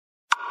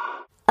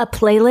a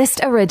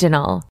playlist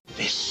original.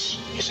 This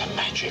is a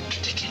magic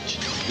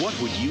ticket. What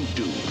would you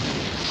do?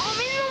 I'm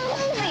in a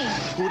movie.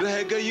 Who the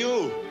heck are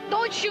you?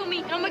 Don't shoot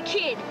me. I'm a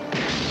kid.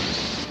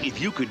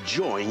 If you could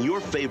join your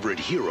favorite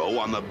hero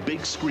on the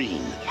big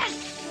screen.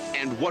 Yes.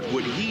 And what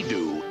would he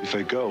do If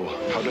I go,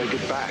 how do I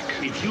get back?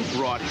 if you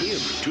brought him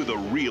to the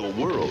real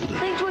world?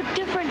 Things were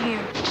different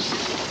here.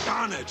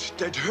 Darn it,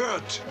 that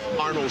hurt.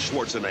 Arnold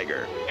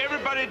Schwarzenegger,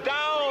 Everybody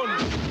down!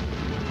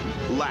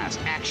 Last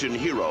Action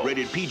Hero,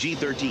 rated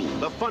PG-13.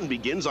 The fun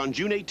begins on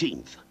June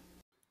 18th.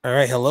 All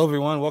right, hello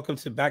everyone. Welcome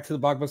to Back to the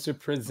Blockbuster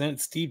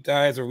Presents Deep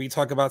Dives, where we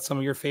talk about some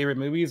of your favorite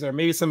movies, or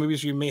maybe some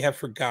movies you may have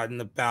forgotten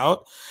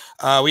about.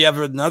 We have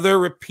another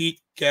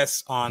repeat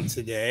guest on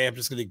today. I'm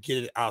just going to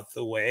get it out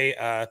the way.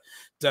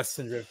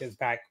 Dustin Rick is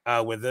back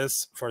with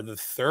us for the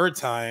third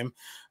time,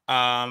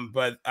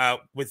 but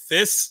with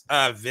this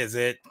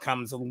visit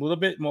comes a little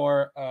bit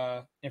more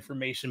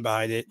information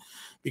behind it,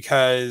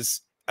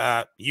 because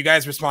you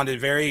guys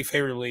responded very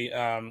favorably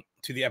to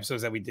the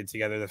episodes that we did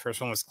together. The first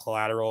one was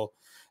Collateral.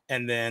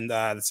 And then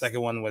the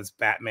second one was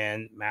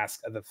Batman: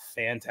 Mask of the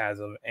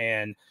Phantasm.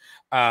 And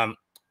while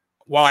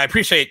we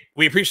appreciate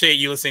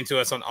you listening to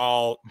us on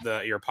all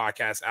your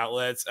podcast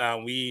outlets,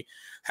 we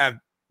have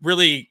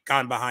really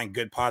gone behind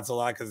Good Pods a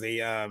lot, because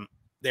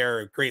they're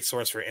a great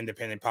source for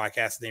independent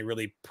podcasts, and they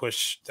really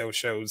push those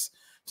shows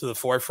to the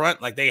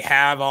forefront. Like, they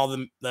have all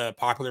the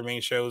popular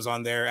main shows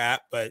on their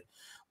app, but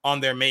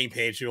on their main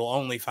page, you'll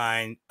only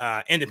find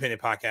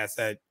independent podcasts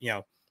that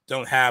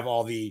don't have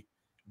all the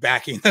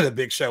backing that a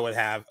big show would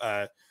have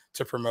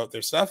to promote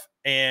their stuff.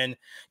 And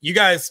you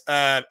guys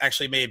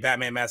actually made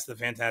Batman: Mask of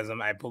the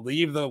Phantasm, I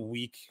believe, a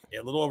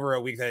little over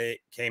a week that it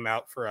came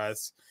out for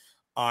us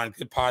on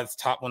Good Pod's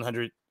top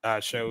 100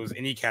 shows in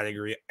any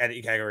category.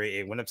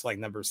 It went up to like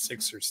number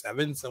 6 or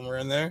 7, somewhere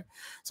in there.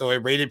 So it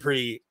rated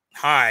pretty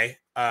high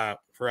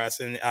for us.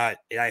 And I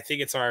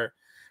think it's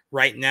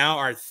right now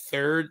our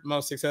third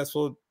most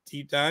successful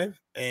deep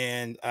dive.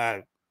 And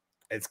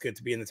it's good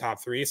to be in the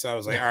top 3. So I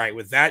was like, all right,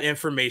 with that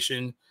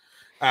information,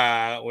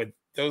 with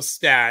those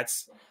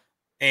stats,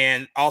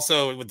 and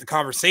also with the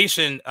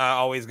conversation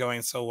always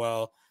going so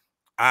well,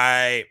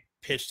 I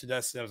pitched to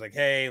Dustin. I was like,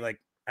 hey,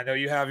 like, I know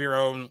you have your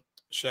own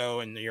show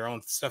and your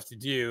own stuff to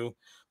do,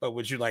 but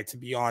would you like to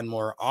be on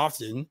more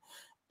often?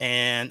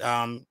 And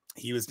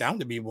he was down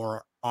to be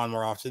more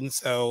often.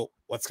 So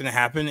what's going to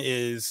happen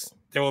is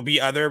there will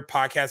be other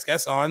podcast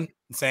guests on,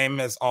 same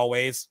as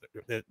always.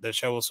 The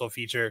show will still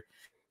feature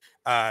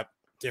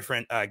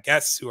different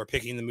guests who are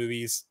picking the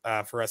movies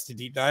for us to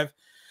deep dive.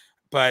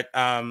 But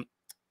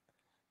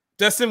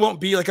Dustin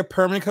won't be like a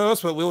permanent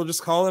co-host, but we'll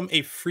just call him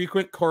a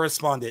frequent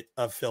correspondent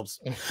of films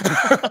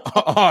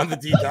on the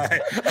deep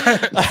dive.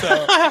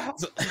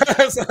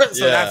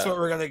 So that's what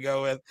we're gonna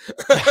go with.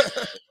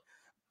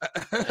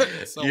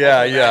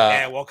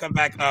 And we'll come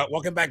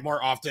back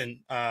more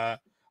often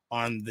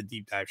on the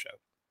deep dive show.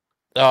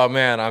 Oh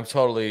man, I'm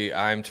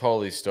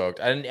totally stoked,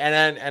 and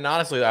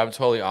honestly, I'm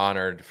totally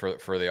honored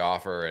for the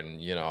offer.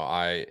 And you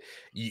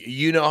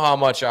know how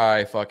much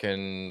I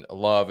fucking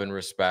love and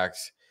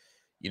respect,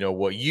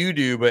 what you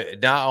do,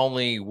 but not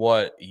only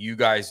what you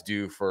guys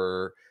do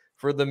for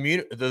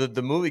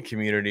the movie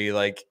community.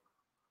 Like,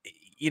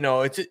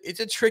 it's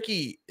a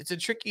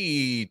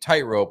tricky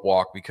tightrope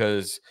walk,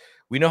 because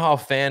we know how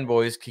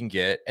fanboys can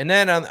get, and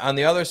then on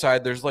the other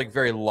side, there's like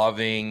very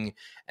loving,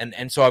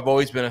 and so I've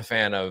always been a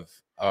fan of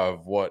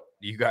what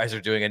you guys are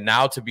doing, and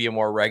now to be a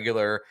more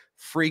regular,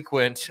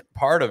 frequent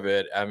part of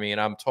it, I mean,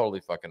 I'm totally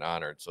fucking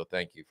honored. So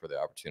thank you for the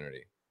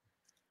opportunity.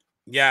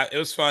 Yeah, it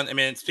was fun. I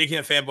mean, speaking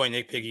of fanboy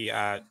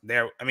nitpicky,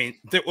 there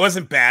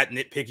wasn't bad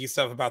nitpicky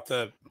stuff about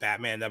the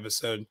Batman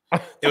episode.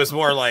 It was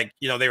more like,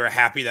 they were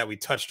happy that we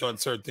touched on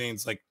certain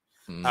things, like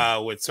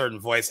with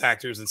certain voice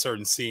actors and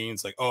certain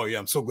scenes, like, oh yeah,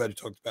 I'm so glad you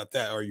talked about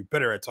that, or you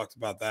better have talked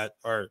about that,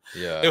 or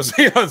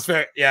it was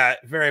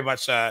very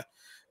much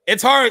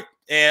it's hard.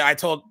 And I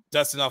told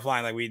Dustin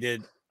offline, like, we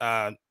did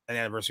an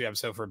anniversary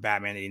episode for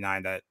Batman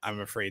 '89 that I'm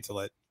afraid to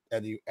let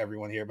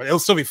everyone hear, but it'll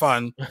still be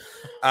fun.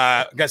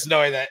 Just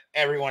knowing that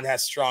everyone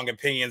has strong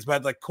opinions.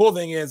 But the cool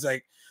thing is,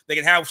 like, they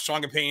can have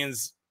strong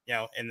opinions,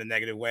 in the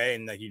negative way,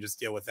 and you just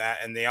deal with that.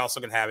 And they also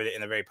can have it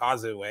in a very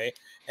positive way.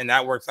 And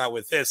that works out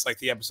with this. Like,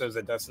 the episodes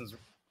that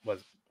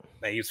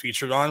that he was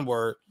featured on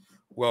were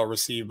well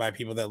received by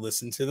people that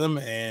listened to them.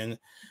 And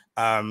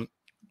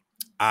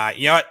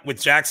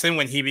with Jackson,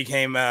 when he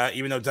became,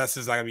 even though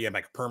Dustin's not gonna be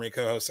like a permanent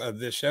co-host of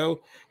this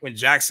show, when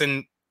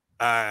Jackson,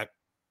 a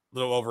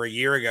little over a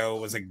year ago,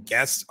 was a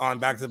guest on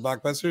Back to the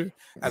Blockbuster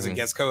as a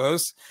guest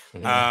co-host,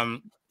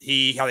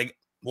 he had like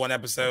one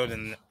episode,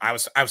 and I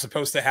was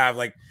supposed to have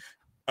like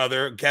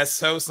other guest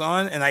hosts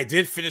on, and I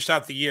did finish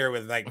out the year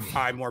with like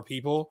 5 more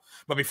people.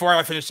 But before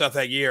I finished out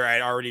that year, I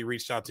had already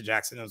reached out to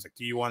Jackson. I was like,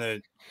 "Do you want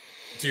to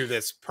do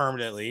this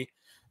permanently?"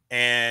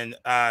 And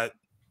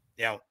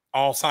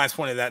all signs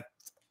pointed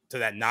to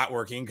that not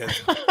working,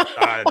 because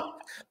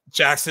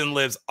Jackson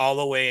lives all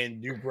the way in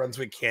New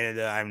Brunswick,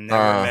 Canada. I've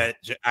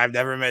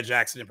never met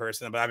Jackson in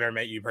person, but I've never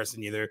met you in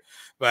person either.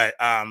 But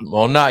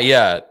well, not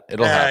yet.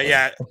 It'll happen.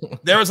 Yeah,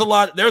 there was a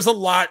lot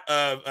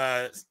of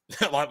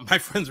my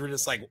friends were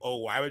just like, oh,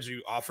 why would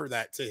you offer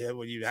that to him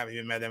when you haven't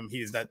even met him?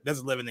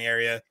 Doesn't live in the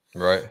area,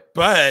 right?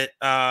 But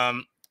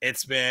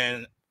it's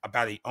been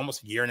about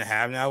almost a year and a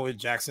half now with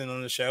Jackson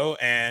on the show,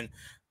 and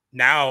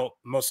now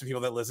most of the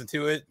people that listen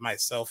to it,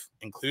 myself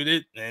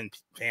included, and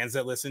fans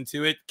that listen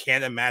to it,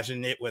 can't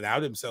imagine it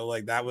without him. So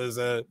like that was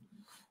a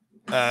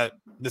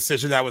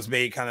decision that was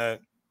made kind of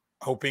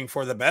hoping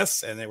for the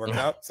best, and it worked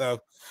out. So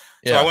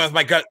I went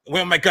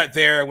with my gut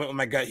there. I went with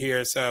my gut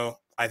here. So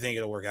I think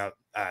it'll work out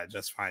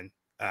just fine.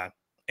 And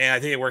I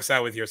think it works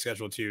out with your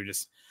schedule too,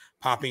 just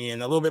popping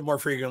in a little bit more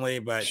frequently,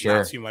 but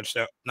not too much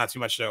to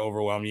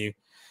overwhelm you.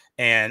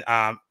 And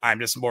I'm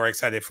just more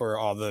excited for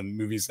all the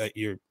movies that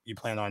you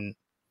plan on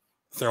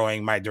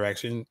throwing my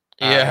direction.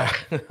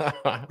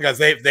 Because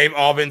they've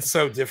all been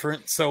so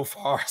different so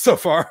far.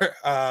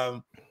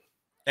 But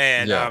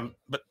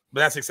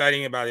that's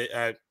exciting about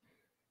it.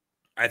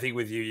 I think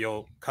with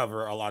you'll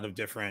cover a lot of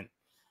different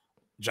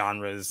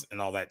genres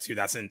and all that too.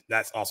 That's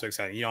also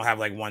exciting. You don't have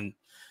like one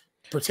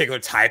particular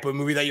type of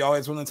movie that you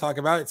always want to talk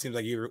about. It seems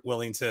like you're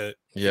willing to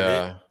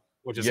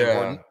which is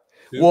important.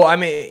 Well, I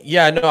mean,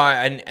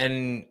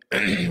 and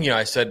you know,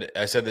 I said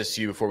this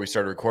to you before we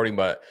started recording,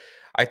 but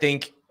I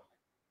think,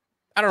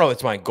 I don't know if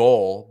it's my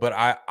goal, but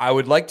I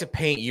would like to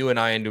paint you and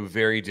I into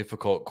very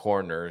difficult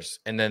corners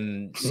and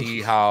then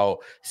see how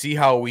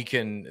we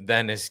can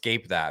then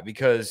escape that,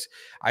 because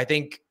I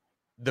think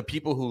the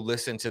people who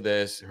listen to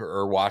this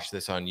or watch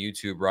this on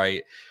YouTube,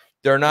 right,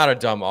 they're not a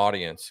dumb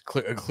audience.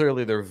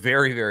 Clearly, they're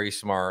very, very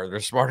smart. They're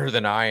smarter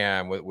than I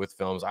am with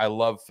films. I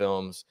love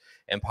films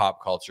and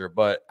pop culture,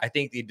 but I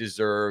think they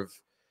deserve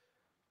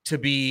to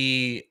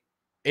be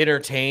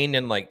entertained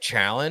and like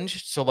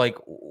challenged. So like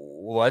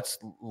let's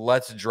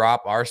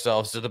drop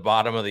ourselves to the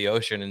bottom of the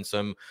ocean in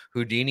some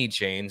Houdini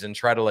chains and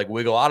try to like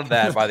wiggle out of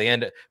that by the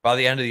end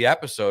of the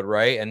episode,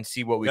 right? And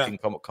see what we can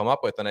come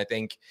up with. And I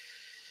think,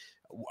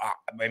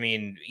 I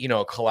mean, you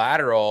know,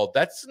 Collateral,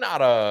 that's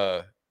not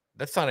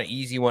an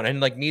easy one, and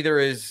like neither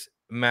is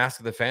Mask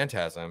of the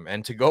Phantasm.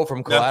 And to go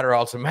from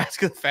Collateral to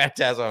Mask of the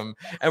Phantasm,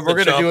 and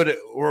we're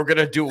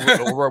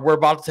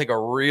about to take a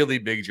really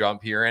big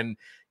jump here. And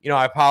you know,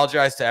 I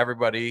apologize to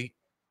everybody.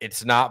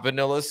 It's not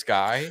Vanilla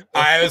Sky.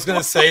 I was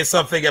gonna say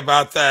something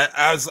about that.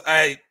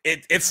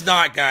 It's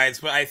not, guys,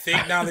 but I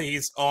think now that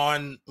he's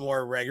on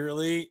more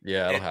regularly,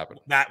 it'll happen.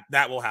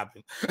 That will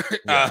happen.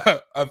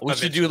 We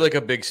should do like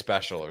a big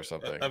special or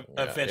something.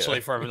 Eventually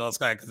for Vanilla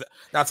Sky, because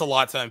that's a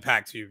lot to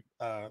unpack too.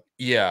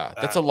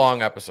 That's a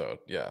long episode.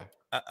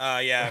 But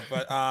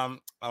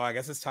I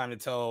guess it's time to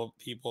tell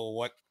people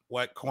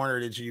what corner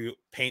did you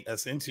paint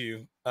us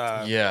into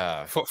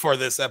for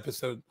this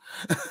episode.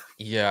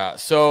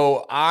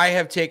 So I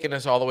have taken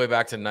us all the way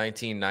back to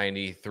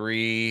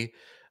 1993.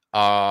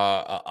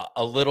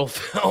 A little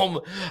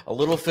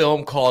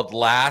film called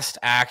Last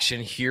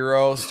Action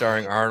Hero,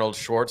 starring Arnold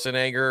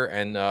Schwarzenegger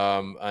and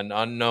an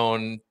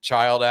unknown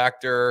child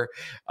actor,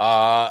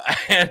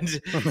 and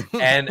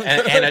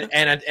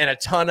a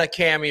ton of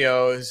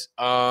cameos.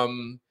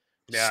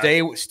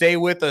 Stay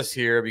with us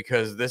here,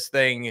 because this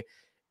thing,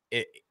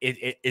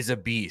 it is a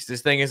beast.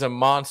 This thing is a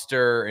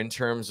monster in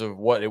terms of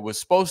what it was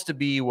supposed to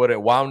be, what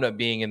it wound up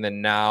being, and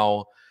then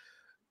now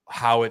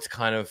how it's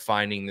kind of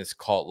finding this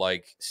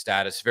cult-like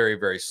status very,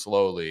 very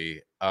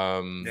slowly.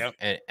 And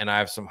I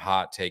have some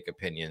hot take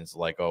opinions,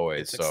 like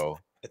always.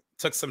 It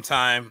took some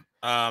time.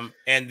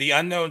 And the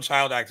unknown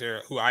child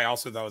actor, who I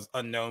also thought was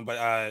unknown,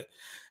 but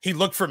he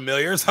looked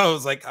familiar. So I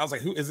was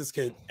like, who is this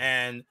kid?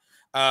 And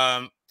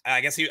I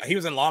guess he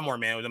was in Lawnmower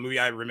Man, with a movie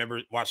I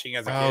remember watching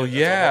as a kid. Oh,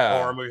 yeah. A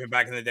horror movie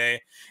back in the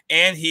day.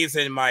 And he's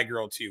in My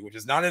Girl 2, which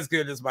is not as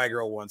good as My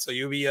Girl 1. So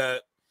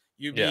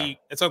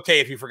it's okay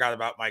if you forgot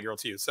about My Girl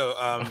 2.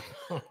 So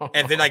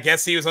and then I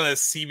guess he was on a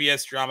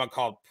CBS drama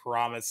called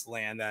Promised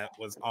Land that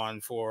was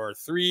on for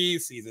 3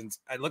 seasons.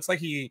 It looks like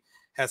he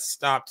has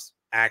stopped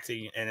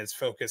acting and is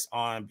focused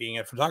on being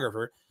a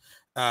photographer.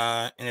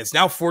 And it's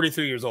now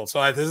 43 years old.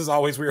 So this is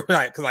always weird,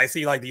 because I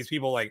see like these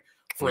people like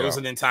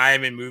frozen in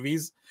time in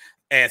movies.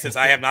 And since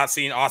I have not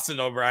seen Austin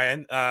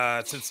O'Brien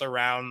since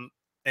around,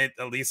 at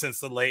least since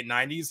the late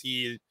 90s,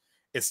 he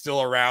is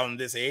still around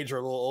this age or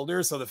a little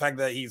older. So the fact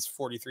that he's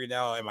 43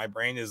 now, and my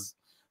brain is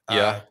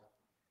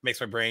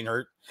makes my brain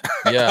hurt.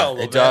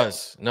 It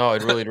does. No,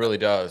 it really, really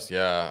does.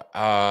 Yeah.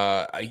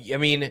 I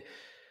mean,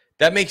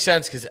 that makes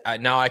sense, because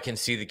now I can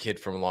see the kid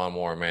from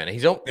Lawnmower Man.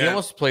 He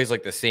almost plays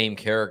like the same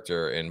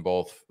character in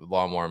both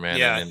Lawnmower Man.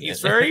 Yeah,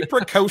 he's very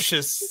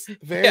precocious.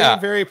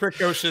 Very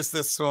precocious,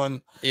 this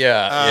one.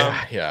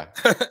 Yeah.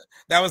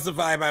 That was the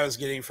vibe I was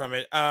getting from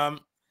it.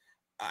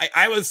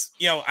 I was,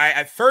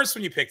 at first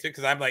when you picked it,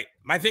 because I'm like,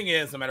 my thing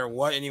is, no matter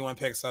what anyone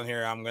picks on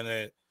here, I'm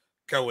gonna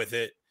go with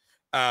it.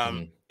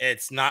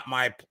 It's not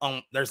my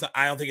I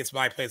don't think it's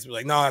my place to be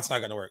like, no, that's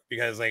not gonna work,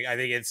 because like I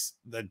think it's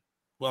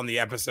in the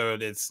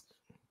episode, it's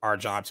our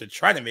job to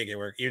try to make it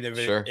work, even if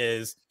it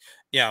is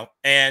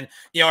And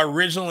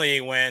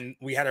originally when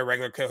we had a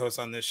regular co-host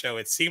on this show,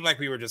 it seemed like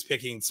we were just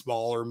picking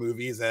smaller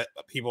movies that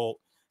people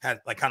had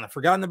like kind of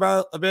forgotten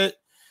about a bit.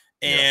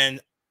 And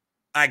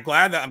I'm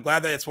glad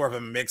that it's more of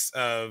a mix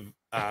of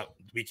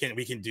we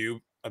can do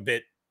a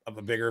bit of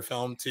a bigger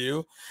film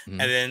too, and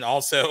then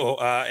also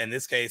in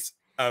this case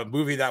a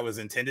movie that was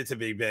intended to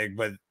be big,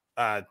 but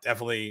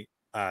definitely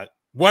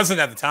wasn't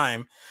at the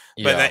time.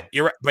 But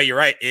you're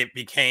right.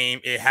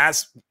 It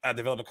has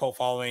developed a cult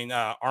following.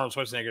 Arnold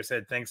Schwarzenegger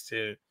said thanks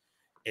to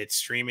its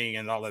streaming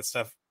and all that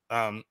stuff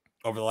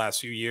over the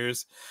last few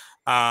years.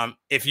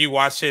 If you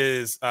watch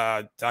his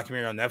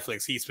documentary on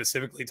Netflix, he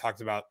specifically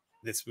talked about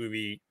this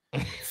movie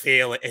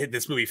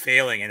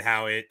failing and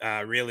how it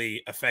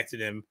really affected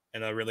him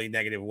in a really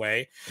negative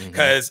way.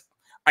 Because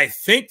I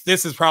think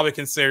this is probably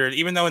considered,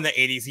 even though in the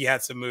 80s he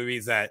had some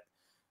movies that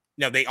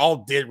they all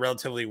did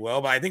relatively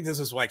well, but I think this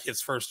is like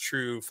his first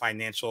true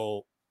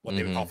financial, what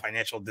they would call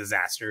financial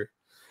disaster,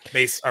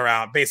 based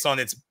on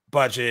its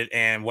budget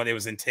and what it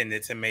was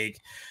intended to make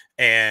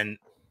and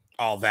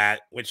all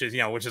that, which is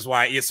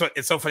why it's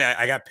so funny.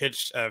 I got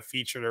pitched a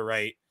feature to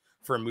write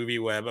for Movie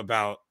Web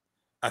about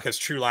because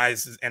True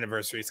Lies'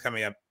 anniversary is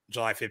coming up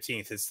July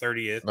 15th, his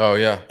 30th. Oh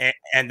yeah.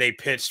 And they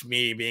pitched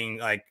me being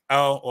like,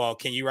 oh, well,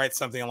 can you write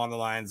something along the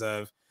lines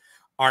of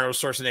Arnold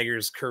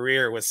Schwarzenegger's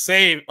career was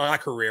saved, or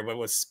not career, but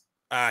was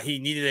he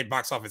needed a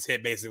box office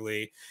hit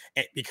basically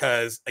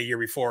because a year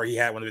before he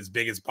had one of his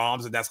biggest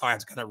bombs, and that's how I had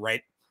to kind of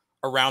write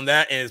around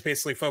that. And it's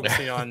basically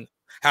focusing on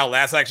how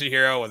Last Action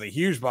Hero was a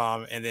huge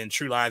bomb, and then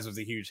True Lies was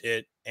a huge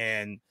hit,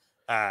 and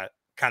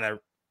kind of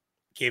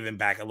gave him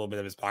back a little bit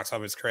of his box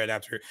office credit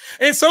after.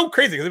 And it's so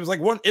crazy because it was like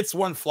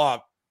one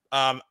flop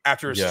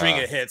after a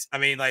string of hits. I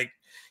mean, like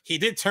he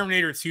did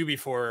Terminator 2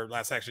 before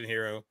Last Action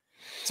Hero,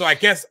 so I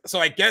guess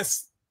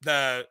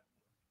the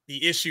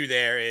issue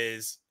there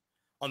is,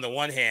 on the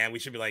one hand, we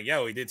should be like,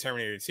 yo, he did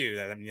Terminator 2.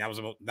 That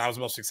was the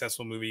most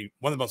successful movie,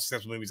 one of the most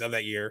successful movies of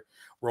that year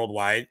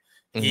worldwide.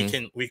 We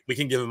can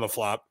give him a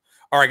flop.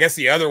 Or I guess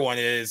the other one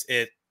is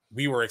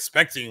we were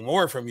expecting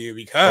more from you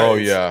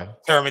because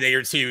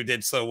Terminator 2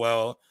 did so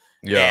well.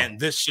 Yeah. And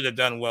this should have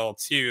done well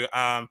too.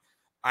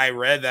 I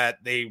read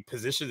that they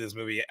positioned this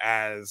movie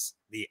as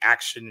the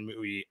action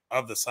movie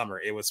of the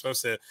summer. It was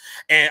supposed to,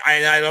 and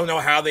I don't know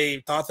how they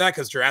thought that,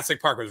 because Jurassic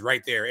Park was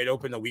right there. It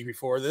opened a week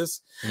before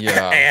this.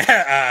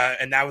 Yeah.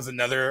 And that was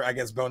another, I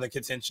guess, bone of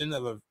contention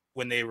of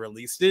when they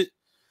released it.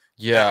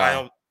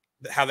 Yeah.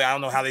 I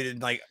don't know how they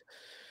didn't like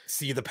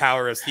see the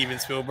power of Steven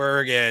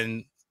Spielberg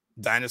and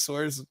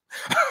dinosaurs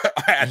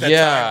at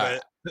that time.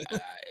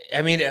 But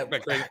I mean,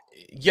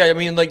 yeah, I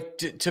mean, like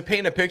to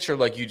paint a picture,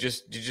 like you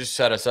just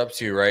set us up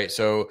to, right?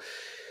 So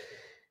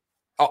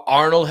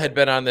Arnold had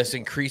been on this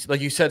increase, like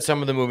you said,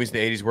 some of the movies in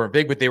the 80s weren't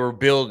big, but they were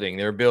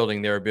building,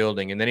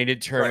 and then he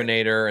did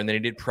Terminator, and then he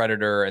did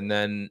Predator, and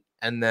then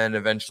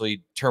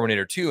eventually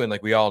Terminator 2, and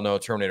like we all know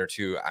Terminator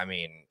 2. I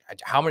mean,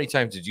 how many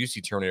times did you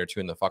see Terminator 2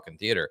 in the fucking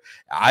theater?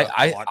 As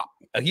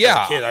a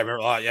kid, I remember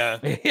a lot. Yeah,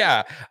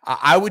 yeah.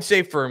 I would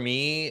say for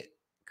me,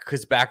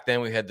 because back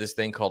then we had this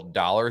thing called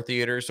dollar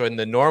theater. So in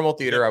the normal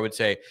theater, I would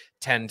say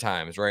 10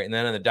 times, right? And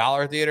then in the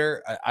dollar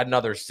theater,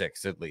 another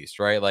 6 at least,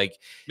 right? Like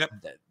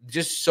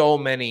just so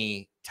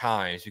many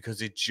times,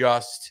 because it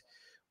just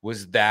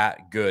was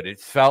that good. It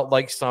felt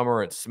like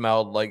summer. It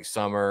smelled like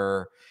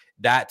summer.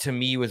 That to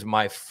me was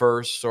my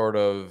first sort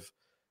of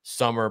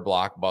summer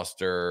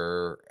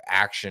blockbuster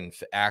action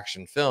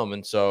film.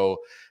 And so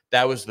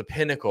that was the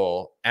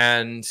pinnacle.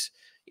 And,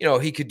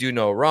 he could do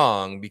no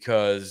wrong,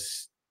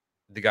 because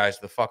the guy's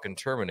the fucking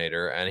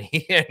Terminator, and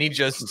he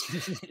just,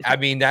 I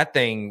mean, that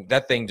thing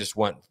just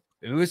went.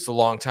 It was a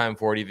long time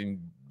before it even,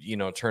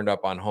 turned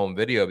up on home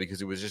video,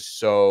 because it was just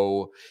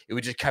so, it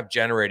would just kept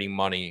generating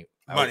money,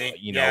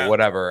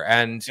 whatever.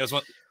 And it was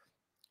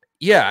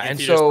and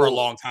so for a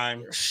long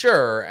time.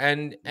 Sure.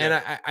 And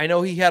I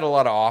know he had a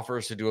lot of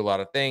offers to do a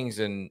lot of things,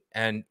 and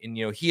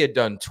he had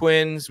done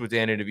Twins with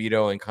Danny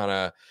DeVito and kind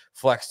of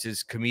flexed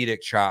his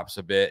comedic chops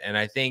a bit. And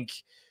I think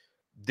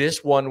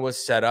this one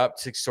was set up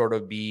to sort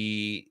of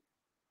be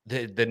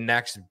the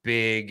next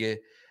big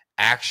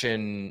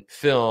action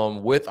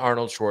film with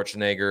Arnold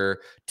Schwarzenegger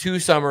 2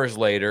 summers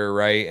later,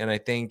 right? And I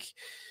think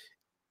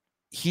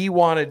he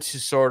wanted to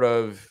sort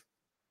of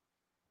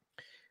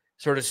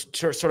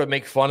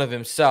make fun of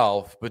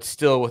himself, but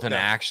still with an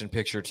action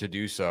picture to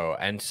do so.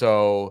 And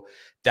so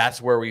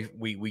that's where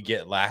we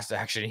get Last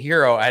Action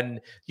Hero. And,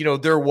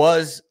 there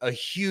was a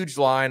huge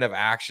line of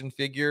action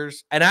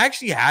figures, and I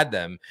actually had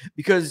them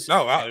because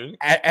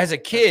as a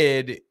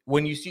kid,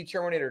 when you see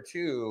Terminator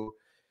 2,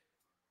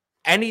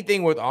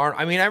 anything with Arnold,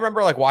 I mean, I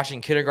remember like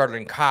watching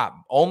Kindergarten Cop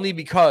only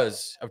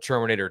because of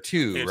Terminator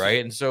 2,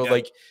 right? And so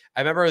like, I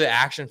remember the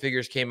action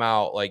figures came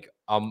out like,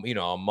 a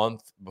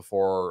month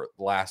before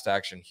Last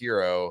Action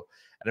Hero.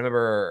 And I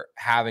remember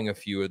having a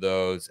few of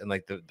those, and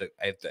like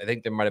I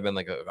think there might have been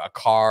like a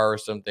car or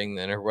something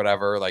then or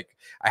whatever. Like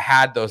I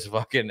had those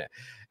fucking,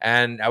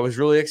 and I was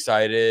really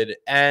excited.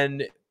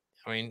 And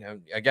I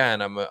mean,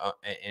 again,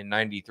 in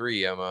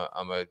 '93, I'm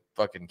a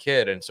fucking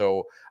kid, and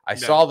so I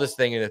saw this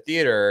thing in the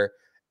theater,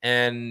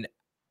 And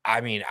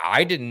I mean,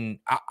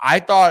 I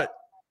thought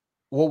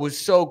what was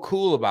so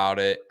cool about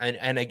it,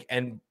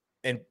 and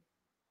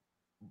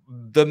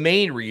the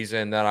main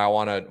reason that I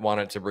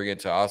wanted to bring it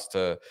to us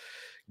to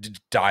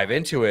dive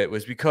into it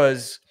was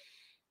because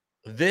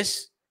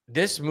this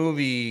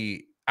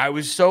movie, I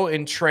was so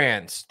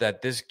entranced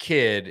that this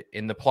kid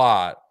in the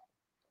plot,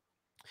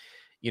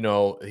 you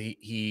know,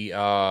 he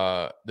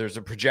there's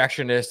a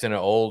projectionist in an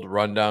old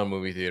rundown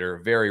movie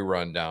theater, very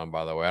rundown,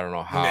 by the way. I don't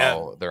know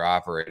how they're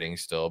operating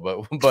still,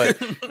 but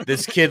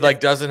this kid like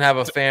doesn't have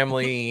a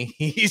family.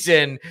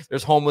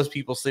 There's homeless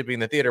people sleeping in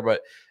the theater,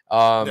 but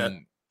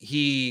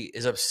he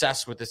is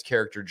obsessed with this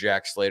character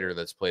Jack Slater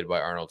that's played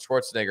by Arnold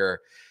Schwarzenegger,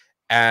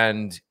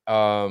 and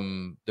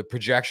the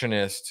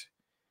projectionist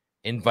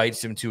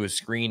invites him to a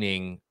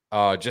screening,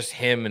 just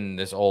him and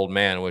this old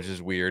man, which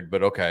is weird,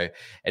 but okay.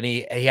 And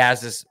he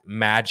has this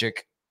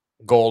magic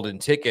golden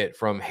ticket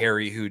from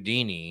Harry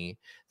Houdini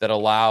that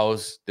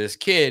allows this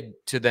kid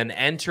to then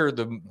enter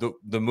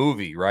the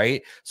movie,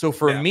 right? So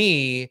for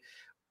me,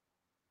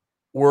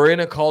 we're in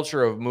a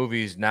culture of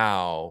movies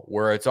now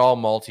where it's all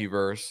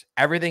multiverse.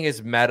 Everything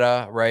is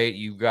meta, right?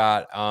 You've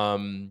got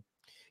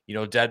you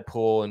know,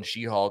 Deadpool and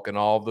She-Hulk and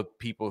all the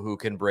people who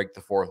can break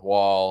the fourth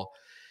wall.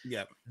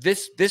 Yeah.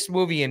 This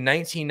movie in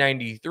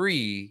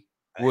 1993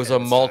 was a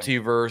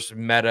multiverse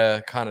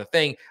meta kind of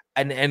thing.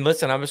 And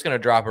listen, I'm just gonna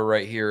drop it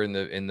right here at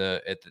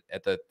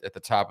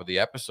the top of the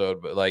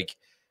episode. But like,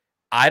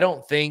 I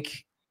don't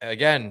think,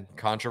 again,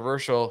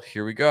 controversial.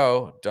 Here we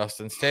go,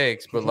 Dustin's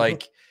takes. But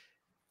like,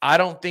 I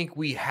don't think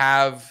we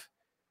have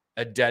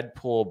a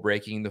Deadpool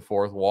breaking the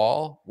fourth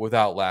wall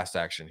without Last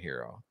Action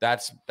Hero.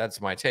 That's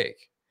my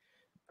take.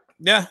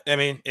 Yeah, I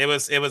mean, it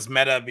was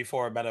meta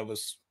before meta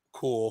was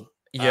cool.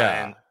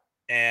 Yeah.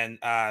 And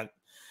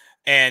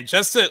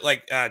just to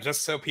like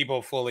just so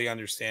people fully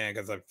understand,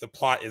 because like the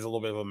plot is a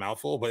little bit of a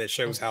mouthful, but it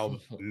shows how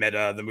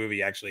meta the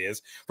movie actually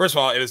is. First of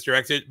all, it was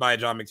directed by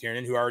John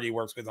McTiernan, who already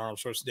works with Arnold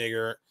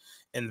Schwarzenegger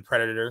in The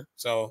Predator.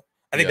 So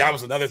I think that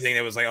was another thing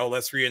that was like, oh,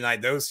 let's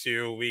reunite those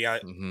two. We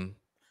got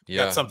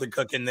got something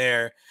cooking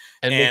there.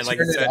 And McTiernan like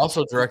said,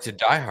 also directed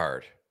Die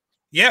Hard.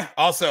 Yeah,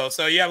 also.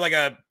 So you have like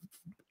a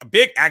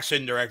big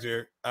action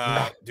director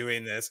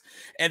doing this,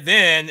 and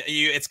then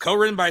it's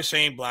co-written by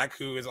Shane Black,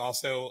 who is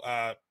also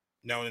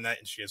known in that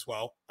industry as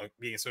well, like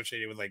being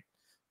associated with like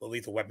the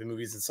Lethal Weapon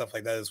movies and stuff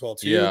like that as well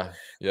too.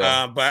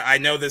 But I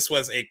know this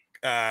was a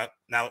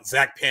now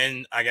Zach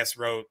Penn, I guess,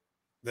 wrote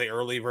the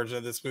early version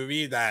of this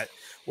movie that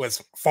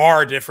was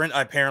far different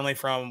apparently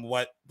from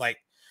what like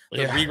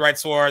the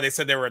rewrites were. They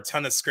said there were a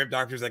ton of script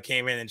doctors that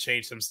came in and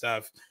changed some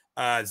stuff.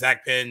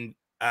 Zach Penn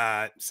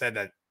said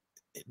that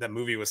the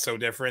movie was so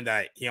different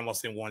that he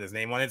almost didn't want his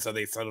name on it, so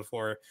they settled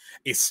for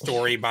a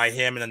story by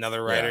him and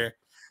another writer.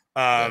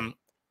 But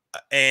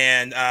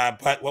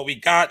what we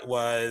got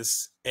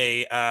was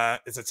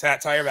it's a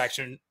satire of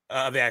action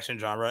of the action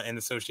genre and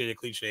associated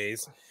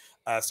cliches.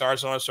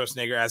 Stars Arnold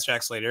Schwarzenegger as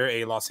Jack Slater,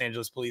 a Los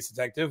Angeles police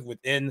detective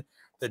within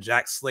the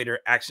Jack Slater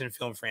action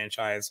film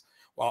franchise,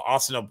 while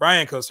Austin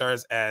O'Brien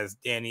co-stars as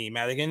Danny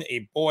Madigan,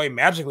 a boy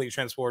magically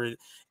transported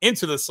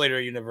into the Slater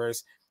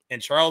universe,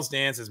 and Charles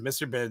Dance as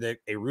Mr.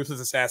 Benedict, a ruthless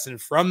assassin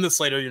from the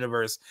Slater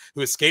universe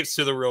who escapes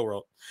to the real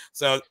world.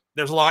 So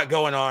there's a lot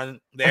going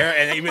on there,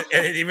 and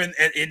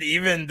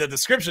even the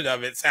description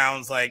of it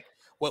sounds like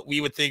what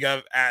we would think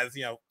of as,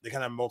 you know, the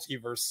kind of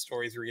multiverse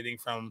stories we're getting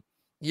from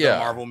the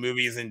Marvel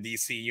movies and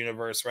DC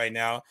universe right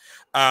now.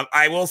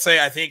 I will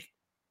say, I think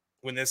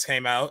when this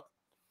came out,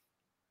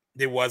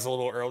 it was a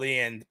little early,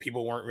 and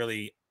people weren't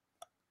really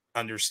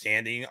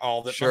understanding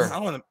all the. I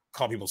don't want to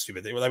call people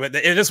stupid. They were like, but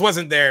it just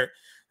wasn't there.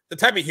 The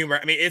type of humor,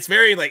 I mean, it's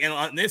very like,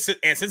 and since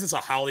it's a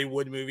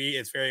Hollywood movie,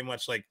 it's very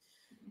much like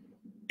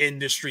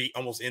industry,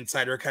 almost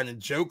insider kind of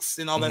jokes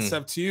and all that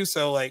stuff too.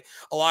 So like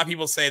a lot of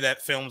people say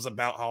that films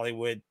about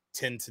Hollywood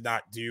tend to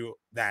not do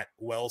that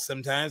well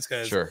sometimes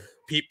because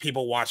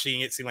people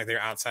watching it seem like they're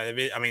outside of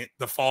it. I mean,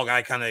 The Fall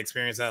Guy kind of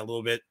experienced that a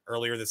little bit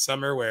earlier this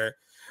summer, where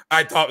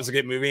I thought it was a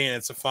good movie and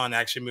it's a fun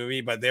action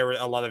movie, but there were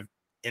a lot of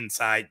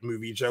inside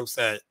movie jokes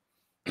that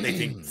they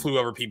think flew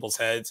over people's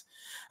heads.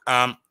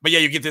 But yeah,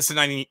 you get this in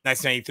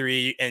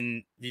 1993,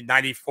 and in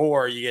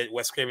 94 you get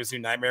Wes Craven's New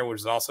Nightmare,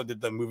 which also did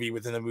the movie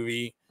within a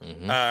movie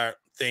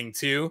thing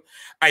too.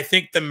 I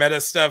think the meta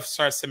stuff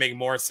starts to make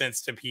more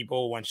sense to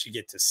people once you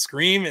get to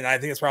Scream, and I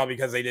think it's probably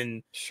because they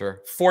didn't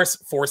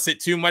force it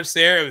too much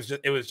there.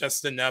 It was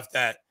just enough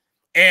that,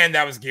 and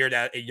that was geared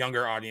at a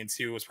younger audience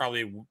who was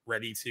probably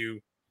ready to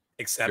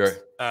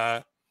accept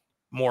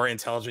more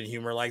intelligent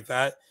humor like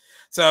that.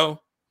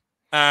 So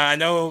I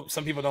know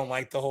some people don't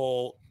like the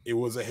whole it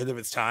was ahead of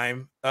its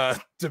time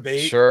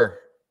debate.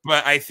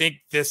 But I think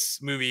this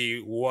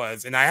movie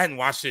was, and I hadn't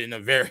watched it in a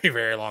very,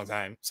 very long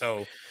time.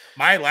 So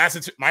my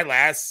last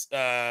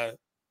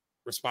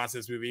response to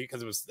this movie,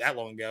 because it was that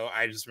long ago,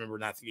 I just remember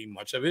not thinking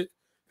much of it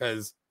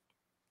because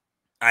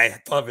I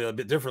thought of it a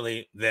bit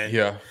differently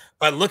then.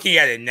 But looking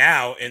at it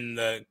now in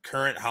the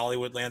current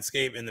Hollywood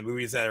landscape and the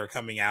movies that are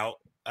coming out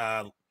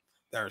that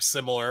are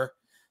similar,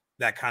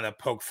 that kind of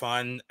poke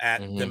fun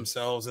at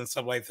themselves and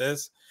stuff like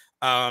this,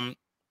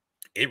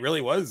 It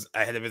really was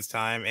ahead of its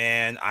time,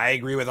 and I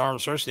agree with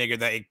Arnold Schwarzenegger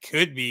that it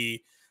could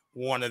be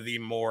one of the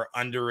more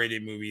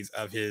underrated movies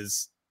of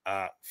his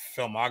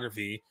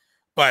filmography,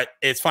 but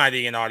it's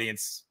finding an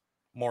audience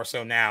more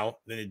so now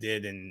than it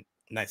did in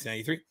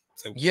 1993.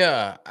 So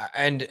Yeah,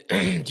 and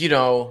you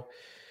know,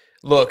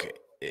 look,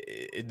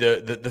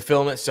 the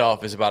film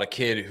itself is about a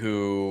kid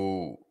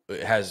who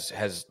has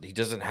he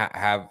doesn't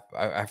have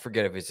I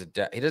forget if it's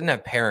he doesn't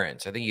have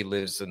parents. I think he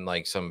lives in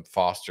like some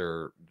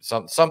foster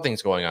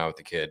something's going on with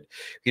the kid.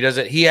 He has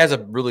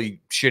a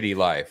really shitty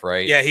life,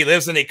 right? yeah, he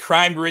lives in a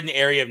crime-ridden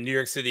area of New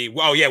York City.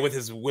 Well, yeah, with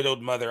his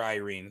widowed mother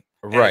Irene,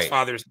 and Right.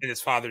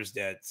 his father's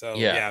dead. So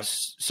Yeah. yeah,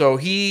 So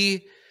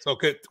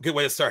good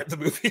way to start the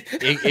movie.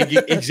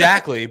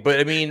 Exactly. But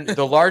I mean,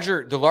 the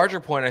larger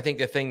point, I think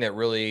the thing that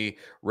really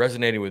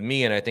resonated with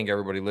me, and I think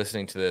everybody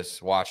listening to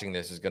this, watching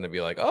this, is going to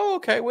be like, oh,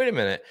 okay, wait a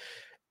minute.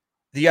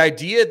 The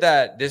idea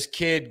that this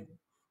kid,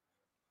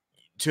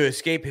 to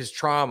escape his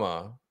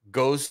trauma,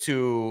 goes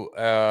to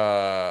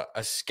a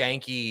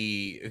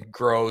skanky,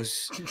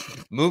 gross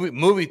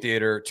movie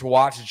theater to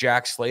watch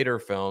Jack Slater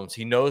films.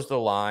 He knows the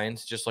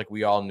lines, just like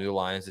we all knew the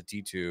lines at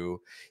T2.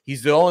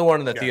 He's the only one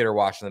in the theater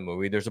watching the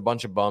movie. There's a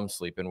bunch of bums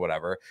sleeping,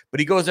 whatever. But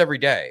he goes every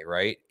day,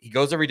 right? He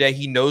goes every day.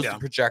 He knows the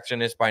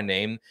projectionist by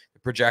name.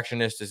 The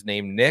projectionist is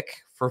named Nick,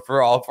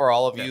 for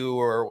all of you who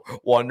are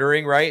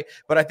wondering, right?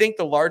 But I think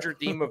the larger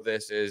theme of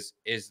this is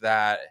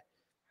that,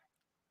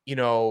 you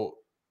know,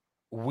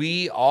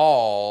 we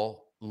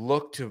all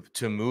look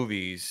to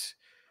movies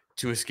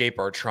to escape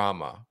our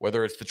trauma,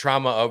 whether it's the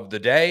trauma of the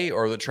day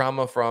or the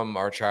trauma from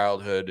our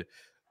childhood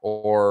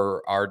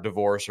or our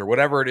divorce or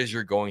whatever it is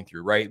you're going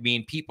through, right? I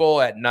mean, people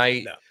at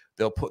night,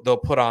 they'll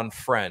put on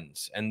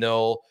Friends, and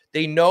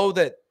they know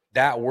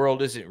that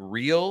world isn't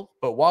real,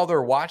 but while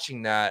they're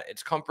watching that,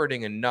 it's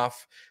comforting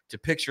enough to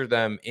picture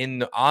them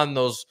on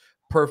those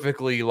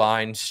perfectly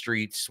lined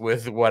streets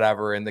with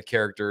whatever and the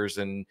characters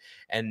and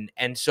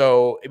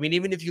so, I mean,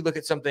 even if you look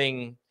at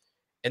something,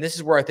 and this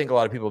is where I think a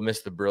lot of people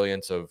miss the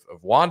brilliance of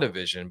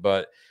WandaVision,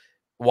 but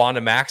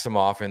Wanda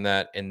Maximoff in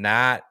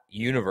that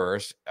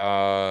universe,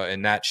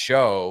 in that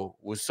show,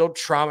 was so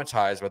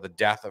traumatized by the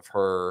death of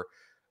her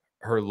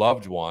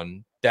loved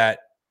one that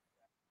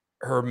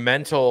her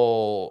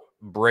mental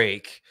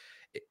break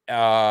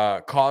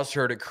caused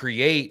her to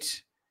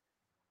create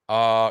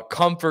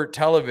comfort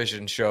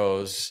television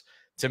shows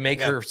to make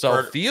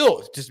herself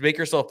feel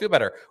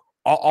better.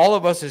 All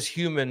of us as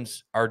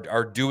humans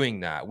are doing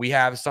that. We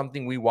have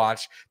something we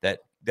watch that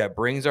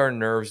brings our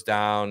nerves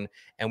down,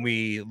 and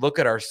we look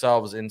at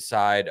ourselves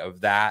inside of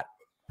that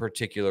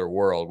particular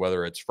world,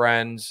 whether it's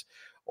Friends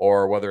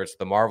or whether it's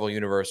the Marvel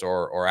universe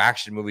or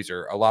action movies,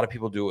 or a lot of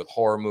people do it with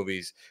horror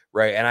movies,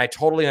 right? And I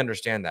totally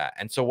understand that.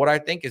 And so what I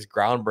think is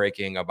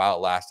groundbreaking about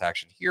Last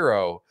Action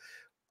Hero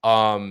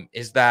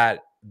is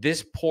that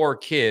this poor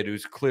kid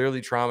who's clearly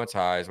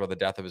traumatized by the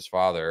death of his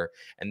father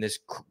and this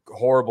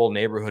horrible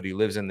neighborhood he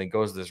lives in that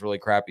goes to this really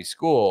crappy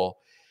school,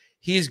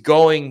 he's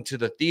going to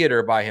the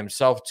theater by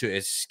himself to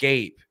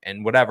escape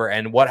and whatever.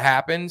 And what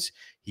happens?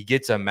 He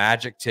gets a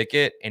magic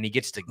ticket and he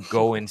gets to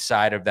go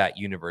inside of that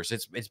universe.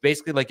 It's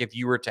basically like if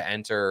you were to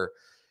enter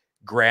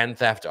Grand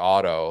Theft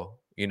Auto.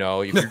 You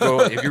know, if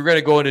you're going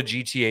to go into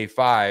GTA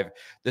 5,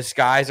 the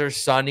skies are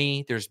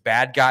sunny. There's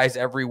bad guys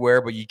everywhere,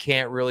 but you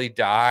can't really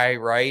die,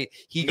 right?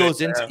 He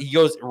goes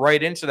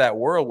right into that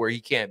world where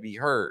he can't be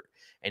hurt,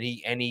 and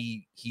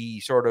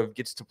he sort of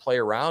gets to play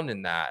around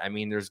in that. I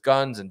mean, there's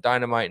guns and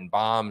dynamite and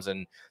bombs,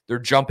 and they're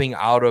jumping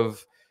out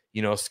of,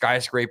 you know,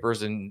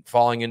 skyscrapers and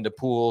falling into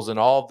pools and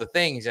all of the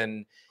things,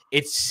 and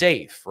it's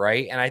safe,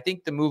 right? And I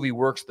think the movie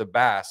works the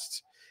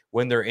best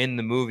when they're in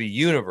the movie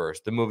universe,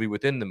 the movie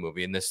within the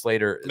movie, in the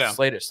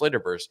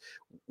Slaterverse,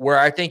 where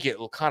I think it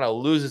kind of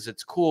loses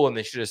its cool, and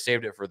they should have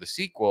saved it for the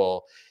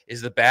sequel,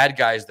 is the bad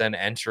guys then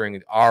entering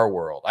our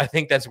world. I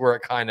think that's where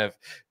it kind of,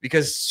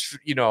 because,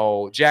 you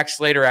know, Jack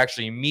Slater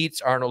actually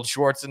meets Arnold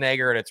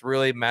Schwarzenegger, and it's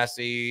really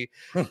messy,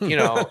 you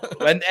know,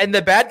 and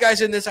the bad guys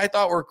in this I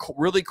thought were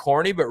really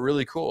corny, but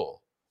really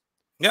cool.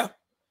 Yeah.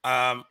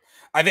 I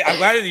think I'm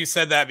glad that you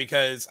said that,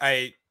 because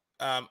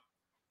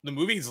the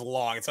movie's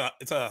long. It's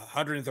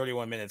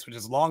 131 minutes, which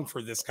is long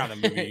for this kind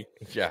of movie.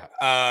 Yeah.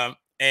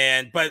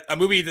 But a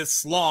movie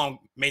this long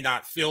may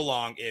not feel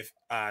long if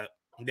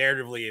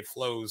narratively it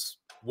flows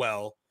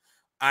well.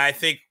 I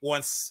think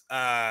once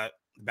the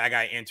bad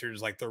guy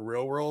enters like the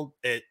real world,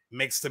 it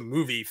makes the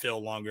movie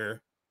feel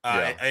longer.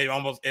 It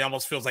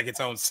almost feels like its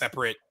own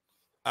separate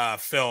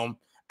film,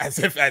 as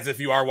if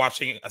you are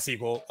watching a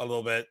sequel a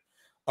little bit,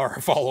 or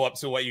a follow up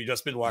to what you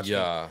just been watching.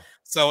 Yeah.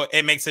 So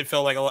it makes it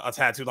feel like a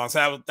tad too long.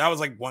 So that was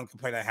like one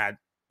complaint I had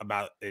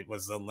about it,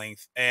 was the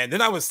length. And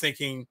then I was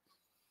thinking,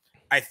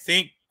 I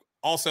think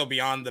also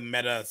beyond the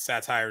meta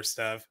satire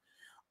stuff,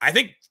 I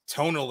think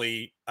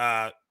tonally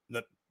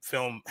the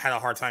film had a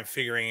hard time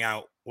figuring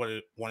out what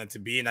it wanted to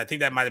be. And I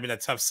think that might have been a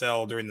tough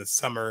sell during the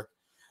summer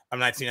of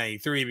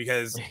 1993,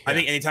 because I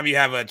think anytime you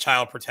have a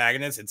child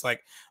protagonist, it's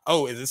like,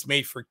 oh, is this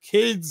made for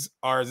kids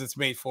or is this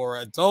made for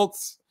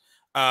adults?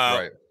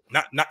 Right.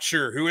 not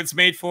sure who it's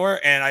made for,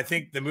 and I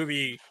think the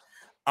movie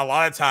a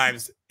lot of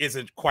times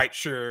isn't quite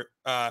sure.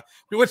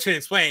 Which can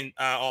explain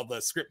all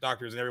the script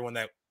doctors and everyone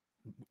that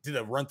did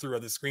a run through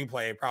of the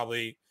screenplay.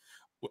 Probably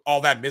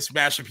all that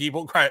mismatch of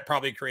people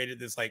probably created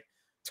this like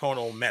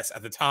tonal mess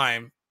at the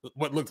time.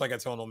 What looked like a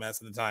tonal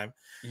mess at the time.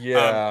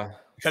 Yeah.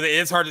 Because it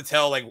is hard to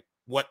tell like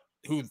what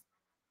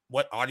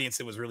audience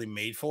it was really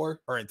made for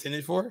or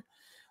intended for.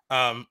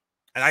 And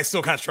I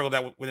still kind of struggled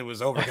that when it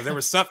was over because there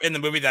was stuff in the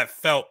movie that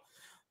felt,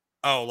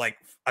 oh, like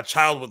a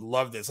child would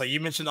love this. Like you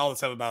mentioned all the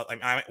stuff about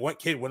like what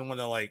kid wouldn't want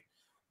to like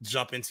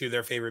jump into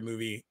their favorite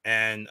movie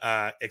and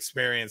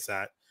experience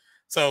that.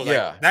 So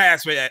like that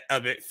aspect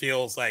of it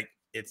feels like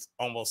it's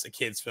almost a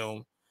kid's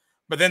film.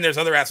 But then there's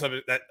other aspects of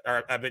it that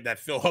are a bit that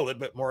feel a little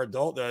bit more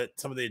adult.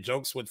 Some of the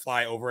jokes would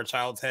fly over a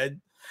child's head.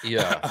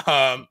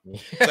 Yeah.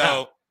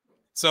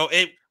 So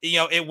it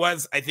it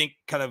was, I think,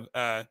 kind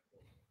of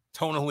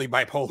tonally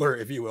bipolar,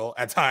 if you will,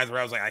 at times where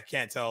I was like, I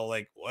can't tell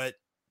like what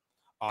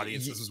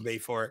audience this was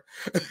made for.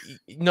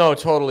 No,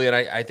 totally, and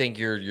I think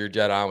you're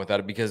dead on with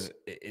that because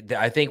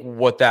I think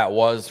what that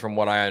was, from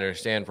what I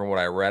understand, from what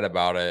I read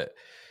about it,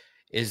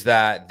 is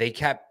that they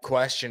kept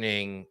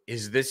questioning: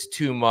 is this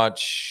too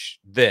much?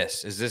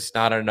 This is this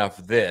not enough?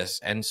 This,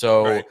 and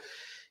so Right.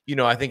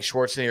 I think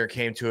Schwarzenegger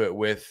came to it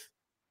with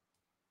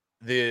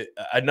the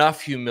enough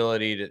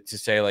humility to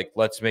say like,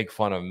 let's make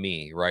fun of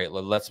me, right?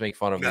 Let's make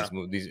fun of these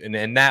movies,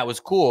 and that was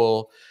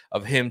cool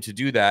of him to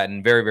do that,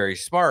 and very, very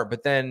smart.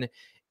 But then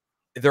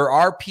there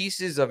are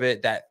pieces of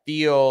it that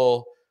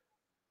feel,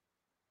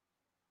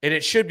 and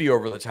it should be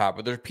over the top,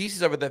 but there's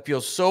pieces of it that feel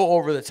so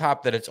over the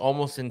top that it's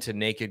almost into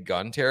Naked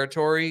Gun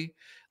territory.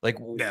 Like,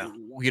 there's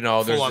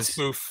full-on this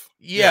spoof.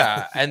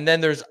 Yeah. And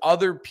then there's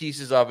other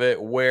pieces of it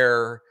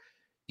where,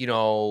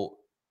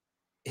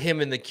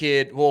 him and the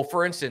kid, well,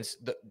 for instance,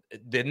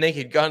 the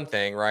Naked Gun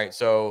thing, right?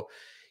 So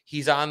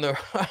he's on the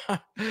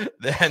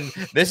then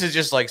this is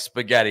just like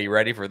spaghetti.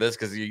 Ready for this?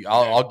 Because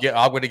I'm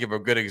going to give a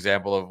good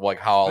example of like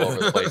how all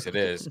over the place it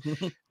is.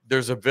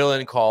 There's a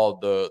villain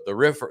called the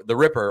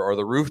Ripper or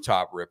the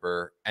Rooftop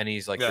Ripper, and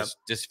he's like this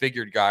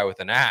disfigured guy with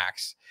an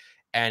axe,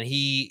 and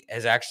he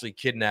has actually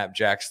kidnapped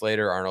Jack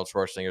Slater, Arnold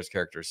Schwarzenegger's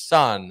character's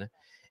son,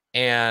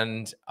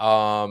 and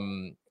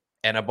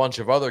a bunch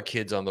of other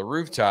kids on the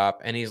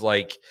rooftop, and he's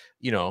like,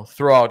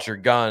 throw out your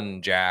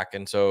gun, Jack.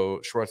 And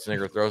so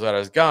Schwarzenegger throws out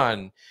his gun,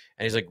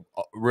 and he's like,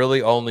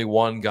 really, only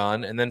one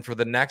gun? And then for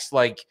the next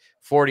like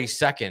 40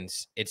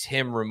 seconds, it's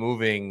him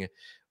removing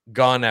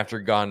gun after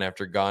gun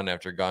after gun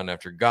after gun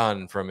after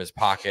gun from his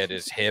pocket,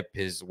 his hip,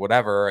 his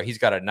whatever. He's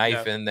got a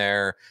knife in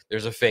there.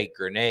 There's a fake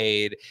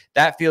grenade.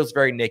 That feels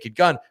very Naked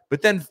Gun.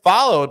 But then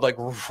followed like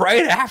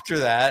right after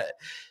that,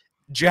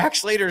 Jack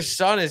Slater's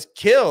son is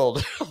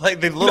killed.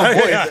 Like the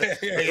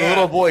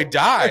little boy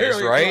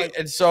dies, right?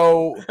 And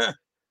so,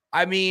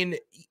 I mean,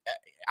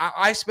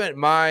 I spent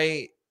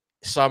my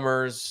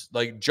summers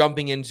like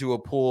jumping into a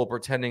pool,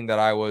 pretending that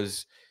I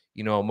was,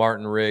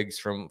 Martin Riggs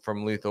from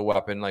Lethal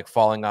Weapon, like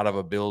falling out of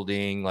a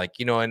building, like,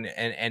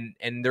 and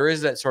there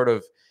is that sort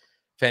of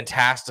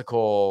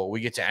fantastical,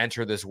 we get to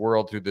enter this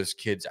world through this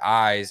kid's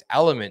eyes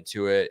element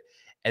to it,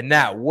 and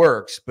that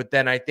works. But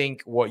then I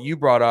think what you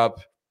brought up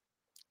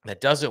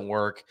that doesn't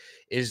work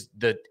is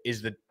it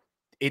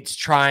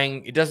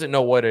doesn't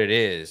know what it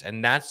is,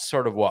 and that's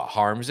sort of what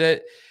harms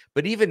it.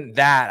 But even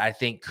that, I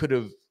think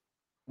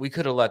we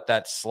could have let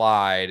that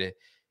slide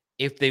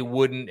if they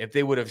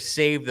would have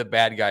saved the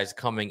bad guys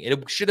coming.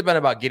 It should have been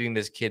about getting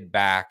this kid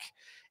back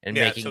and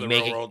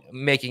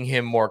making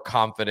him more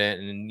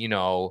confident, and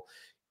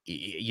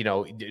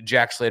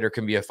Jack Slater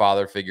can be a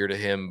father figure to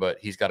him, but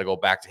he's got to go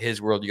back to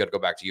his world. You got to go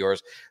back to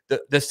yours.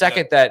 The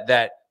second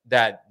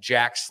that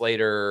Jack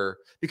Slater,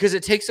 because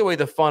it takes away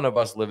the fun of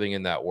us living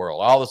in that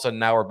world. All of a sudden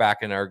now we're back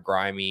in our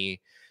grimy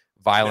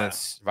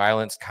violence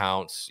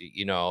counts,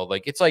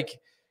 like it's like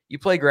you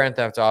play Grand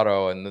Theft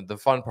Auto, and the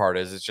fun part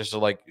is it's just to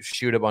like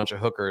shoot a bunch of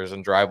hookers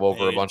and drive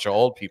over a bunch of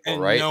old people,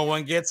 and right? No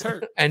one gets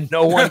hurt. And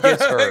no one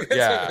gets hurt.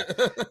 Yeah.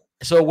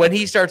 So when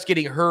he starts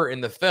getting hurt in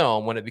the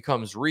film, when it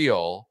becomes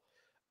real,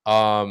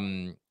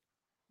 and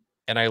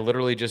I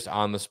literally just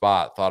on the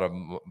spot thought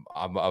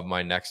of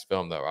my next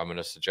film that I'm going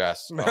to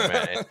suggest. Oh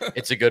man,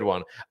 it's a good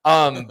one.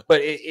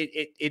 But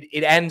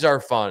it ends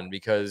our fun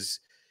because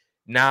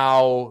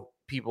now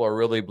people are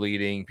really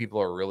bleeding, people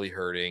are really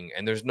hurting,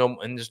 and there's no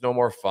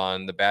more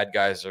fun. The bad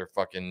guys are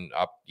fucking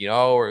up,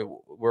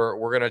 or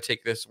we're going to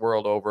take this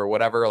world over,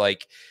 whatever.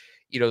 Like,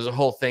 there's a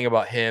whole thing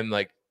about him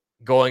like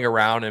going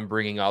around and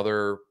bringing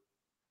other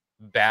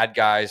bad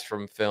guys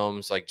from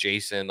films like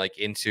Jason like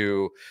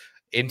into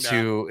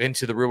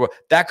the real world.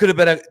 That could have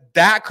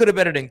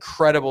been an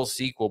incredible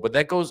sequel, but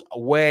that goes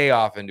way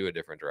off into a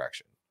different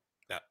direction.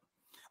 Yeah.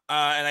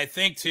 And I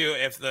think too,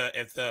 if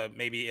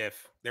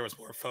there was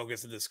more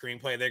focus in the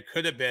screenplay, there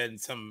could have been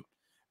some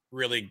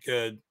really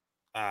good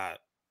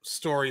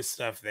story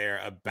stuff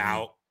there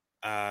about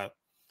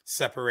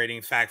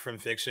separating fact from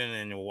fiction,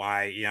 and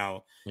why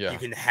you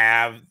can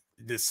have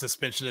this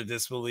suspension of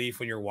disbelief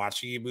when you're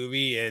watching a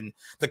movie, and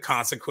the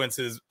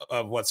consequences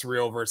of what's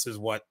real versus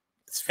what's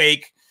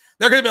fake.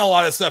 there could have been a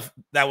lot of stuff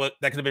that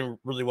could have been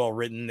really well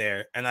written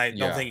there, and I don't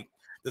Yeah. think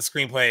the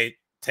screenplay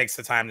takes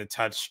the time to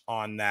touch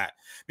on that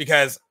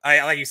because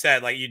I like you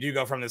said, like you do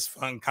go from this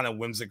fun kind of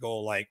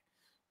whimsical, like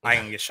I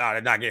can get shot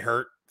and not get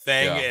hurt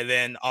thing, Yeah. and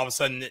then all of a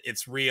sudden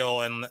it's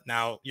real, and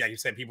now you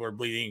said people are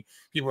bleeding,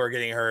 people are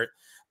getting hurt,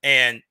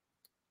 and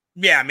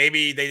yeah,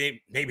 maybe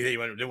they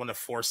didn't want to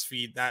force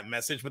feed that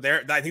message, but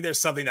I think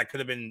there's something that could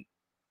have been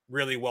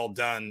really well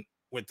done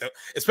with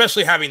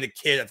especially having the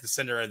kid at the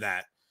center of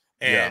that,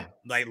 and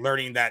like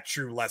learning that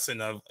true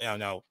lesson of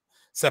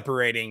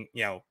separating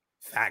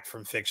fact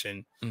from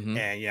fiction,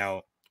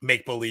 and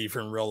make believe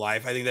from real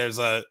life. I think there's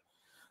a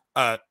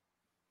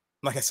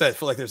like I said, I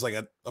feel like there's like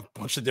a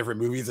bunch of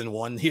different movies in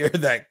one here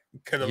that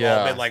could have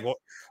all been like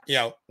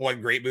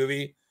one great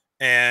movie.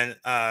 And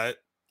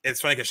it's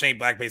funny because Shane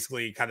Black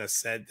basically kind of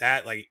said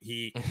that, like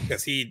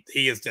because he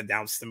has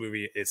denounced the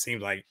movie, it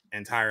seems like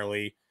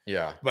entirely.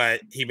 Yeah.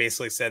 But he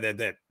basically said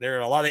that there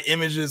are a lot of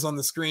images on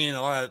the screen,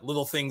 a lot of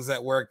little things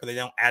that work, but they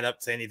don't add up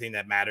to anything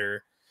that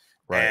matter.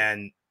 Right.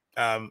 And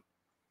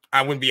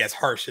I wouldn't be as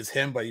harsh as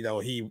him, but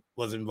he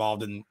was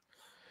involved in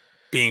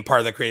being part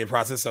of the creative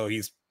process, so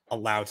he's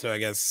allowed to, I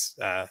guess,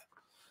 have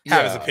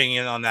his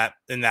opinion on that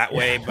in that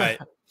way. But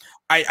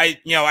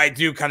I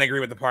do kind of agree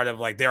with the part of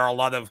like there are a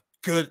lot of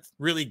good,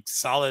 really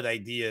solid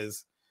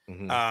ideas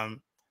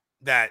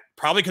that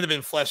probably could have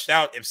been fleshed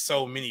out if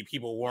so many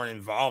people weren't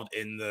involved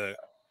in the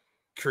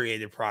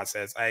creative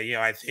process.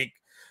 I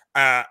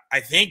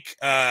think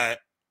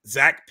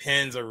Zach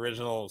Penn's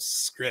original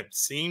script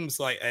seems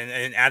like,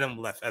 and Adam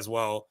left as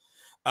well,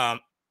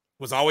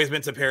 was always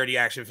meant to parody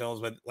action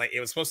films, but like it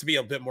was supposed to be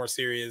a bit more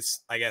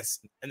serious, I guess,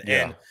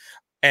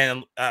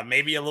 and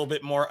maybe a little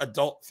bit more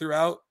adult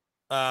throughout,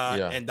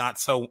 and not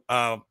so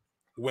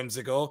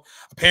whimsical.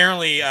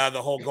 Apparently,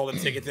 the whole golden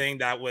ticket thing,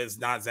 that was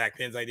not Zach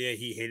Penn's idea.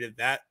 He hated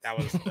that. That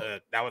was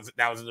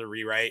the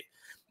rewrite.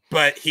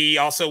 But he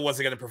also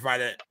wasn't going to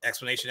provide an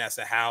explanation as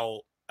to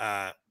how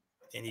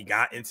and he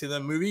got into the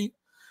movie.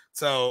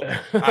 So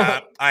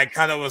I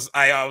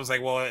was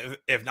like, well,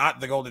 if not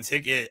the golden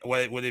ticket,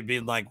 what would it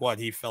be like? What,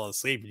 he fell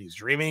asleep and he's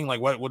dreaming?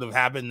 Like, what would have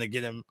happened to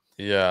get him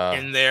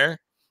in there?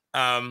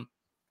 I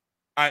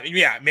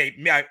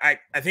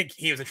think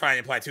he was trying to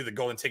imply too the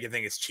golden ticket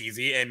thing is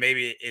cheesy, and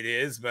maybe it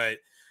is, but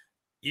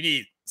you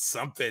need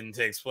something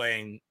to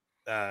explain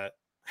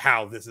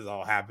how this is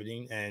all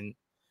happening. And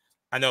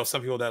I know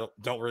some people that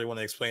don't really want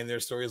to explain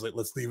their stories, like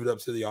let's leave it up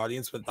to the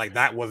audience, but like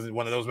that wasn't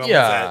one of those moments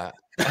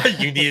that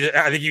you needed.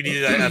 I think you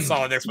needed a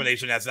solid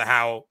explanation as to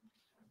how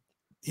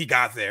he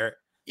got there.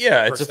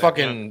 Yeah, it's a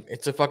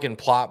fucking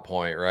plot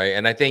point, right?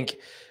 And I think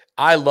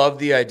I love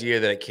the idea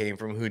that it came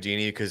from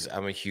Houdini because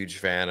I'm a huge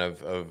fan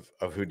of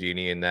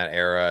Houdini in that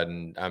era,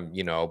 and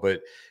but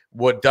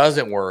what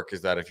doesn't work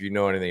is that if you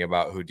know anything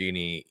about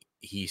Houdini,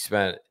 he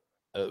spent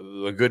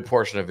a good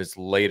portion of his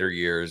later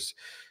years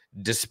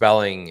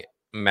dispelling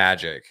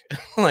magic,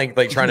 like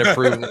trying to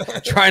prove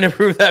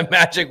that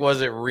magic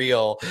wasn't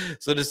real.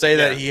 So to say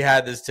that he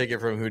had this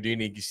ticket from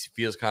Houdini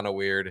feels kind of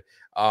weird.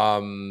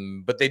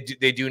 But they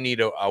do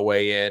need a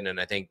way in, and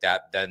I think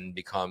that then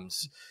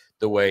becomes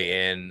the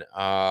way in.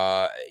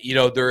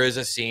 There is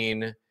a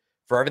scene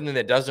for everything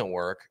that doesn't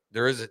work.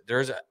 There's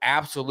an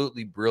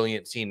absolutely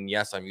brilliant scene. And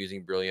yes, I'm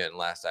using brilliant and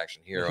Last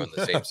Action Hero in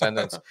the same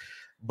sentence,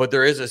 but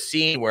there is a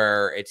scene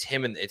where it's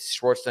him and it's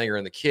Schwarzenegger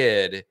and the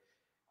kid.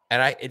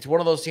 And it's one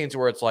of those scenes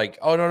where it's like,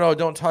 oh no,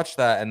 don't touch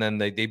that, and then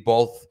they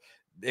both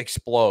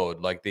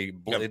explode, like they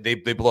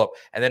blow up,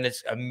 and then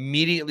it's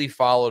immediately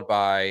followed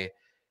by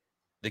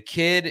the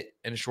kid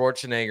and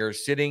Schwarzenegger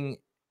sitting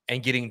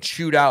and getting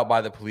chewed out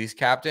by the police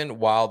captain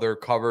while they're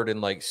covered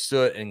in like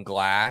soot and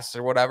glass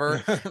or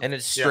whatever, and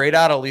it's straight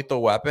out of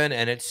Lethal Weapon,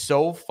 and it's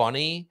so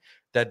funny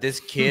that this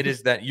kid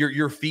is that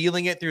you're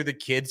feeling it through the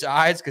kid's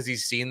eyes because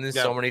he's seen this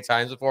so many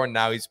times before, and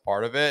now he's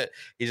part of it.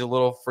 He's a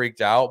little freaked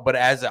out, but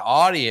as an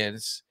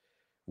audience,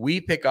 we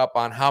pick up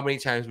on how many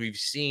times we've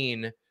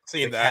seen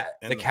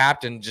the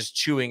captain just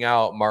chewing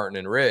out Martin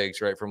and Riggs,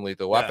 right, from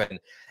Lethal Weapon.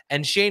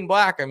 And Shane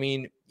Black, I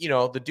mean,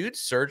 the dude's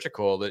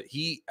surgical. That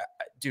you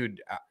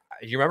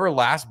remember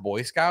Last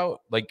Boy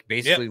Scout? Like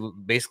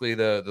basically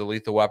the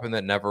Lethal Weapon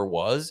that never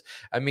was.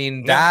 I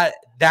mean, that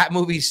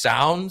movie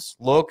sounds,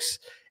 looks,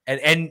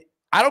 and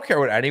I don't care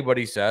what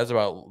anybody says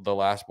about The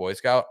Last Boy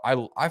Scout.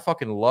 I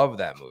fucking love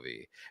that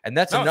movie. And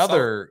that's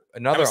another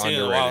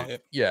underrated,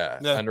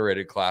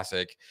 underrated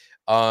classic.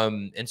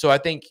 And so I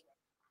think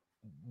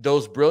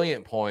those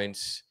brilliant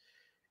points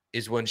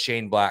is when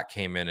Shane Black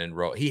came in and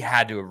wrote. He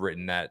had to have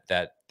written that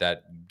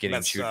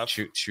getting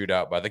chewed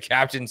out by the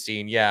captain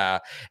scene. Yeah.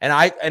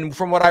 And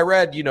from what I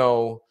read,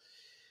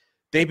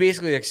 they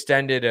basically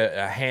extended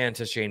a hand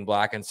to Shane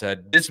Black and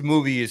said, this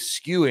movie is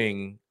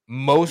skewing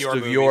most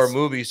of your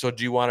movies. So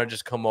do you want to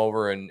just come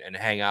over and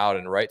hang out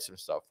and write some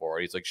stuff for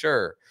it? He's like,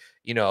 sure.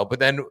 But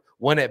then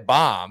when it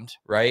bombed,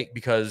 right?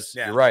 Because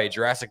you're right,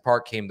 Jurassic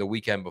Park came the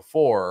weekend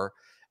before.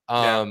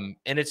 And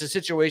it's a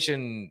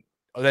situation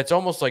that's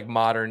almost like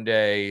modern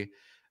day,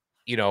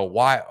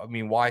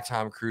 why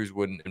Tom Cruise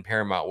and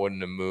Paramount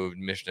wouldn't have moved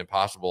Mission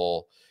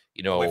Impossible,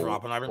 you Away from know,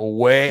 Oppenheimer?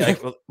 away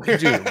like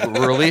dude,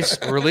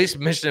 release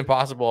Mission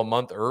Impossible a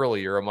month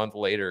early or a month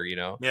later, you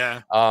know.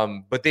 Yeah.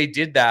 But they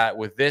did that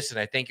with this, and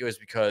I think it was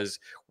because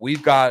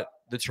we've got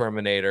the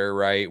Terminator,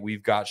 right?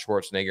 We've got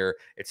Schwarzenegger.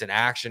 It's an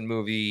action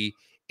movie.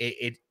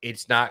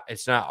 It's not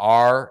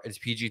R. It's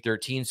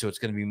PG-13, so it's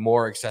going to be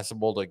more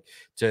accessible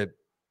to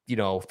you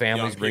know,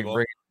 families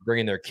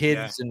bringing their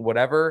kids and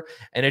whatever.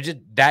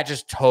 And that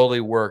just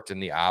totally worked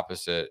in the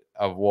opposite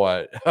of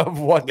what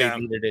they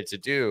needed it to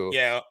do.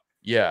 Yeah.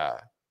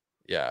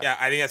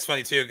 I think that's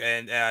funny too.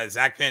 And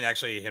Zach Penn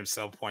actually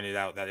himself pointed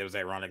out that it was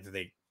ironic that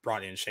they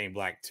brought in Shane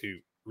Black to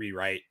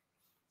rewrite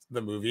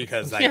the movie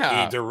because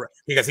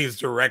because he's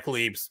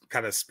directly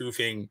kind of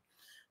spoofing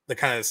the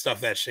kind of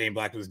stuff that Shane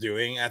Black was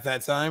doing at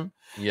that time.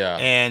 Yeah.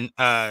 And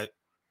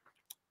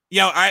you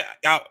know, I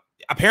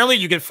apparently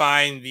you can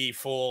find the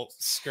full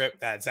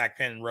script that Zach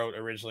Penn wrote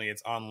originally.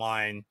 It's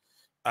online.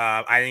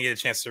 I didn't get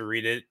a chance to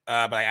read it,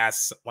 but I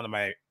asked one of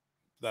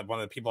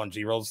the people on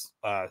G-Rolls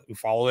who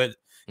follow it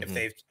if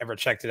they've ever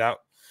checked it out,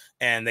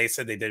 and they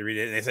said they did read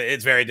it, and they said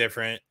it's very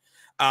different.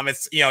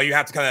 It's, you know, you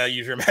have to kind of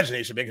use your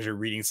imagination because you're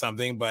reading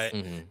something, but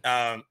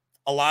a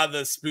lot of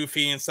the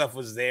spoofing and stuff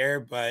was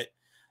there, but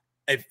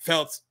it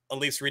felt, at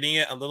least reading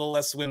it, a little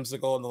less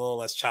whimsical and a little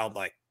less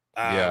childlike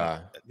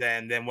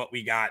than what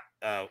we got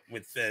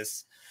with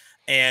this.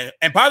 And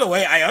by the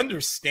way, I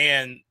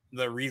understand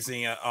the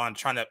reasoning on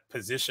trying to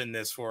position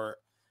this for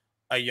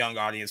a young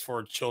audience,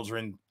 for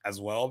children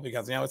as well,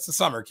 because, you know, it's the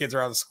summer, kids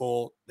are out of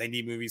school, they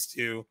need movies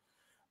too.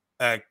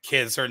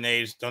 Kids a certain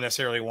age don't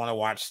necessarily want to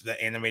watch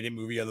the animated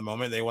movie of the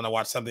moment. They want to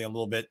watch something a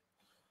little bit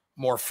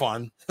more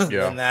fun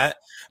than that.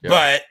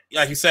 But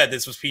like you said,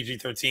 this was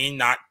PG-13,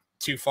 not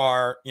too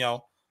far, you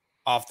know,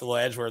 off the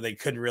ledge where they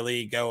couldn't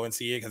really go and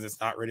see it because it's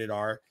not rated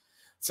R.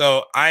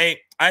 So I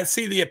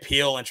see the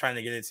appeal in trying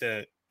to get it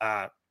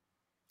to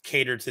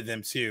cater to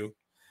them too.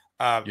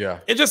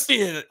 It just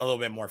needed a little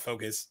bit more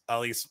focus,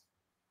 at least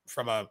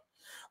from a.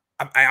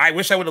 I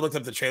wish I would have looked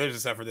up the trailers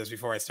and stuff for this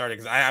before I started,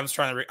 because I was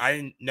trying to. I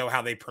didn't know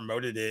how they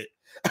promoted it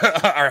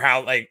or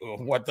how, like,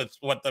 what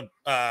the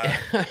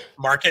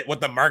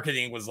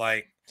marketing was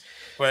like,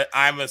 but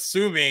I'm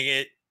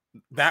assuming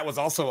that was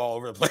also all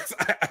over the place.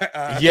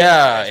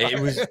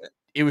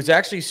 It was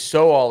actually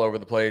so all over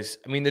the place.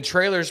 I mean, the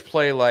trailers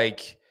play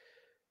like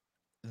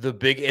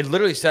it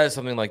literally says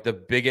something like the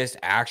biggest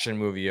action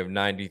movie of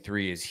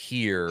 93 is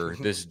here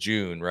this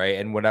June, right?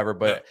 And whatever,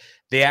 but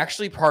they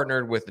actually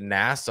partnered with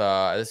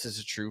NASA. This is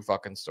a true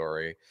fucking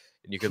story,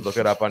 and you could look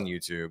it up on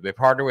YouTube. They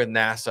partnered with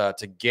NASA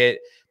to get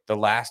the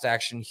Last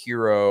Action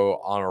Hero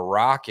on a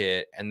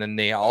rocket, and then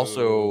they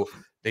also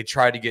they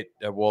tried to get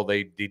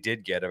they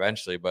did get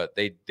eventually, but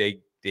they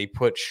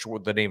put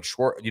the name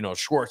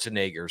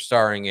Schwarzenegger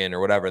starring in or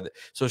whatever.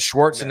 So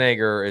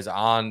Schwarzenegger is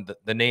on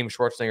the name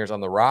Schwarzenegger is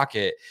on the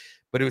rocket,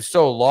 but it was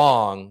so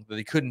long that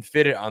they couldn't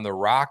fit it on the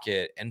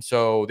rocket, and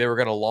so they were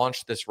going to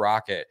launch this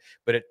rocket,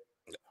 but it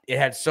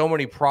had so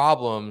many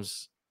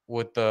problems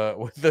with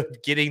the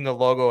getting the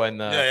logo and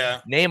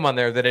the name on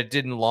there that it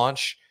didn't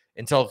launch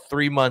until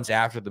 3 months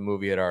after the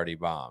movie had already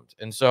bombed.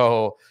 And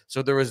so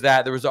there was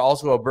that. There was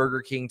also a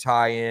Burger King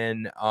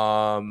tie-in.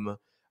 I'm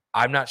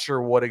not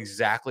sure what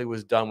exactly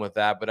was done with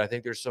that, but I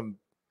think there's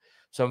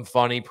some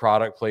funny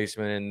product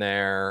placement in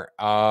there.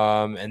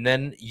 And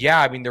then,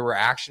 I mean, there were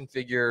action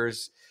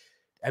figures.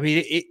 I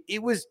mean,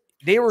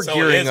 they were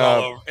gearing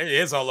up. It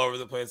is all over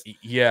the place.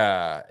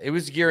 Yeah, it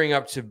was gearing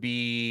up to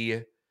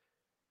be,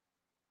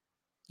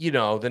 you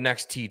know, the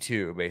next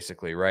T2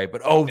 basically, right?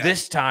 But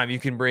this time you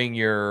can bring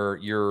your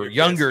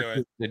younger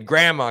kids, and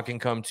grandma can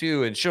come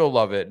too, and she'll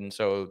love it. And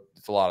so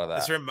it's a lot of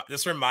that.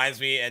 This reminds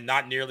me, and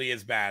not nearly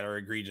as bad or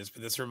egregious,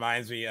 but this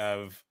reminds me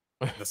of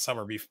the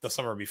summer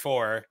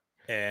before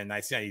in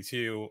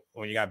 1992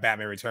 when you got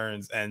Batman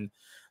Returns, and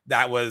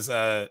that was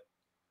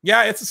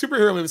it's a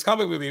superhero movie. It's a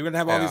comic movie. We're gonna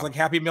have all these like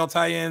Happy Meal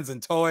tie-ins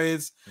and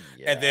toys,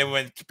 and then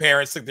when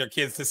parents took their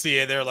kids to see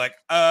it, they're like,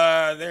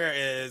 there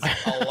is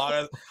a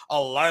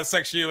lot of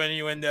sexual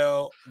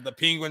innuendo. The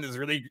penguin is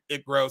really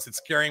gross. It's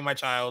scaring my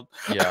child.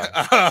 So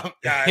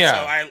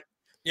I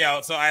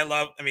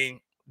love. I mean,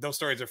 those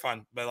stories are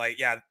fun, but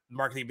like,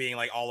 marketing being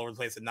like all over the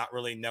place and not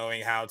really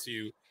knowing how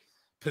to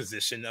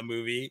position a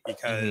movie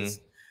because,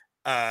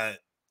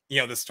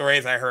 the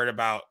stories I heard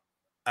about,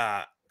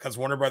 because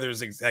Warner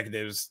Brothers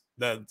executives,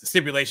 the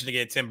stipulation to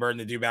get Tim Burton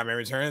to do Batman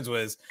Returns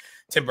was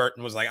Tim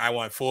Burton was like, I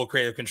want full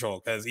creative control,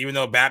 because even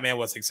though Batman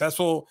was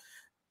successful,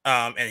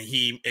 and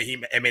he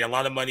made a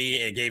lot of money,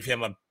 it gave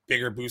him a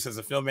bigger boost as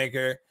a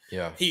filmmaker.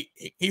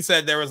 He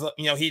said there was,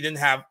 he didn't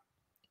have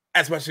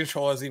as much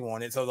control as he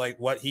wanted. So like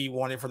what he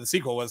wanted for the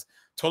sequel was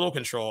total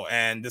control.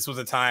 And this was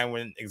a time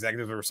when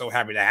executives were so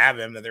happy to have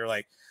him that they were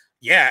like,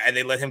 and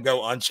they let him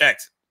go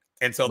unchecked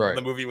until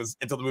the movie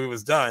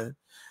was done.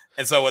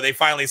 And so when they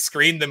finally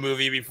screened the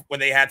movie, when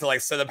they had to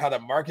like set up how to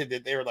market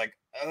it, they were like,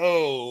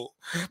 "Oh,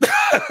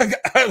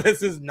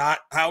 this is not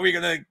how we're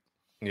gonna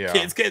Yeah.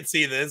 Kids can't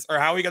see this, or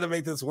how are we gonna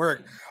make this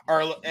work?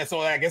 Or and so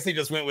I guess they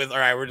just went with, all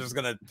right, we're just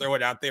gonna throw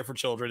it out there for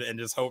children and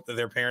just hope that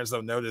their parents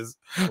don't notice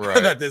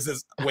Right. that this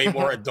is way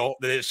more adult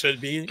than it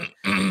should be.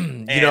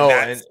 You And know,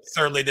 that and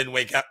certainly didn't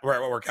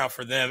work out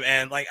for them.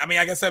 And like, I mean,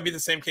 I guess that'd be the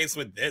same case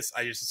with this.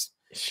 I just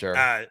sure.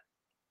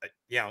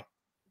 you know,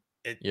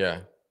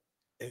 Yeah.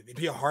 it'd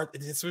be a hard.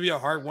 This would be a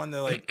hard one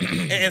to like,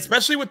 and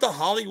especially with the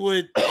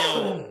Hollywood,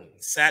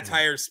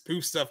 satire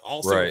spoof stuff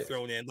also Right.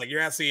 thrown in. Like,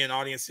 you're asking an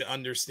audience to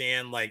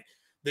understand like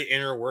the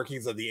inner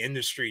workings of the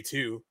industry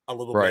too, a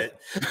little Right.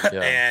 bit,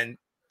 Yeah. and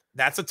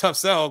that's a tough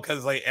sell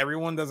because like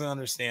everyone doesn't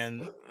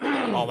understand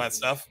all that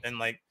stuff and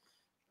like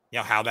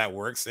how that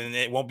works, and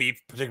it won't be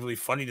particularly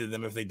funny to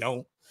them if they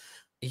don't.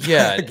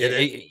 Yeah, Get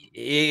it?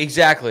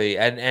 exactly.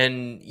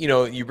 And you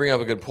know, you bring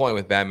up a good point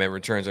with Batman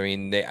Returns. I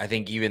mean, I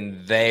think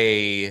even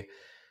they,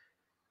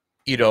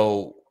 you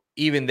know,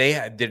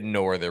 didn't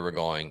know where they were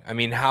going. I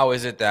mean, how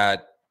is it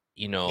that,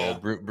 you know,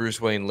 Yeah. Bruce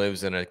Wayne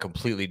lives in a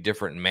completely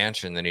different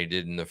mansion than he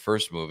did in the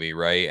first movie,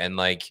 right? And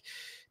like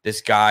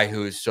this guy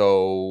who's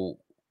so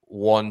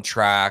one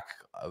track,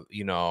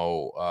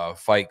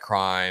 fight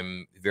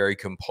crime, very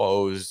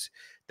composed.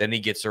 Then he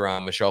gets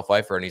around Michelle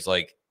Pfeiffer and he's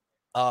like,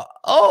 like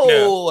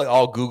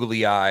all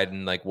googly eyed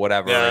and like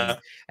whatever. Yeah.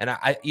 And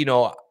I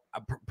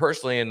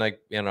personally, and like,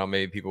 you know,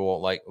 maybe people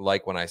won't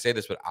like when I say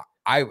this, but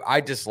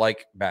I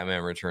dislike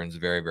Batman Returns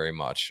very, very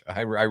much.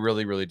 I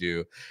really, really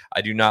do.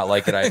 I do not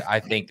like it. I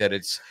think that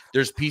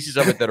there's pieces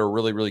of it that are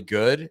really, really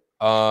good.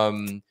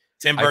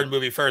 Tim Burton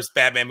movie first,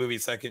 Batman movie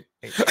second.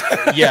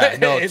 Yeah,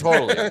 no,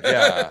 totally.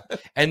 Yeah.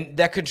 And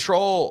that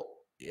control,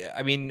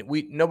 I mean,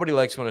 nobody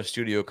likes when a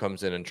studio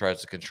comes in and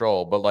tries to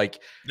control, but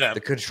like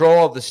the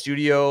control of the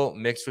studio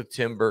mixed with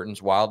Tim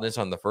Burton's wildness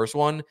on the first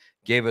one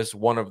gave us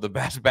one of the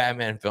best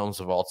Batman films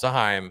of all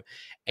time.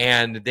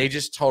 And they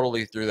just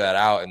totally threw that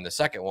out in the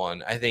second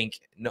one. I think,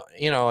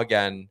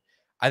 again,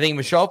 I think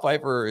Michelle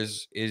Pfeiffer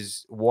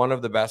is one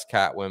of the best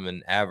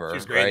Catwomen ever.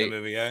 She's great right? in the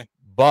movie, yeah.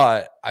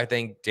 But I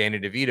think Danny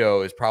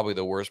DeVito is probably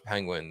the worst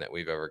Penguin that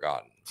we've ever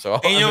gotten.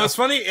 So, and what's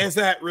funny is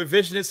that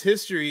revisionist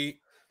history,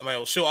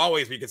 well, she'll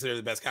always be considered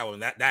the best Catwoman.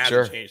 That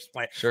hasn't changed.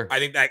 Like, sure. I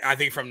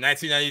think from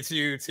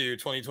 1992 to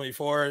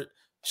 2024,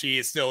 she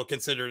is still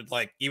considered,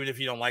 like, even if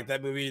you don't like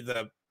that movie,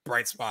 the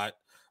bright spot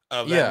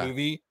of that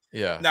movie.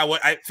 Yeah. Now,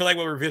 what I feel like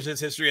what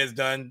revisionist history has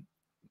done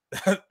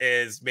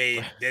is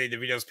made Danny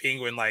DeVito's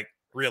Penguin like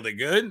really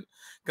good.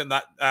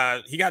 Because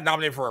he got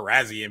nominated for a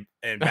Razzie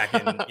and back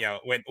in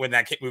when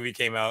that movie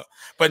came out.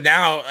 But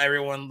now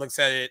everyone looks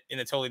at it in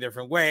a totally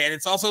different way, and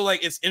it's also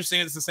like it's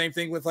interesting. It's the same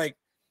thing with like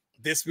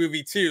this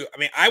movie too. I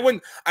mean, I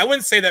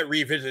wouldn't say that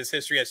revisionist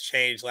history has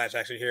changed Last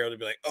Action Hero to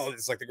be like, oh, this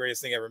is like the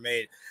greatest thing ever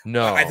made.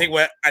 No, I think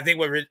what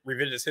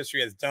revisionist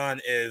history has done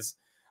is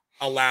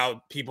allowed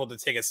people to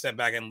take a step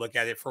back and look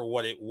at it for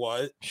what it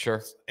was,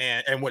 sure,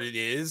 and what it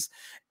is,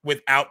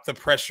 without the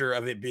pressure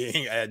of it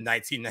being a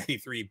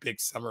 1993 big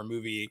summer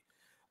movie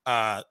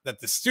that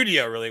the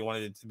studio really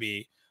wanted it to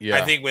be. Yeah.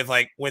 I think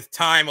with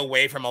time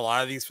away from a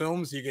lot of these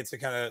films, you get to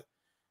kind of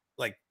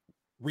like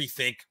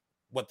rethink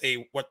what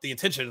the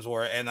intentions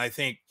were, and I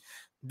think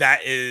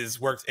that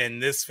is worked in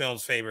this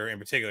film's favor in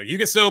particular. You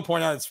can still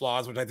point out its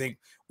flaws, which I think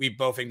we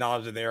both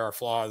acknowledge that there are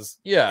flaws.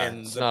 Yeah, in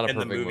it's the, not a in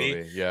the perfect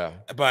movie. Yeah,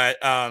 but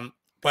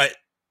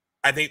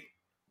I think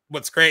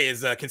what's great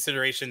is the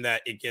consideration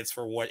that it gets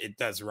for what it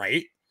does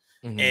right,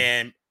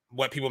 and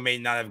what people may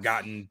not have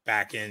gotten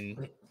back in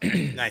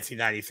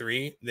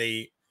 1993.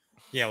 They,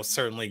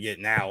 certainly get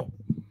now,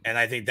 and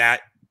I think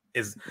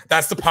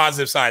that's the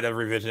positive side of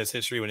revisionist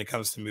history when it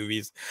comes to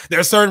movies. There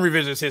are certain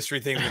revisionist history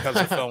things when it comes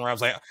to film where I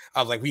was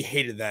like, we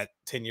hated that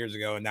 10 years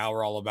ago, and now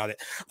we're all about it.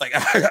 Like,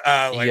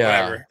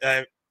 whatever.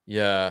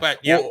 Yeah. But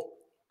yeah, well,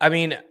 I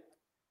mean,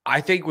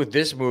 I think with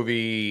this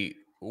movie,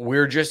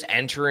 we're just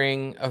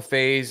entering a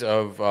phase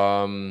of,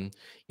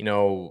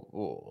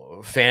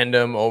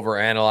 fandom over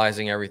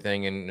analyzing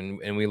everything,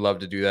 and we love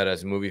to do that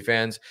as movie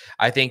fans.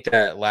 I think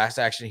that Last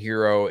Action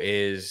Hero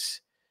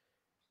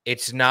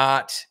it's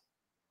not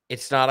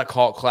a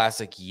cult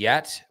classic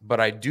yet,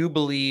 but I do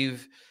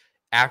believe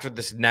after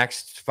this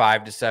next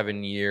 5 to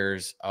 7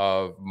 years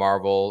of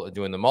Marvel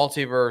doing the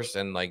multiverse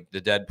and like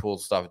the Deadpool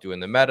stuff,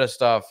 doing the meta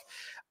stuff,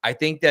 I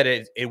think that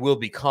it will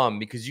become,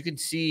 because you can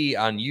see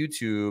on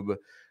YouTube,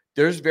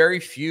 there's very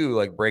few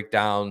like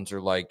breakdowns or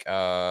like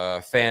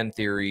fan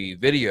theory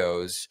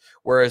videos,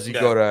 whereas you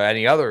go to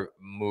any other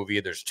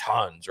movie, there's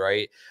tons,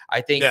 right?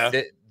 I think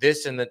that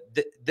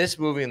this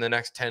movie in the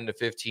next 10 to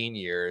 15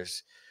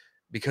 years,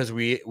 because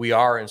we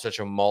are in such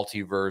a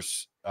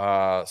multiverse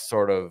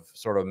sort of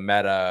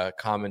meta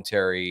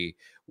commentary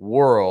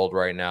world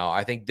right now,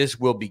 I think this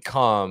will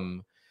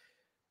become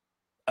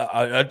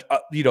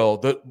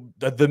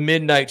the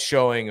midnight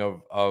showing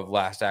of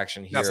Last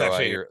Action Hero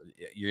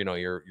at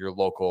your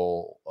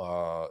local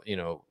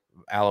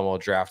Alamo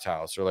Draft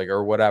House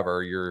or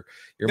whatever your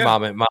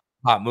mom and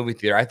pop movie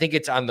theater. I think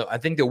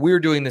that we're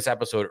doing this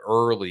episode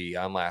early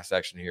on Last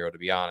Action Hero, to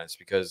be honest,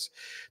 because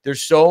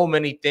there's so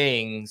many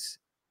things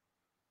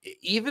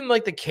even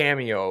like the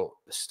cameo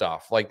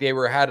stuff, like they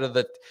were ahead of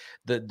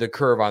the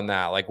curve on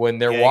that. Like when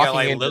they're Yeah, you got walking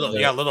like into you the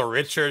got Little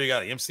Richard, you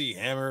got MC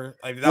Hammer.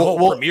 Like that well, whole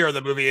well, premiere of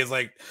the movie is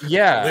like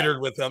yeah,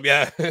 littered with them.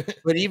 Yeah.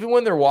 but even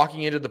when they're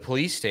walking into the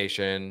police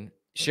station,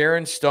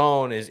 Sharon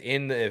Stone is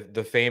in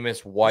the famous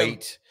Yep.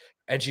 white,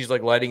 and she's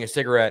like lighting a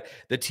cigarette.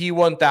 The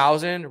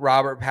T-1000,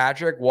 Robert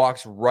Patrick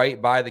walks right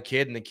by the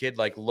kid, and the kid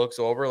like looks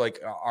over, like,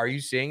 "Are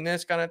you seeing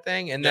this?" kind of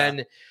thing. And Yeah.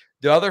 then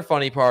the other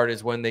funny part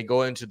is when they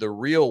go into the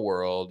real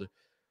world,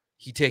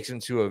 he takes him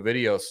to a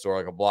video store,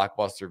 like a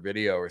Blockbuster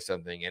Video or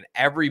something. And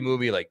every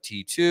movie, like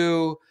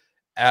T2,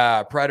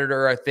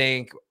 Predator, I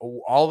think,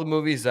 all the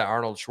movies that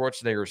Arnold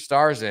Schwarzenegger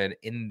stars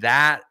in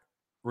that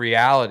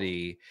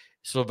reality,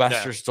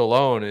 Sylvester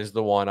Stallone is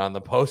the one on the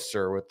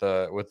poster with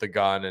the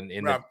gun and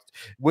in the,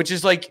 which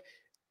is like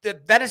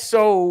that is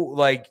so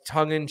like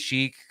tongue in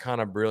cheek, kind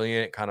of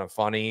brilliant, kind of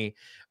funny,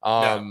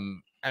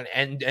 and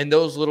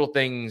those little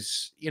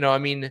things, you know. I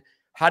mean,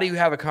 how do you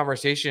have a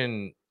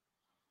conversation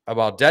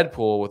about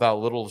Deadpool without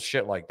little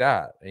shit like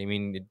that? I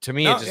mean, to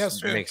me, it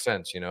just makes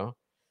sense, you know?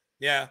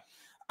 Yeah.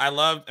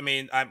 I'm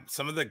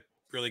some of the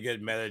really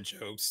good meta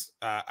jokes.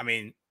 I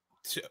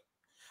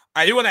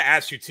do want to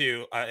ask you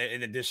too,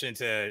 in addition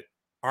to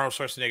Arnold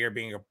Schwarzenegger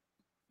being a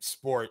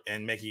sport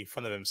and making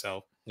fun of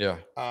himself. Yeah.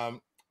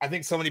 I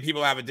think so many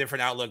people have a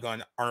different outlook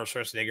on Arnold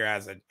Schwarzenegger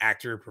as an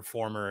actor,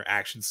 performer,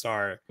 action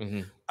star.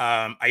 Mm-hmm.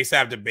 I used to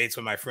have debates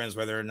with my friends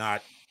whether or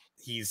not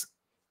he's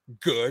a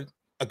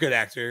good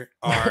actor,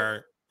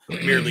 or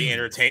merely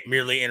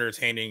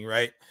entertaining,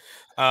 right?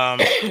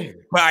 But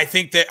I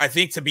think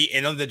to be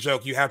in on the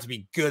joke, you have to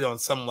be good on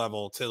some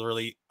level to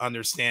really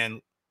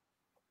understand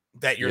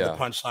that you're the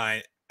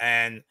punchline.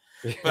 And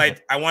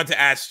but I want to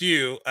ask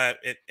you,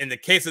 in the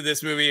case of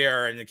this movie,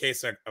 or in the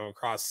case of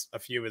across a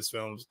few of his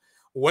films,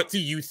 what do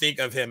you think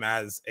of him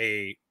as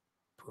a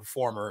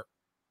performer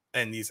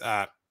in these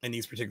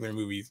particular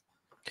movies?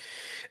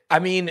 I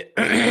mean,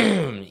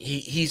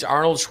 he's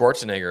Arnold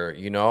Schwarzenegger,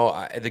 you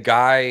know. The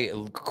guy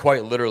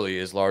quite literally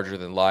is larger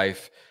than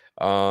life.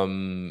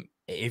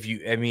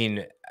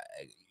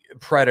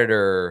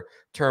 Predator,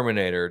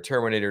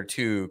 Terminator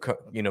 2,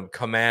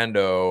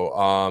 Commando,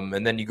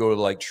 and then you go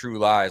to like True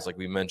Lies, like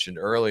we mentioned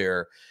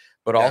earlier,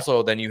 but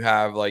also then you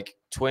have like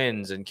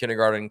Twins and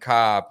Kindergarten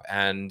Cop,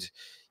 and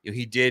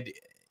he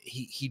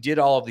did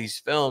all of these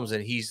films,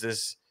 and he's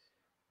this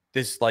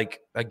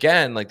like,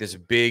 again, like this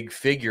big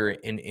figure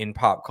in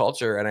pop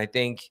culture. And I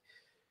think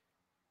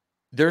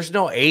there's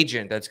no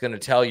agent that's going to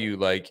tell you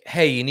like,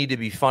 hey, you need to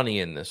be funny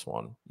in this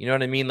one. You know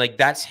what I mean? Like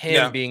that's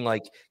him being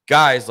like,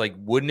 guys, like,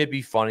 wouldn't it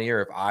be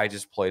funnier if I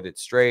just played it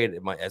straight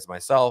as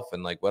myself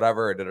and like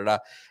whatever, da, da, da.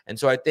 And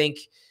so I think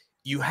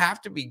you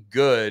have to be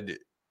good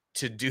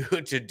to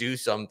do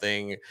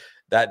something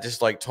that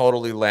just like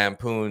totally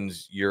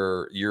lampoons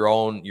your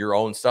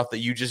own stuff that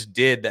you just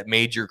did that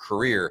made your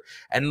career.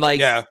 And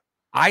like,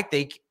 I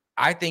think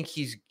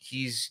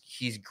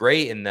he's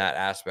great in that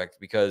aspect,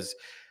 because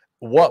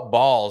what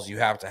balls you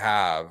have to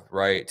have,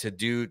 right, to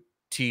do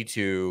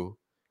T2.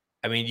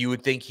 I mean, you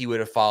would think he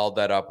would have followed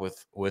that up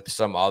with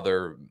some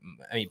other,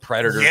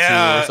 Predator 2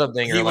 or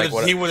something,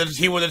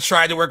 he would have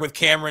tried to work with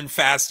Cameron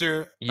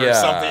faster or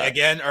something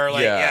again, or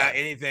like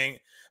anything.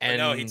 And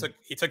no, he took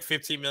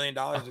 $15 million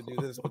to do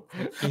this.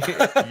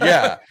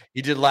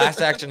 He did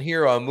Last Action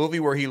Hero, a movie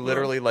where he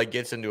literally like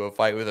gets into a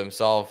fight with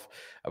himself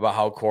about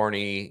how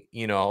corny,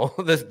 you know,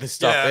 this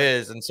stuff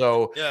is. And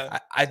so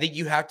I think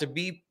you have to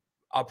be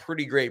a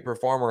pretty great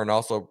performer and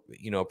also,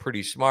 you know,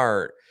 pretty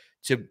smart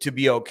to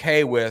be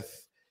okay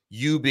with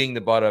you being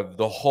the butt of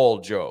the whole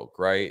joke,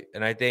 right?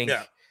 And I think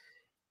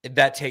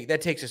that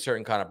takes a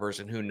certain kind of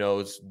person who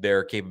knows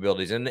their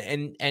capabilities.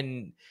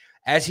 And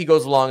as he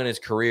goes along in his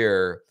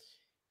career,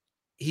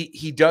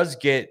 he does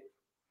get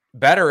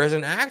better as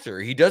an actor.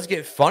 He does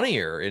get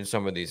funnier in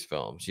some of these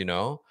films, you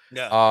know?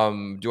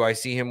 Do I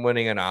see him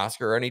winning an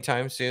Oscar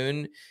anytime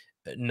soon?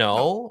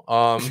 No.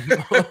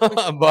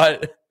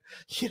 But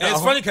you know.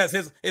 It's funny because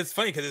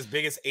his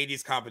biggest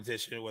 80s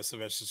competition was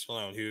Sylvester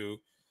Stallone, who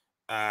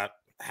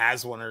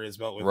has one under his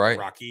belt with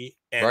Rocky,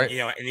 and you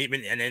know,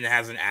 and then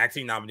has an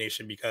acting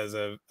nomination because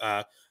of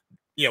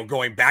you know,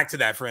 going back to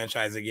that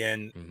franchise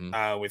again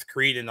with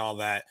Creed and all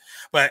that.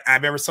 But I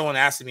remember someone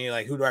asking me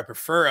like, who do I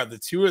prefer of the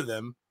two of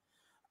them?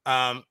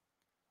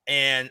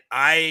 And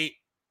I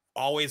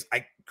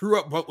grew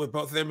up with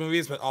both of their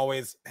movies, but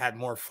always had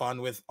more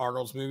fun with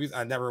Arnold's movies.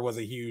 I never was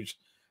a huge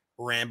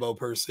Rambo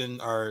person,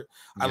 or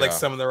I like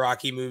some of the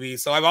Rocky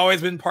movies. So I've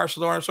always been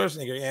partial to Arnold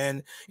Schwarzenegger.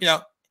 And you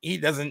know,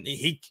 he's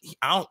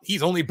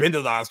only been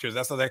to the Oscars.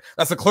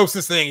 That's the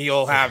closest thing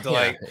he'll have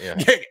to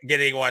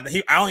getting one.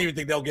 I don't even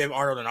think they'll give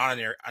Arnold an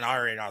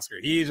honorary Oscar.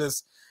 He's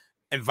just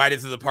invited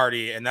to the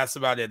party, and that's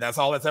about it. That's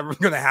all that's ever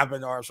going to happen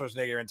to Arnold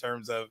Schwarzenegger in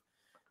terms of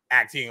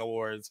acting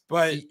awards.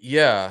 But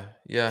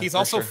he's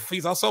also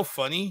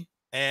funny,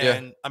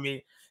 and I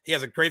mean, he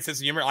has a great sense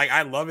of humor. Like,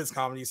 I love his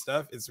comedy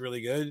stuff. It's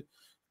really good.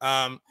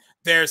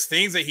 There's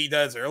things that he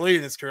does early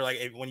in his career,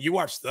 like when you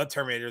watch The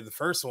Terminator, the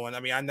first one. I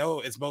mean, I know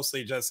it's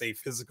mostly just a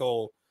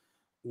physical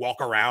walk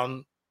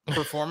around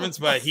performance,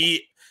 but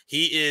he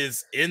he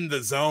is in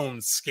the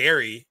zone,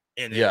 scary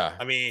in it. Yeah.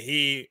 I mean,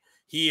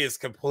 he is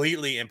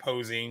completely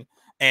imposing,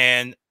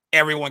 and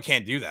everyone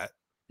can't do that.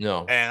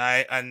 No.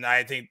 And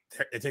I think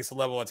it takes a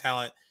level of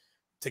talent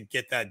to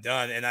get that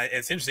done. And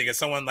it's interesting because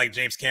someone like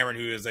James Cameron,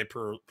 who is a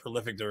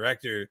prolific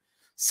director,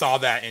 saw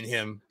that in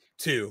him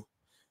too.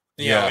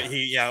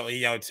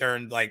 He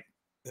turned like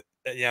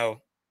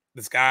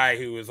this guy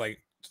who was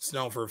like just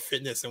known for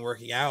fitness and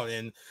working out,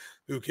 and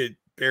who could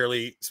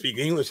barely speak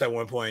English at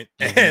one point,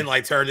 and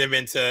like turned him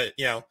into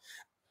I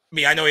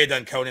mean, I know he had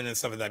done Conan and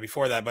stuff like that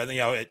before that, but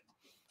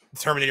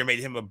Terminator made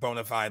him a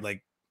bona fide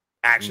like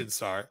action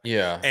star.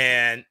 Yeah.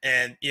 And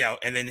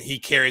then he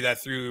carried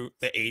that through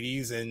the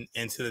 80s and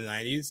into the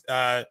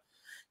 90s.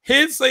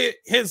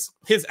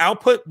 His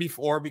output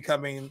before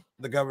becoming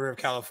the governor of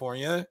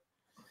California,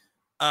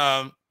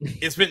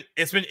 it's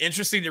been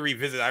interesting to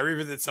revisit. I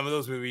revisited some of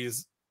those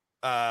movies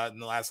in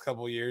the last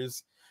couple of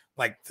years,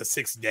 like The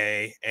Sixth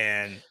Day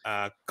and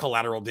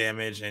Collateral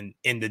Damage and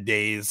In the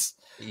Days.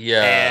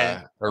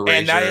 Yeah.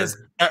 And that is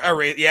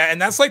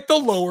and that's like the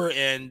lower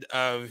end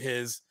of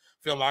his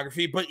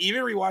filmography. But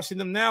even rewatching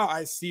them now,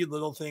 I see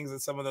little things in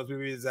some of those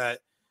movies that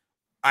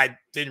I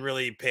didn't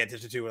really pay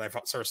attention to when I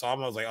first saw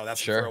them. I was like, oh,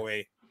 that's a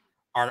throwaway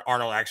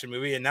Arnold action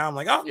movie. And now I'm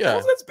like, oh, yeah, it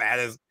wasn't as bad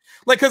as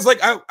because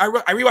I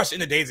rewatched In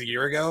the Days a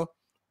year ago,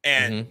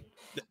 and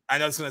I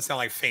know it's gonna sound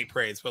like faint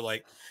praise, but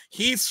like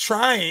he's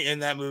trying in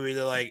that movie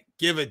to like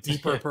give a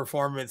deeper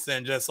performance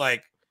than just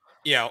like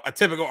a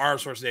typical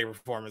Arnold Schwarzenegger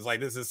performance. Like,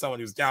 this is someone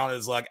who's down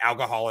as like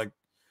alcoholic.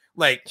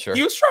 Like,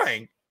 he was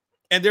trying,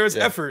 and there was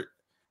effort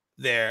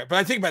there. But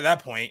I think by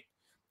that point,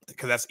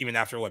 because that's even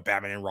after what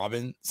Batman and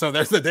Robin. So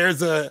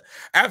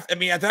I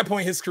mean, at that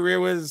point, his career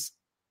was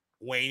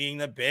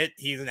waning a bit.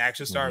 He's an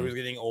action star who's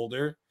getting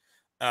older.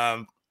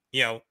 And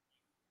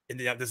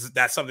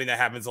that's something that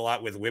happens a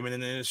lot with women in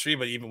the industry.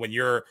 But even when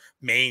your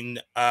main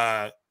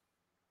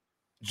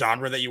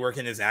genre that you work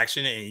in is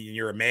action, and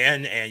you're a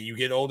man and you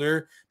get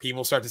older,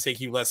 people start to take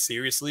you less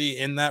seriously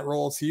in that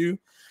role too.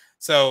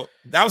 So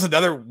that was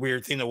another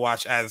weird thing to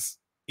watch as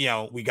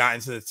we got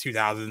into the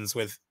 2000s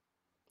with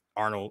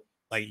Arnold.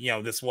 Like,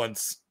 this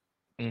once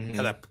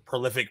kind of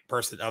prolific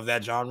person of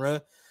that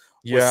genre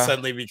was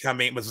suddenly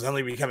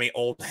becoming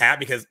old hat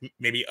because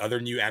maybe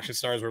other new action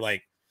stars were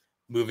like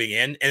moving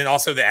in, and then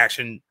also the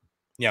action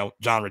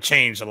genre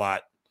changed a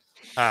lot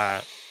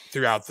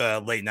throughout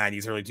the late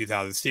 90s, early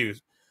 2000s too.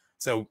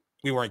 So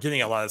we weren't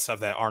getting a lot of stuff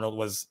that Arnold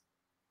was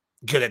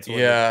good at doing.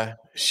 Yeah,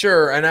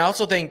 sure. And I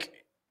also think,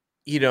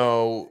 we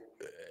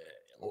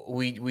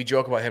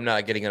joke about him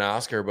not getting an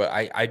Oscar, but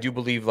I do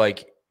believe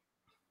like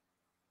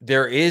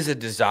there is a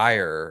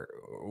desire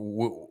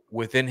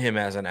within him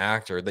as an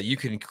actor that you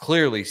can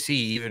clearly see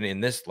even in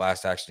this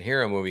Last Action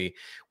Hero movie,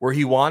 where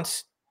he's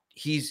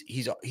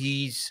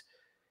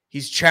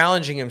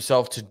challenging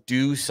himself to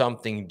do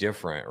something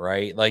different,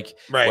 right? Like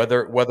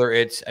whether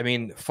it's, I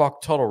mean,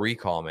 fuck Total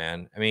Recall,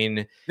 man. I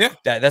mean,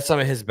 that's some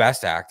of his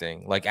best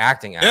acting, like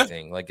acting.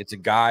 Like, it's a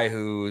guy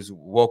who's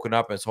woken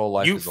up his whole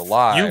life as a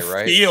lie,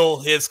 right? You feel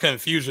his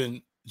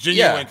confusion,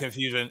 genuine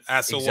confusion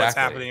as to what's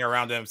happening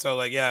around him. So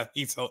like,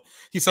 he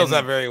sells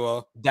that very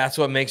well. That's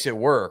what makes it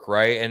work,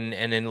 right? And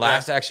in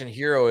Last Action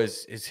Hero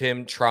is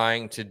him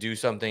trying to do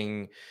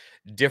something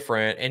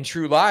different, and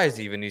True Lies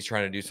even he's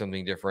trying to do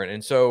something different.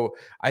 And so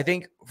I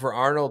think for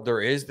Arnold there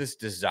is this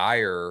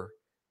desire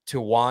to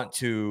want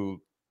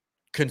to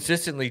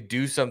consistently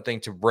do something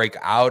to break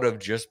out of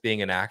just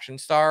being an action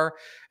star,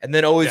 and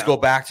then always go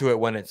back to it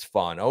when it's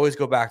fun, always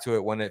go back to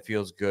it when it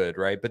feels good,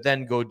 right? But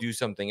then go do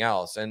something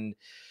else. And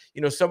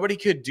somebody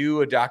could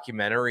do a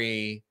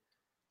documentary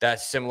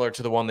that's similar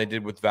to the one they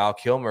did with Val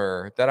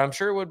Kilmer that I'm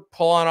sure would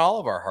pull on all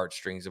of our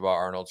heartstrings about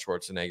Arnold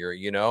Schwarzenegger,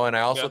 and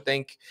I also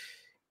think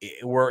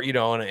we're,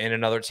 in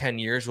another 10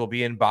 years, we'll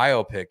be in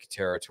biopic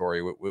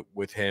territory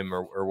with him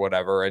or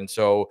whatever. And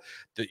so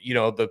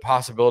the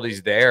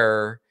possibilities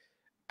there,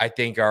 I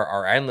think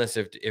are endless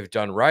if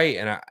done right.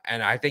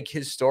 And I think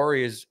his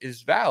story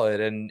is valid.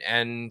 And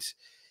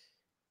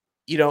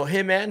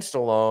him and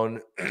Stallone,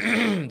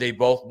 they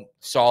both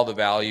saw the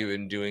value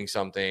in doing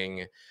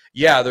something.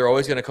 Yeah, they're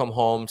always going to come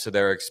home to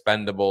their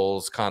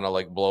Expendables, kind of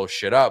like blow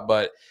shit up,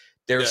 but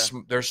they're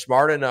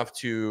smart enough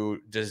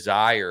to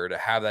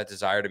have that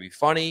desire to be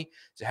funny,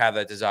 to have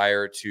that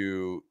desire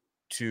to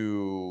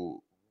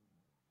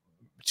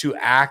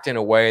act in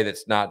a way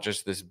that's not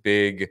just this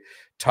big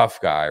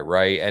tough guy,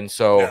 right? And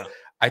so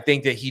I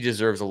think that he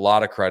deserves a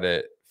lot of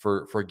credit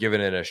for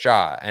giving it a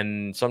shot.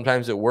 And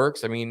sometimes it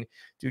works. I mean,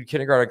 dude,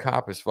 Kindergarten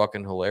Cop is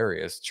fucking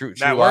hilarious. True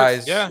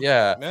Lies,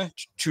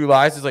 True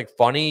Lies is like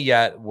funny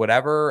yet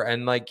whatever.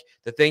 And like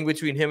the thing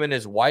between him and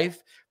his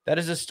wife, that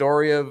is a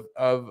story of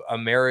a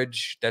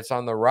marriage that's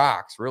on the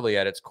rocks, really,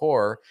 at its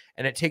core.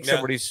 And it takes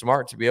somebody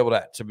smart to be able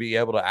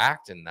to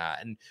act in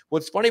that. And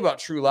what's funny about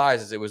True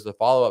Lies is it was the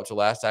follow-up to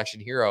Last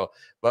Action Hero,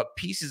 but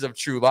pieces of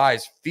True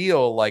Lies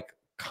feel like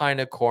kind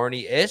of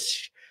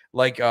corny-ish.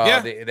 Like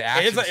the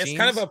action it's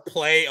kind of a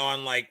play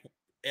on like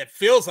it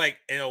feels like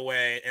in a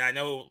way, and I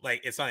know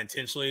like it's not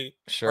intentionally,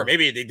 or Sure.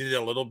 maybe they did it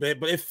a little bit,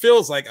 but it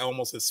feels like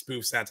almost a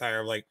spoof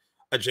satire of like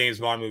a James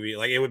Bond movie.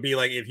 Like it would be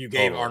like if you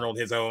gave Totally. Arnold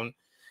his own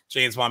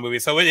James Bond movie.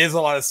 So it is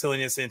a lot of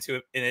silliness in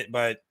it,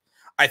 but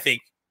I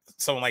think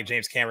someone like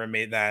James Cameron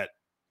made that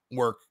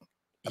work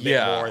a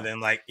bit more than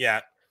like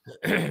yeah,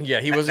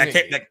 he wasn't.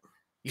 that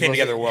came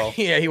together well.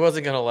 Yeah, he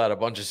wasn't gonna let a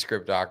bunch of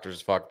script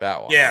doctors fuck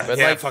that one. Yeah, but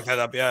like fuck that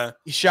up. Yeah.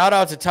 Shout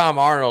out to Tom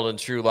Arnold in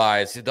True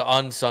Lies, the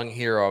unsung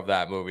hero of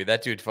that movie.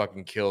 That dude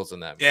fucking kills in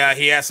that movie. Yeah,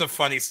 he has some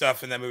funny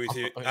stuff in that movie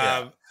too.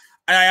 Yeah.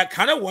 And I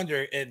kind of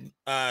wonder, and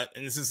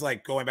this is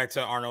like going back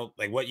to Arnold,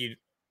 like what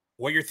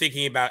you're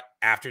thinking about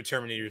after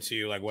Terminator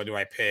 2, like what do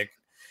I pick?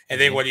 And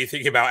then what do you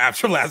think about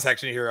after Last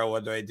Action Hero?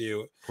 What do I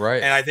do?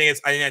 Right. And I think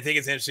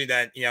it's interesting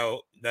that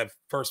the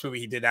first movie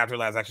he did after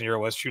Last Action Hero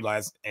was True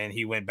Lies, and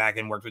he went back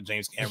and worked with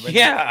James Cameron.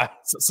 Yeah.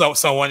 So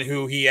someone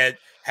who he had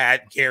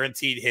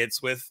guaranteed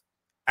hits with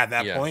at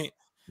that point.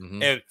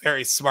 A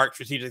very smart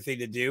strategic thing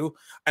to do.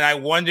 And I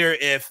wonder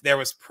if there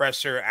was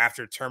pressure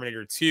after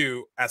Terminator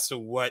 2 as to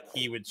what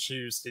he would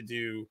choose to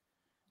do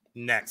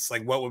next.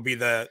 Like what would be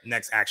the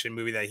next action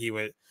movie that he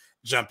would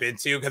jump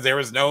into? Because there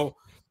was no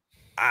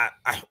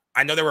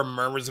I know there were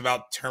murmurs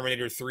about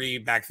Terminator 3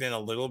 back then a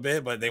little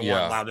bit, but they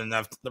weren't loud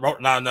enough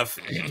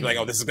to like,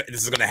 oh, this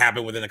is going to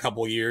happen within a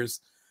couple of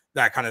years,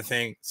 that kind of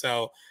thing.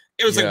 So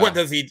it was like, what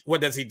does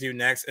he do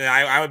next? And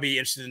I would be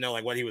interested to know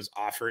like what he was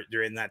offered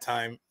during that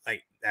time,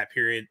 like that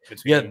period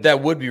between. Yeah,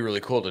 that would be really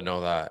cool to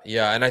know that.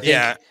 Yeah, and I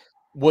think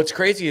what's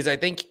crazy is I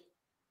think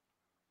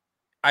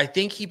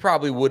he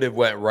probably would have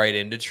went right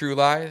into True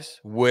Lies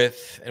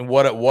and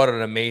what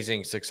an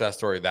amazing success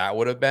story that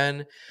would have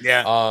been.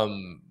 Yeah.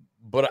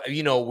 But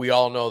we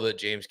all know that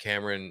James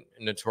Cameron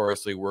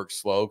notoriously works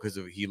slow because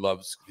he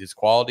loves his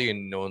quality,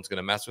 and no one's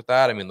gonna mess with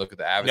that. I mean, look at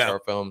the Avatar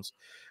films,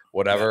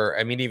 whatever.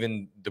 I mean,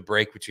 even the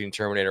break between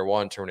Terminator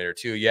 1, Terminator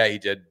 2. Yeah, he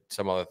did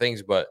some other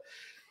things, but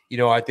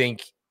I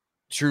think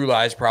True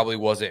Lies probably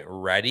wasn't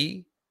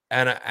ready,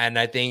 and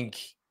I think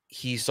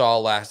he saw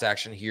Last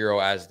Action Hero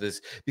as this,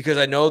 because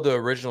I know the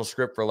original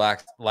script for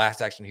Last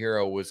Action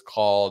Hero was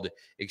called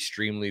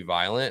Extremely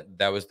Violent.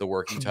 That was the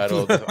working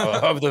title of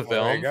the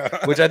film,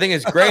 which I think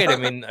is great. I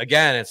mean,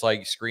 again, it's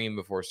like Scream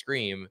before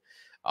Scream.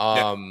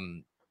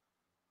 And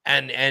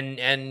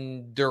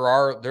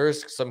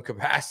there's some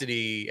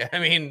capacity. I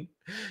mean,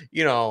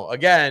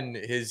 again,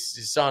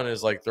 his son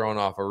is like thrown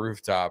off a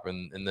rooftop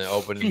in the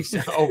opening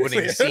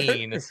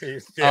scene.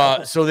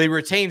 So they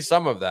retain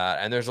some of that,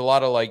 and there's a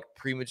lot of like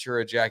premature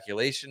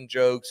ejaculation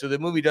jokes. So the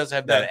movie does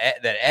have that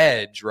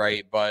edge,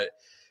 right? But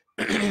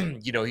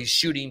he's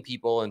shooting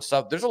people and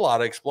stuff. There's a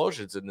lot of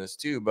explosions in this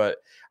too, but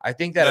I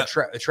think that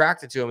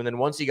attracted to him. And then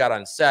once he got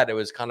on set, it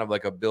was kind of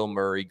like a Bill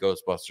Murray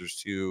Ghostbusters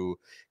 2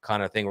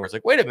 kind of thing, where it's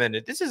like, wait a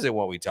minute, this isn't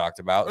what we talked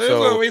about. This is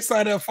what we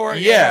signed up for.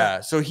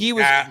 Yeah. So he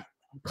was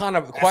kind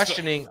of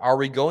questioning, are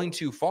we going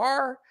too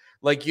far?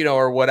 Like,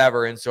 or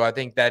whatever. And so I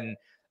think then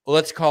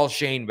let's call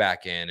Shane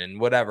back in and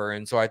whatever.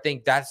 And so I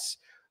think that's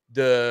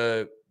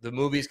the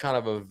movie's kind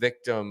of a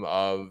victim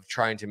of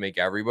trying to make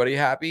everybody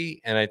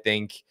happy. And I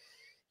think,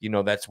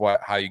 that's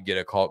how you get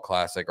a cult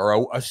classic,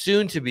 or a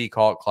soon-to-be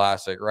cult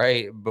classic,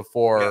 right?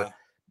 Before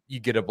you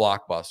get a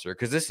blockbuster,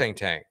 because this thing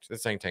tanked.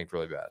 This thing tanked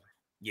really bad.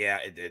 Yeah,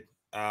 it did.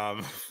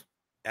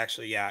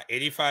 Actually,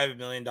 $85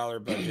 million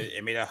budget.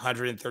 It made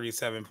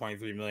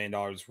 $137.3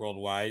 million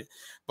worldwide.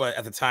 But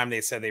at the time,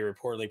 they said they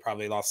reportedly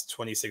probably lost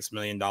 $26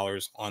 million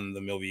on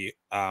the movie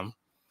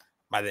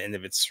by the end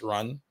of its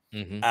run.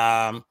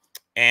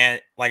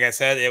 And like I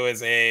said, it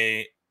was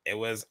a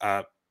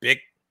big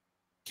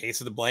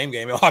case of the blame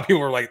game. A lot of people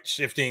were like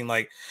shifting,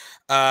 like,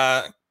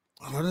 what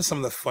are some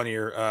of the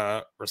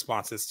funnier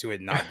responses to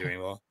it not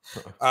doing well?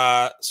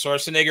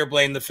 Schwarzenegger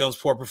blamed the film's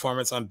poor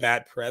performance on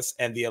bad press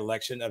and the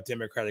election of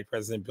Democratic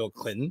President Bill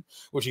Clinton,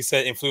 which he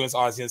said influenced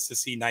audiences to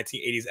see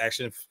 1980s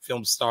action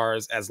film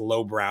stars as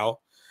lowbrow.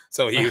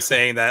 So he was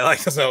saying that,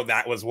 so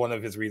that was one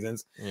of his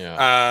reasons.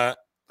 Yeah.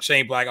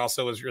 Shane Black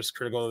also was just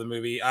critical of the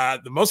movie.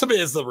 The most of it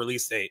is the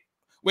release date,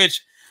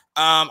 which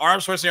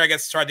Arnold Schwarzenegger, I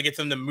guess, tried to get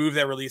them to move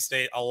their release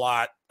date a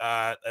lot,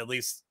 at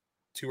least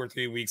 2 or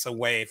 3 weeks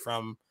away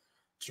from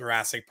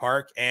Jurassic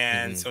Park.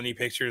 And Sony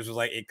Pictures was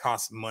like, it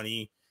costs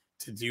money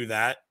to do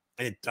that.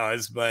 And it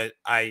does, but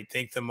I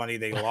think the money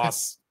they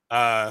lost,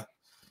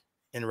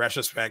 in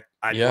retrospect,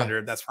 I wonder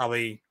if it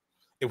probably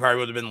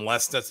would have been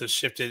less to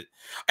shift it.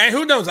 And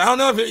who knows? I don't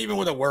know if it even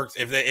would have worked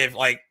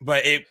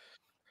but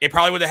it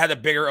probably would have had a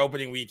bigger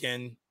opening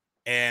weekend,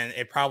 and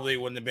it probably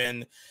wouldn't have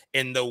been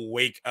in the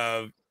wake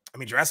of. I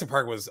mean, Jurassic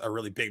Park was a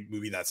really big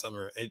movie that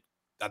summer.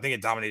 I think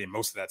it dominated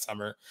most of that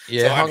summer.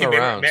 Yeah, so, hung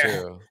around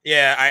too.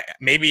 Yeah,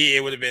 maybe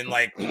it would have been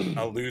like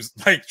a lose,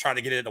 like trying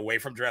to get it away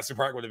from Jurassic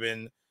Park would have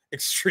been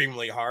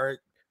extremely hard.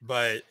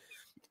 But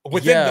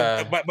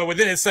within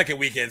within its second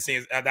weekend,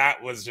 seems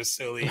that was just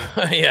silly.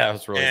 Yeah, it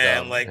was really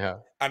dumb.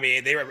 I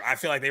mean, I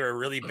feel like they were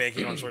really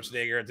banking on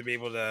Schwarzenegger to be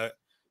able to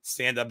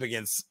stand up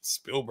against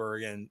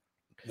Spielberg and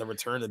the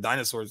Return of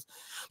Dinosaurs.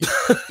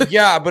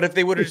 Yeah, but if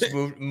they would have just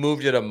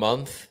moved it a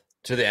month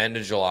to the end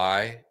of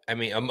July, I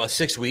mean,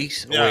 6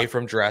 weeks away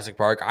from Jurassic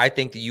Park. I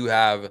think that you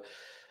have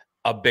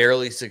a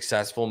barely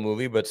successful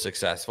movie, but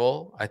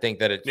successful. I think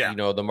that it's,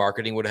 the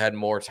marketing would have had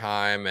more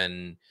time,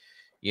 and,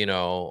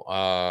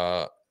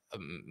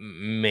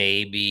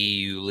 maybe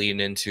you lean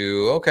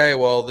into, okay,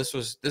 well, this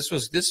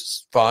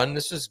is fun.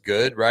 This is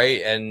good.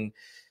 Right. And,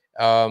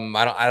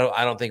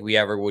 I don't think we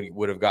ever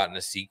would have gotten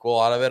a sequel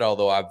out of it,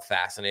 although I'm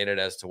fascinated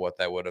as to what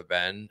that would have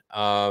been.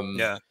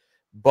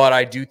 But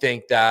I do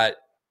think that,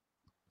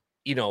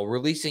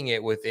 releasing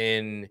it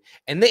within,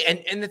 and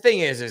the thing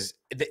is,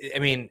 I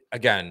mean,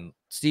 again,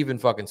 Steven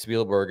fucking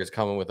Spielberg is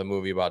coming with a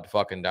movie about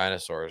fucking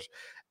dinosaurs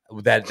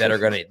that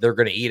are they're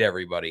gonna eat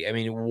everybody. I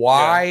mean,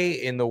 why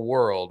in the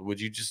world would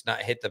you just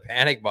not hit the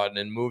panic button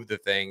and move the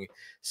thing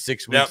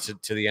 6 weeks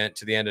to the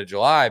end of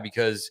July?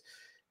 Because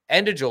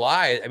end of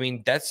July, I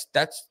mean, that's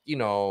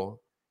and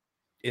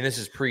this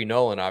is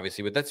pre-Nolan,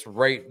 obviously, but that's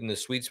right in the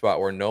sweet spot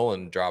where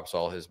Nolan drops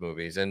all his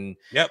movies. And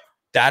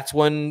that's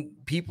when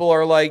people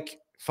are like,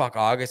 fuck,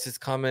 August is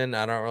coming.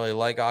 I don't really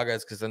like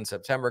August because then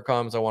September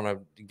comes. I want to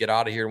get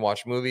out of here and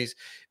watch movies.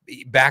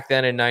 Back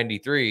then in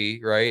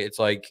 93, right? It's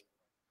like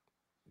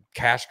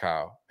cash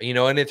cow,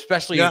 and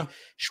especially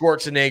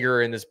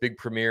Schwarzenegger in this big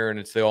premiere, and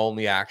it's the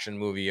only action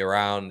movie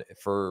around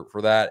for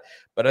that.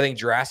 But I think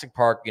Jurassic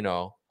Park,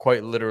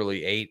 quite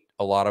literally ate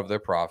a lot of their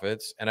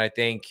profits. And I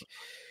think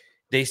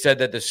they said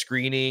that the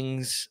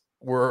screenings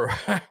were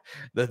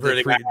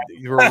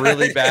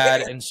really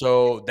bad, and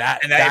so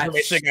that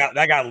information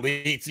got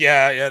leaked. Some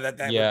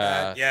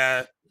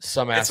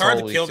asshole. It's hard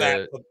to kill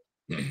that.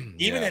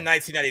 Even in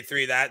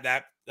 1993,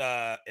 that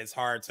it's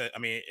hard to. I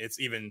mean,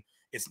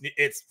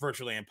 it's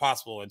virtually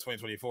impossible in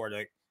 2024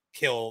 to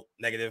kill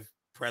negative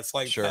press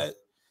like that.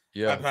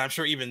 Yeah, but I'm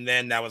sure even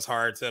then that was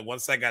hard to.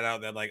 Once that got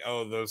out, that like,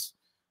 oh, those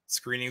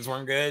screenings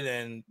weren't good,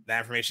 and that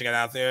information got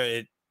out there,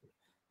 it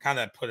kind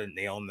of put a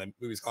nail in the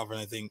movie's coffin,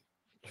 I think.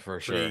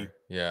 For sure.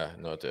 Yeah,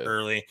 no, it did.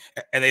 Early.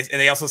 And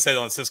they also said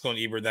on Siskel and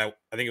Ebert that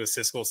I think it was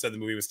Siskel said the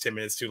movie was 10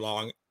 minutes too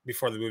long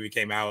before the movie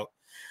came out.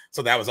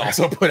 So that was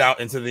also put out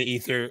into the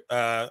ether,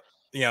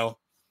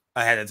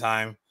 ahead of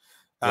time.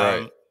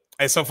 Right.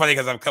 It's so funny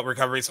because we're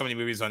covering so many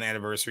movies on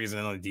anniversaries and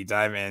then on the deep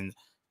dive, and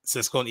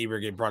Siskel and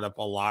Ebert get brought up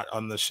a lot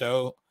on the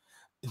show.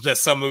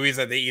 Just some movies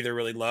that they either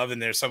really loved, and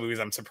there's some movies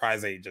I'm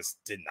surprised they just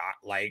did not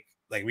like.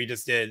 Like we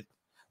just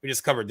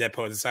covered Dead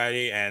Poet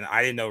Society, and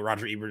I didn't know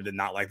Roger Ebert did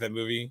not like that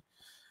movie.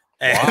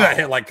 And I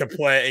had like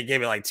complaint. It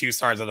gave it like 2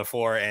 stars out of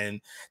 4,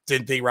 and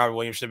didn't think Robert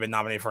Williams should have been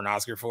nominated for an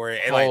Oscar for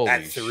it. And like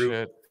that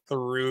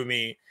threw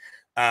me.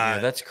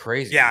 That's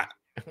crazy. Yeah,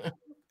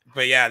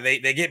 but yeah, they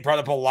get brought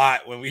up a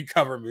lot when we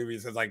cover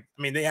movies. It's like,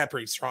 I mean, they had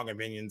pretty strong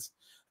opinions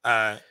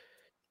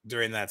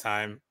during that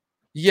time.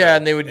 Yeah,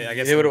 and they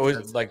would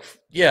always like,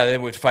 they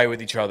would fight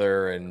with each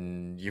other,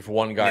 and if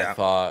one guy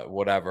thought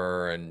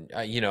whatever, and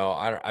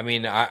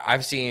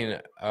I've seen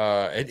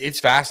it's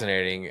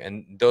fascinating,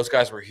 and those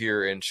guys were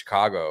here in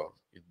Chicago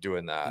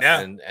doing that,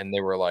 and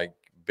they were like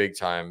big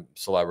time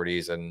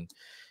celebrities, and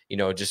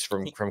just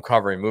from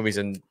covering movies,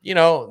 and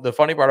the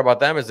funny part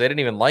about them is they didn't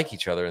even like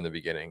each other in the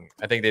beginning.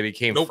 I think they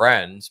became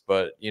friends,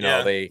 but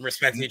they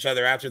respected each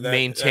other after that,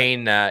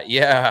 maintain that,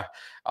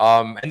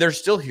 and there's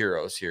still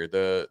heroes here.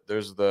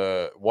 There's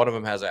one of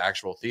them has an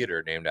actual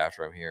theater named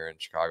after him here in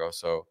Chicago.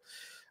 So,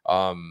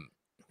 and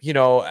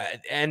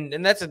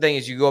that's the thing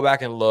is you go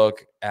back and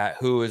look at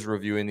who is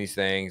reviewing these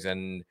things,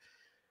 and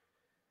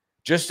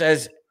just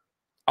as,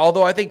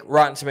 although I think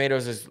Rotten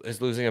Tomatoes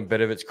is losing a bit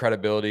of its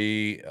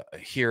credibility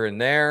here and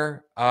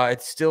there,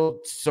 it's still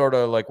sort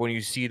of like when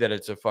you see that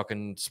it's a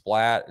fucking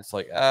splat, it's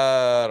like,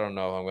 I don't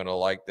know if I'm going to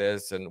like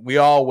this. And we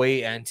all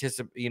we're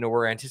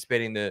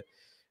anticipating the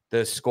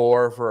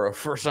score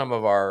for some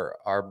of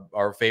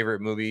our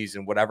favorite movies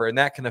and whatever, and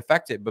that can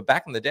affect it. But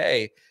back in the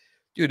day,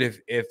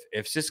 dude, if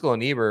Siskel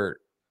and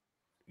Ebert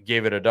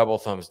gave it a double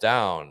thumbs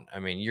down, I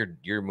mean,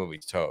 your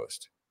movie's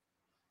toast.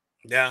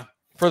 Yeah,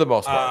 for the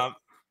most part.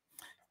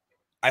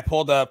 I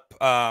pulled up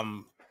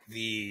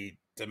the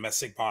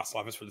domestic box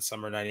office for the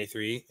summer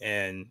 '93,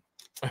 and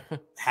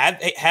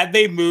had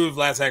they moved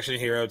Last Action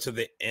Hero to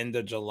the end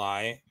of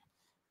July,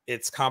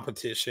 its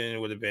competition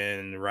would have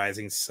been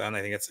Rising Sun.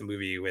 I think that's a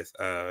movie with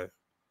I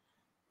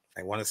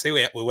want to say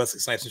with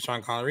Wesley Snipes and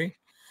Sean Connery.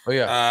 Oh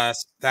yeah,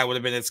 that would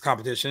have been its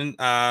competition.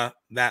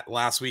 That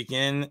last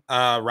weekend,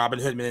 Robin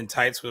Hood Men in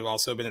Tights would have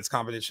also been its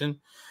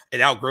competition.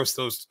 It outgrossed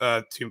those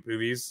 2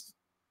 movies.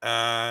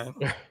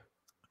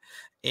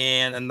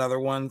 And another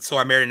one, So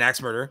I Married an Axe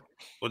Murderer,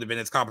 would have been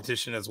its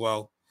competition as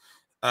well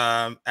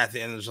at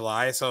the end of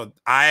July. So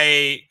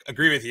I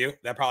agree with you.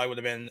 That probably would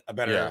have been a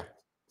better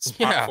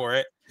spot for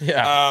it.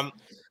 Yeah.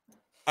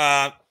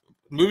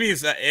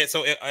 Movies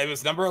it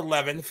was number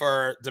 11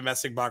 for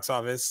domestic box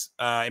office.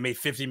 It made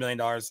 $50 million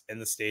in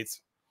the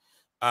States.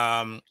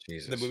 The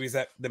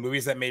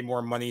movies that made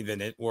more money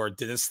than it were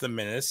Dennis the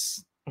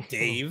Menace,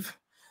 Dave.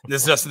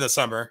 This is just in the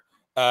summer.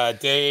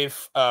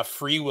 Dave,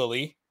 Free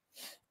Willy,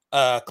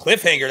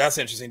 Cliffhanger. That's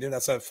interesting, dude.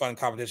 That's a fun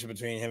competition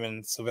between him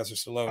and Sylvester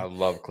Stallone. I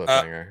love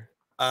Cliffhanger.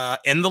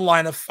 In the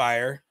Line of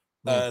Fire,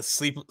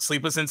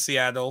 Sleepless in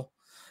Seattle,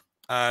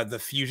 The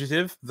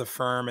Fugitive, The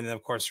Firm, and then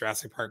of course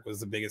Jurassic Park was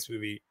the biggest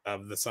movie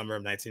of the summer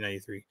of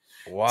 1993.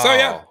 Wow. So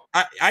yeah,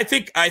 I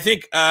think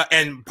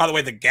and by the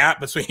way, the gap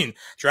between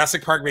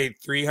Jurassic Park made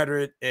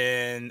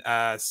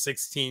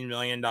 $316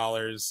 million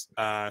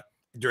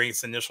during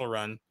its initial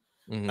run,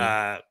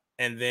 and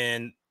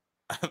then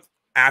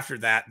after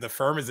that, The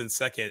Firm is in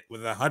second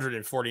with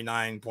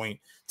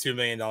 $149.2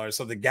 million.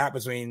 So the gap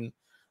between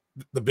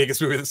the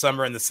biggest movie of the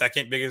summer and the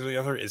second biggest movie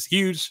of the summer is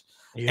huge.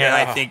 Yeah. And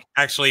I think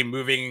actually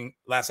moving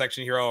Last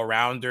Action Hero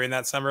around during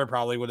that summer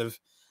probably would have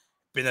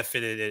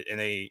benefited it in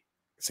a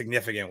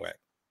significant way.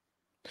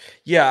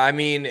 Yeah, I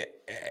mean,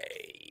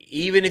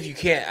 even if you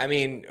can't, I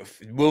mean,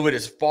 move it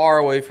as far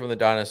away from the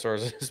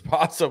dinosaurs as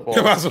possible.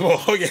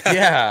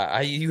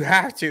 Yeah, you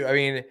have to. I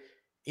mean,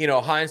 you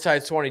know,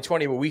 hindsight's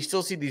 2020, but we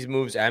still see these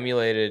moves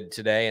emulated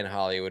today in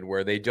Hollywood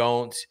where they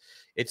don't.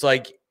 It's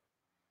like,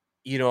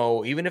 you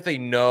know, even if they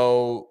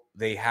know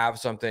they have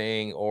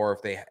something, or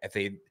if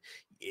they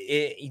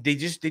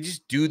just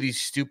do these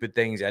stupid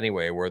things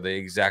anyway, where the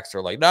execs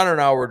are like,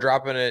 no, we're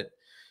dropping it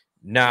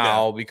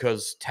now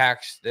because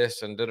tax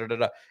this and da da da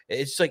da.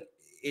 It's like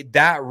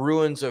that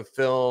ruins a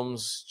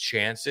film's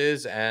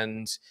chances,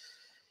 and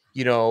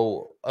you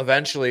know,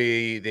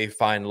 eventually they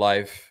find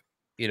life,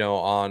 you know,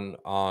 on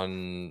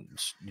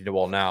you know,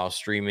 well, now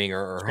streaming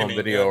or home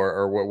video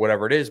or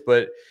whatever it is.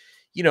 But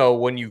you know,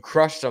 when you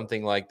crush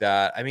something like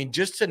that, I mean,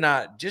 just to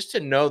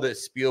know that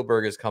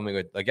Spielberg is coming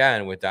with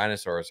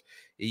dinosaurs,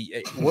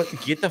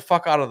 get the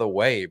fuck out of the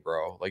way,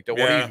 bro. Like,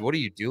 what are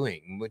you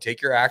doing?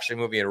 Take your action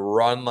movie and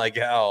run like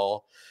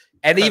hell.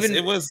 And even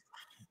it was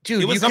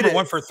number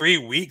one for 3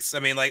 weeks. I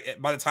mean, like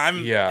by the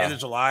time end of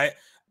July,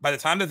 at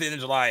the end of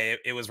July,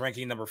 it was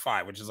ranking number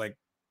 5, which is like,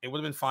 it would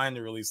have been fine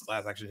to release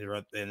Last Action Hero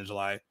at the end of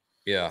July.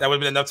 Yeah, that would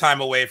have been enough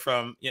time away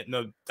from, you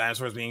know,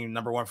 dinosaurs being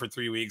number 1 for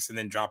 3 weeks and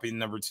then dropping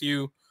number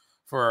 2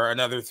 for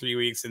another 3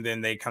 weeks, and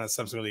then they kind of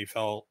subsequently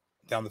fell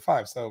down to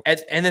 5. So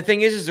and the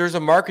thing is there's a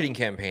marketing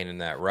campaign in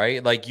that,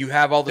 right? Like you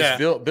have all this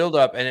build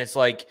up, and it's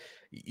like,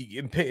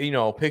 you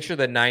know, picture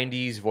the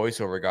 90s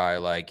voiceover guy,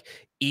 like,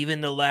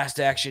 even the Last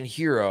Action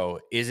Hero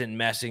isn't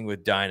messing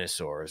with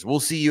dinosaurs. We'll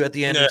see you at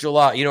the end of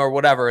July, you know, or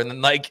whatever. And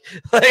then like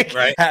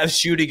have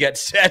shooting get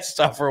set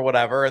stuff or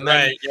whatever. And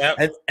then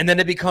and then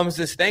it becomes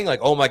this thing like,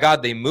 oh my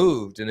God, they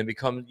moved. And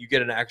you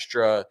get an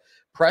extra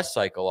press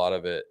cycle out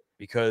of it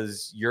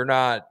because you're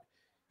not,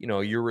 you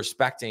know, you're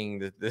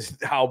respecting this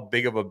how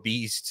big of a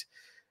beast,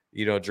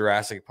 you know,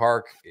 Jurassic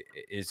Park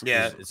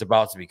is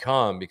about to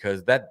become,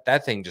 because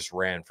that thing just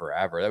ran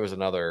forever. That was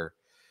another,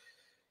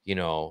 you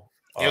know,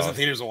 it was in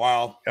theaters a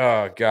while.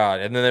 Oh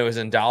God. And then it was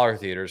in dollar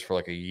theaters for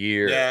like a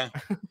year. Yeah.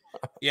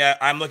 Yeah.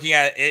 I'm looking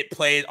at it. It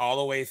played all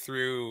the way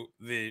through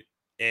the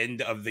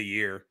end of the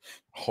year.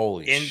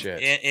 Holy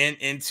shit.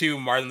 Into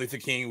Martin Luther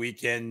King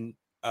weekend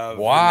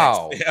of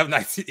of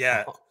 19.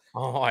 Yeah.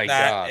 Oh my God.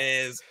 That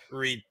is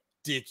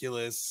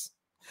ridiculous.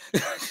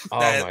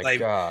 Oh my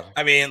God.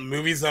 I mean,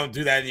 movies don't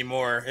do that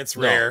anymore. It's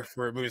rare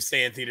for movies to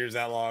stay in theaters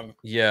that long.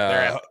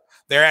 Yeah.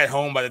 They're at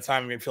home by the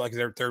time you feel like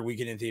their third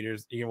weekend in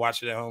theaters. You can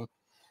watch it at home.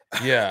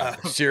 Yeah,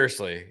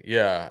 seriously.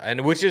 Yeah.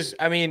 And which is,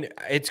 I mean,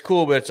 it's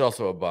cool, but it's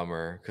also a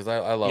bummer because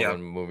I love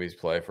when movies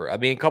play for, I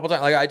mean, a couple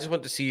times, like I just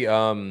went to see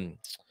the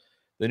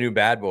new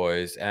Bad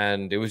Boys,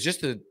 and it was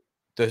just the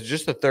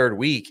third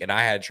week, and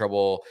I had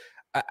trouble.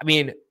 I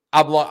mean,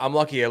 I'm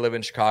lucky I live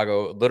in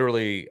Chicago.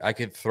 Literally, I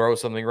could throw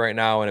something right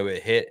now and it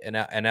would hit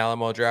an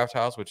Alamo Draft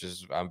House, which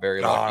is, I'm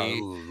very lucky.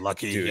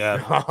 Lucky, dude.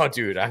 yeah. Oh,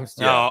 dude, I can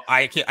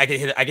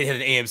hit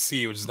an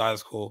AMC, which is not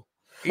as cool.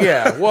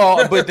 Yeah,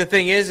 well, but the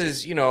thing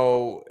is, you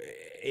know,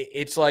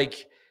 it's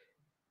like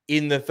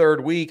in the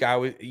third week, I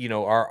was, you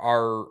know,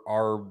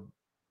 our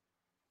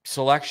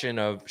selection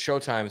of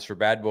showtimes for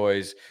Bad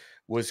Boys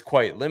was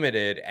quite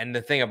limited, and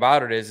the thing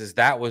about it is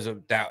that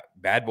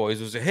Bad Boys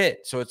was a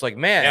hit. So it's like,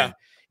 man,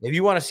 if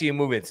you want to see a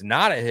movie that's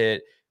not a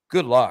hit,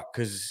 good luck,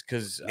 because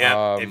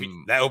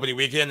that opening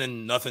weekend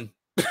and nothing.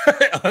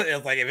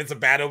 It's like, if it's a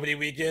bad opening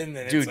weekend,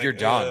 then dude, it's you're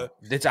done.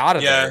 It's out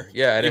of there.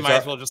 Yeah, and you might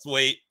as well just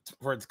wait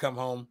for it to come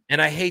home.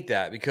 And I hate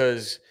that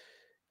because,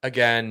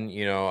 again,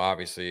 you know,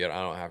 obviously, I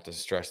don't have to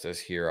stress this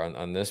here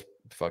on this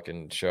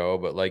fucking show,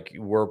 but like,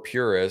 we're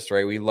purists,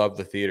 right? We love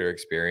the theater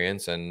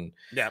experience, and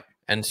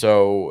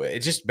so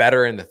it's just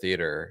better in the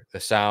theater. The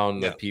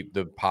sound,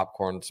 the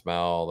popcorn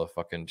smell, the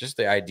fucking, just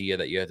the idea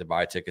that you had to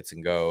buy tickets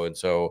and go. And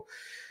so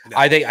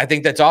I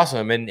think that's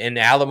awesome. And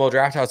Alamo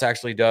Draft House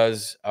actually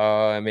does,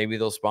 maybe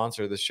they'll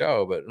sponsor the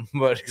show, but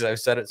because I've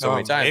said it so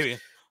many times. Maybe.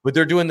 But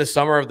they're doing the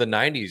summer of the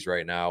 90s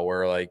right now,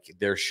 where like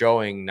they're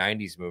showing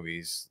 90s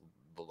movies,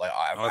 like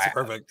that's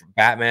perfect.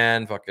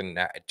 Batman, fucking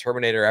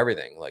Terminator,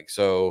 everything. Like,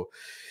 so,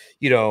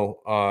 you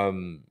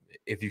know,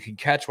 if you can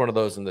catch one of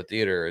those in the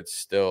theater, it's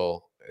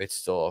still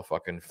a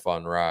fucking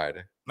fun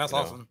ride. That's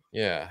awesome.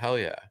 Yeah, hell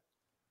yeah.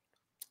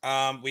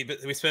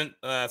 We spent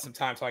some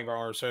time talking about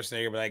Arnold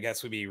Schwarzenegger, but I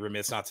guess we'd be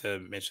remiss not to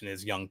mention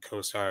his young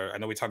co-star. I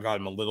know we talked about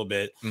him a little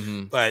bit,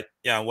 but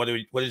yeah, what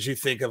did you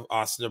think of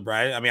Austin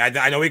O'Brien? I mean,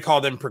 I know we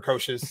called him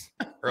precocious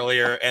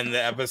earlier in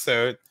the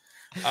episode.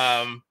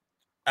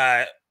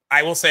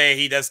 I will say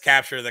he does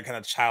capture the kind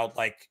of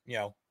childlike,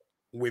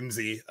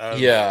 whimsy of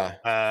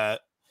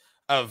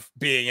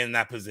being in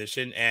that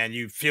position, and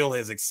you feel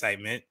his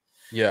excitement.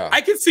 Yeah.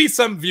 I can see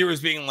some viewers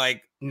being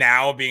like,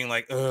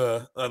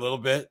 a little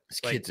bit.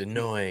 This like, kid's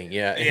annoying.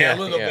 Yeah. Yeah, a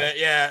little bit.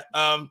 Yeah.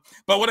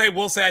 But what I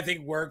will say, I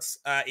think works,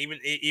 even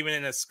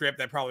in a script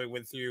that probably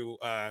went through,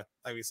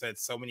 like we said,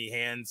 so many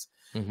hands,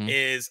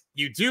 is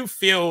you do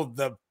feel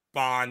the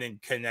bond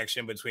and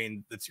connection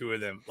between the two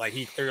of them. Like,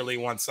 he clearly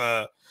wants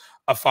a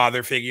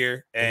father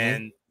figure,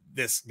 and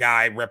this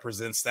guy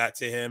represents that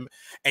to him.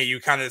 And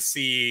you kind of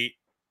see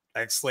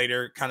X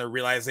Slater kind of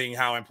realizing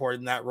how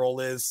important that role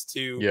is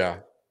to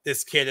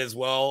this kid as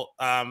well.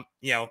 And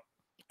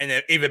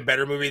an even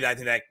better movie that I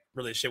think that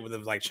really shit would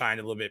have like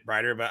shined a little bit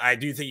brighter. But I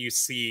do think you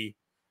see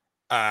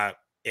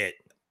it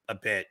a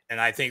bit.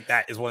 And I think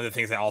that is one of the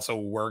things that also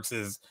works,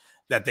 is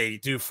that they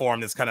do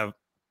form this kind of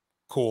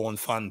cool and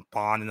fun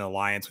bond and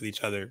alliance with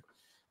each other.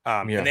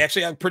 And they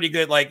actually have pretty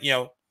good,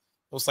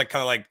 almost like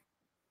kind of like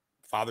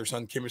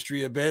father-son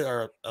chemistry a bit,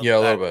 or a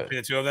little bit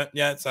between the two of them.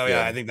 Yeah. So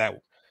I think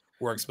that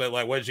works. But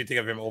like, what did you think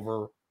of him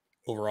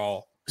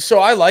overall? So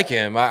I like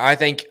him. I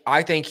think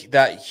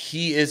that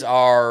he is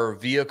our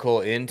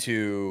vehicle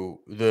into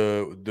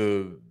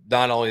the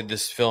not only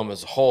this film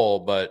as a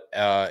whole, but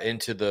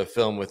into the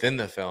film within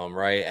the film,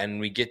 right? And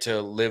we get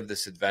to live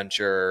this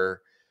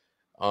adventure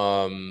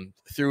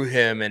through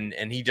him,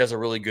 and he does a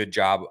really good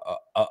job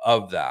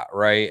of that,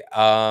 right?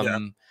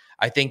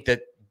 I think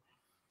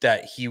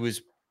that he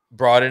was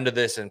brought into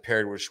this and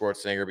paired with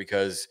Schwarzenegger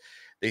because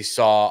they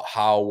saw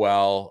how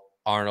well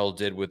Arnold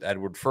did with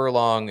Edward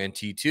Furlong and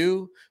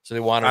T2, so they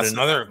wanted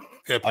another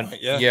good point.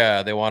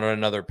 They wanted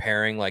another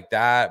pairing like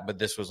that, but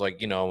this was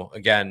like,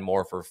 again,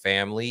 more for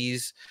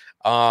families.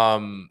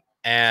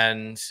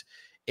 And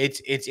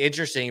it's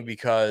interesting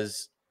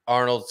because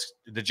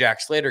the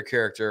Jack Slater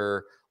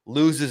character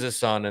loses a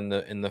son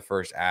in the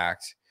first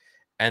act,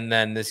 and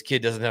then this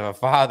kid doesn't have a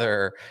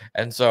father,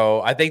 and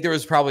so I think there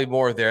was probably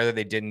more there that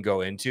they didn't go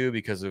into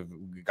because of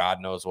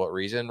God knows what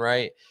reason,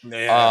 right?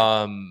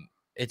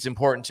 It's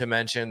important to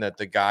mention that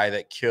the guy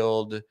that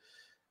killed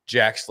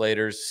Jack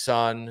Slater's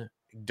son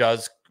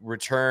does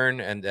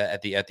return, and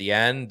at the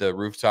end, the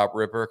rooftop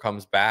ripper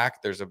comes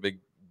back. There's a big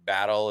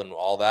battle and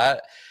all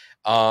that.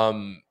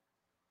 And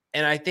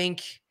I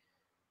think,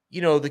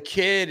 the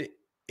kid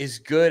is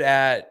good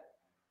at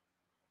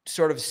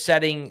sort of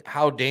setting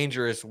how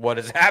dangerous what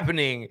is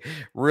happening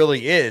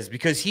really is,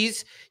 because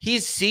he's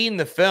seen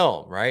the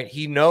film, right?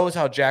 He knows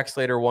how Jack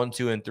Slater 1,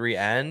 2, and 3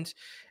 end.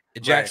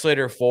 Jack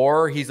Slater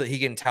 4, he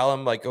can tell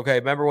him like, okay,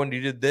 remember when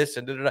you did this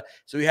and da-da-da.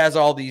 So he has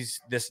all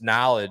this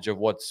knowledge of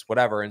what's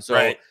whatever. And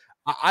so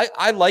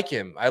I like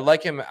him. I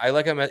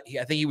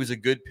think he was a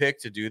good pick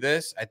to do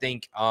this. I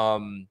think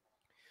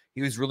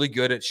he was really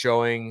good at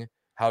showing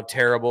how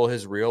terrible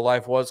his real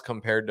life was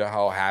compared to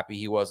how happy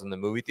he was in the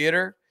movie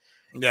theater.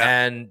 Yeah.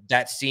 And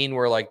that scene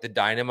where like the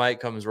dynamite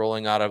comes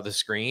rolling out of the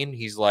screen,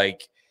 he's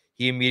like,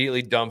 he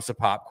immediately dumps a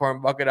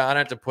popcorn bucket on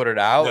it to put it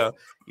out.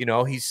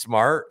 Yeah. He's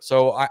smart.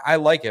 So I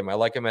like him. I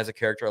like him as a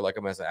character. I like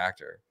him as an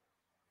actor.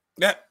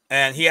 Yeah.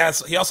 And he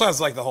also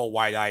has like the whole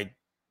wide-eyed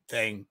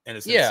thing in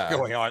a sense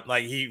going on.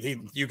 Like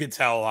you can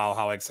tell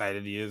how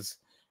excited he is.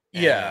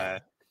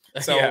 And,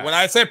 when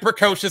I said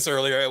precocious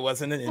earlier, it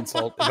wasn't an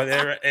insult, but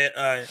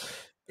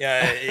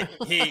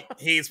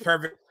he's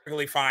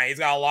perfectly fine. He's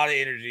got a lot of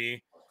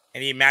energy,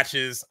 and he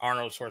matches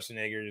Arnold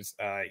Schwarzenegger's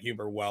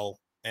humor well,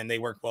 and they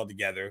work well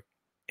together.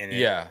 There's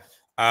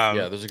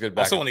a good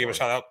back. Also want to give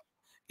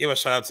a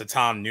shout out to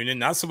Tom Noonan,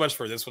 not so much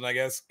for this one, I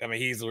guess. I mean,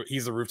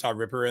 he's a rooftop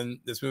ripper in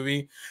this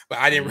movie, but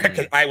I didn't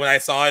recognize when I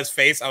saw his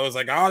face. I was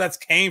like, oh, that's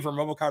Kane from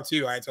RoboCop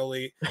 2.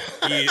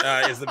 He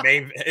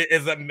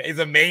is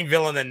the main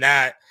villain in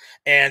that.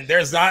 And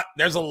there's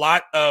a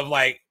lot of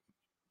like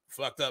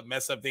fucked up,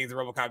 messed up things in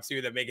RoboCop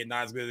 2 that make it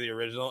not as good as the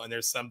original, and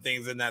there's some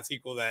things in that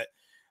sequel that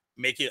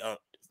make it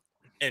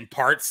in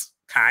parts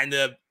kind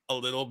of a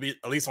little bit,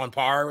 at least on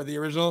par with the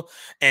original.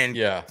 And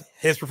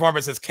his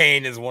performance as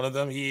Kane is one of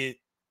them.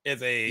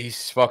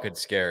 He's fucking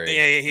scary.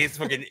 Yeah, he's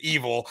fucking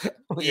evil.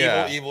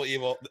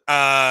 evil.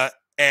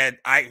 And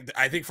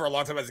I think for a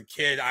long time as a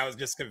kid, I was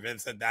just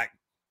convinced that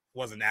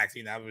wasn't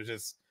acting. That was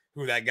just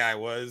who that guy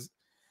was.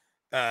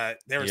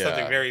 There was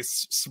something very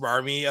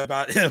smarmy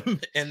about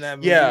him in that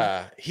movie.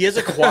 Yeah, he has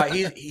a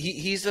quiet.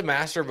 he's the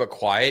master of a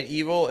quiet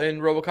evil in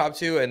RoboCop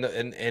 2, and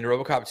in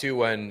RoboCop 2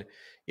 when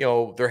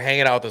they're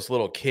hanging out with this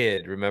little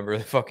kid. Remember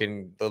the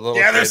little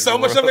kid? There's so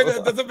much of it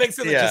that doesn't make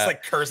sense. It just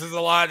like curses a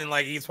lot, and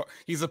like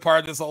he's a part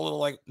of this whole little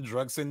like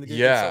drug syndicate.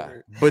 Yeah,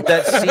 but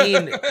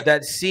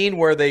that scene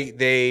where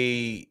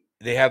they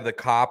have the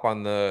cop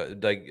on the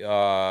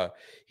like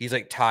he's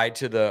like tied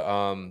to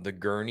the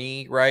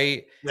gurney,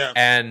 right? Yeah,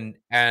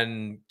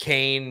 and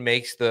Kane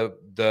makes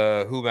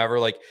the whomever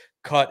like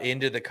cut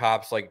into the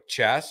cop's like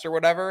chest or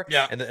whatever.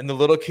 Yeah. And the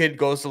little kid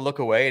goes to look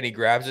away, and he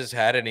grabs his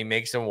head and he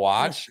makes him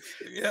watch.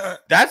 Yeah.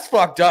 That's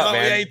fucked up,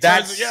 man.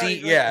 That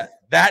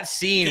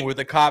scene with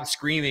the cop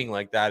screaming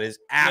like that is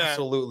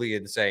absolutely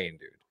insane,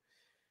 dude.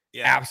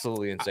 Yeah.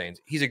 Absolutely insane.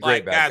 He's a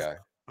great bad guy.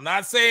 I'm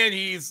not saying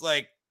he's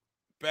like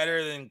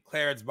better than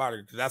Clarence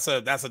Boddicker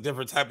because that's a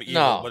different type of evil.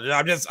 No. But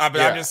I'm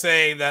just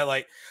saying that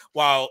like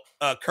while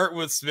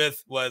Kurtwood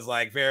Smith was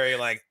like very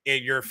like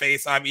in your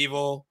face, I'm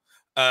evil.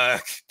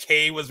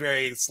 Kay was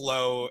very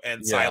slow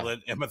and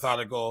silent and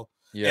methodical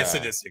and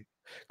sadistic.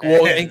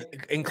 Well,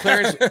 and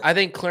Clarence, I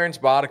think Clarence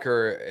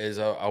Boddicker is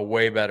a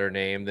way better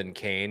name than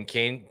Kane.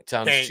 Kane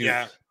sounds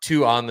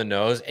too on the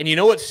nose. And you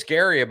know what's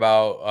scary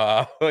about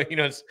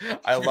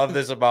I love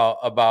this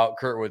about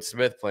Kurtwood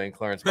Smith playing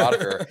Clarence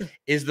Boddicker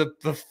is the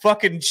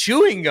fucking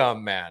chewing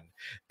gum, man.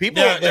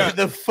 People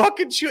the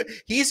fucking chew.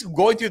 He's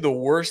going through the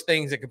worst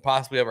things that could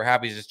possibly ever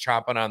happen. He's just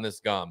chomping on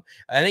this gum.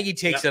 I think he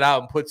takes it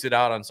out and puts it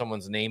out on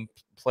someone's name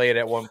plate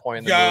at one point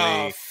in the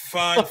movie.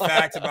 Fun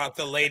fact about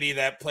the lady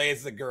that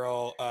plays the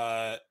girl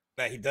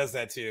that he does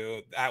that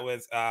to. That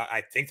was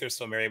I think they're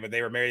still married, but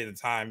they were married at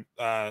the time.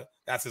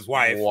 That's his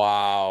wife.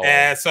 Wow.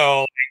 And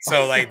so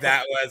like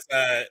that was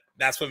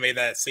that's what made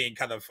that scene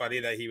kind of funny,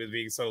 that he was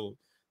being so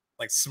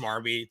like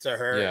smarmy to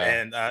her.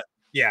 And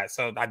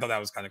so I thought that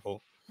was kind of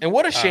cool. And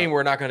what a shame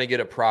we're not going to get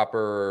a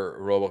proper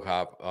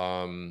RoboCop.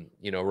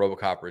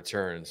 RoboCop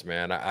Returns,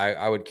 man.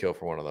 I would kill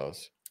for one of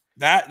those.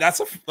 That's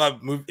a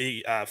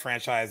movie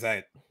franchise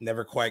that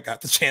never quite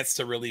got the chance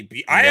to really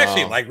be. I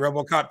actually like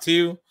RoboCop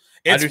 2.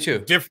 I do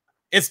too.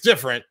 It's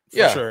different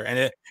for sure,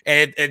 and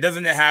it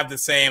doesn't have the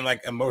same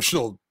like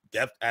emotional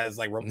depth as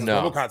like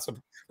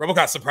RoboCop.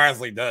 RoboCop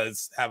surprisingly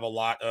does have a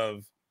lot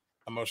of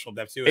emotional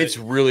depth to it. It's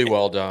really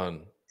well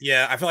done.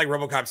 Yeah, I feel like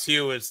RoboCop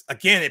 2 is,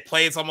 again, it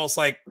plays almost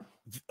like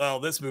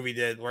this movie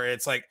did, where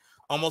it's like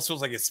almost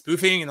feels like it's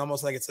spoofing and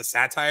almost like it's a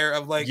satire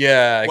of like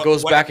it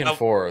goes back and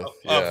forth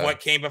of what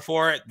came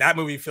before it. That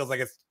movie feels like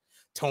it's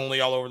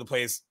totally all over the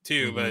place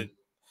too, but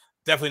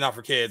definitely not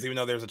for kids, even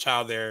though there's a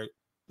child there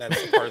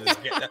that's a part of this.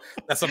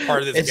 That's a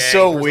part of this. It's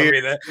so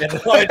weird.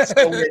 It's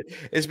so weird,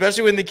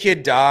 especially when the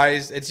kid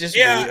dies. It's just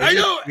weird. I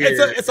know.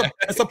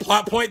 It's a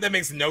plot point that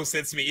makes no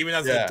sense to me. Even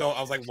as an adult,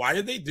 I was like, why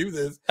did they do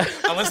this?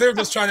 Unless they were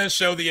just trying to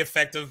show the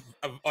effect of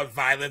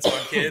violence on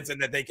kids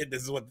and that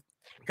this is what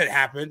could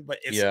happen. But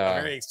it's a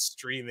very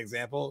extreme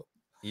example.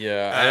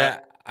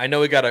 I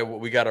know we got a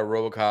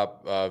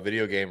RoboCop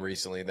video game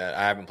recently that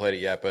I haven't played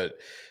it yet, but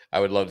I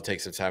would love to take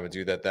some time to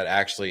do that. That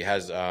actually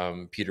has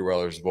Peter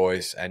Weller's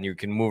voice, and you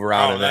can move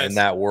around in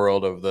that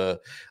world of the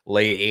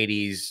late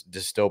 80s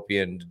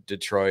dystopian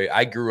Detroit.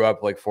 I grew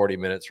up like 40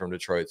 minutes from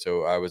Detroit,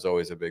 so I was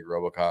always a big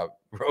RoboCop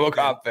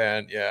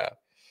fan.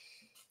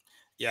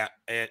 Yeah,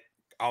 it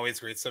always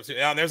great stuff too.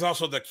 There's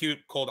also the cute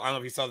cold. I don't know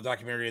if you saw the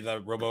documentary,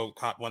 the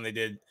RoboCop one they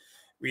did.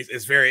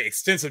 It's very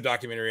extensive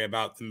documentary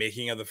about the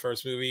making of the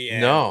first movie.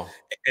 And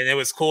it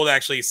was cool to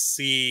actually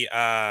see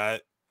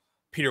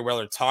Peter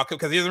Weller talk,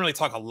 because he doesn't really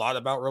talk a lot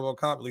about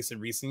RoboCop, at least in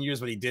recent years,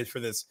 but he did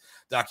for this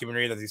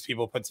documentary that these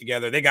people put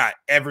together. They got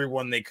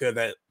everyone they could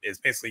that is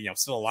basically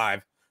still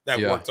alive that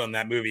worked on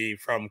that movie,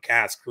 from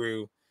cast,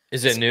 crew.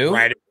 Is it new?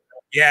 Right.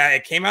 Yeah,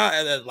 it came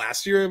out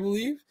last year, I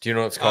believe. Do you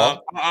know what it's called?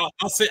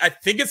 I'll say I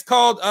think it's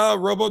called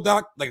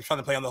RoboDoc. Like trying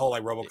to play on the whole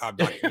like RoboCop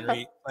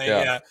documentary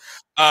thing.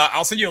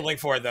 I'll send you a link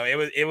for it though.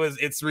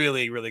 It's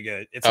really, really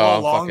good. It's a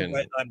little long,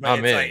 but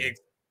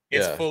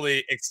it's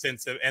fully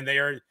extensive, and they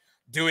are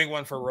doing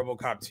one for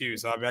RoboCop 2,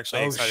 so I'm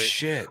actually excited.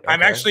 Shit. Okay.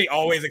 I'm actually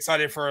always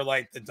excited for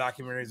like the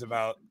documentaries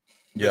about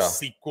the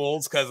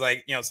sequels, because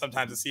like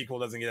sometimes the sequel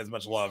doesn't get as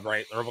much love,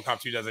 right?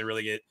 RoboCop 2 doesn't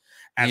really get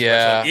as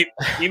much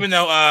love. Even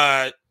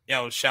though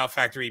Shout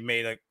Factory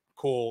made a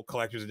cool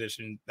collector's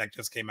edition that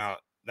just came out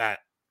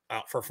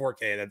for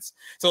 4K. That's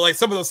so like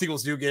some of those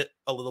sequels do get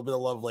a little bit of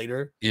love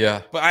later.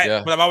 But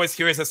I'm always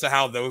curious as to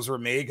how those were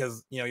made,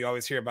 because you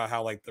always hear about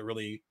how like the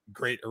really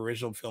great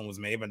original film was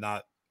made, but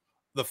not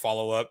the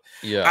follow-up.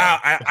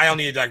 I don't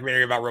need a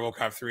documentary about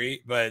RoboCop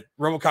 3, but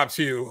RoboCop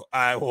 2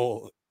 I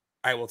will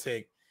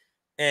take.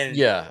 And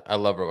I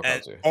love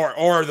RoboCop 2.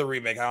 Or the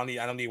remake. I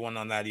don't need one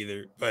on that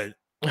either, but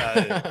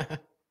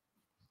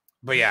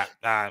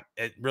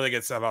it really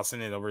good stuff. I'll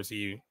send it over to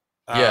you.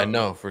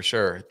 No, for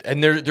sure.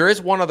 And there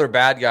is one other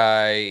bad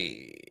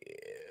guy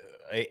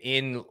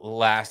in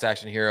Last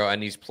Action Hero,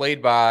 and he's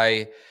played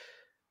by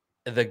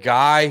the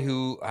guy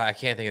who I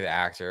can't think of the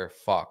actor.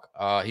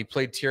 He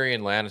played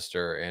Tyrion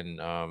Lannister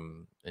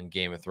in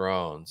Game of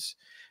Thrones.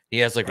 He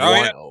has like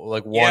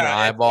one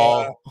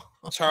eyeball.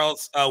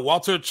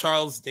 Walter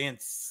Charles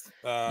Dance.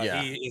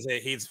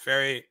 He's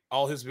very,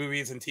 all his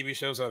movies and TV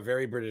shows are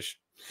very British.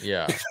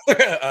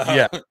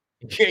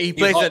 He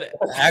plays an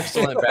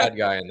excellent bad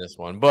guy in this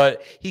one,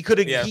 but he could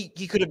have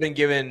he could have been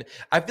given.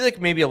 I feel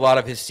like maybe a lot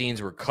of his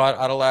scenes were cut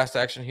out of Last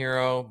Action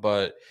Hero,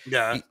 but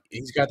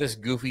he's got this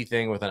goofy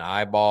thing with an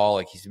eyeball,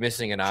 like he's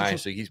missing an eye,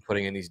 so he's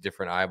putting in these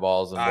different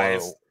eyeballs,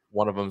 and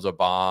one of them's a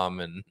bomb,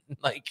 and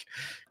like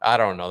I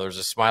don't know, there's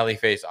a smiley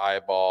face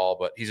eyeball,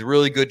 but he's a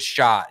really good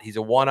shot. He's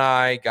a one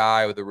eye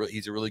guy with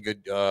he's a really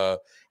good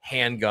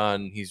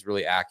handgun. He's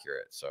really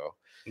accurate, so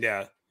we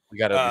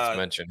got to at least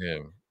mention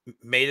him.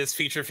 Made his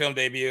feature film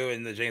debut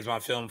in the James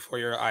Bond film For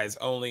Your Eyes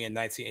Only in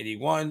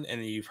 1981,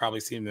 and you've probably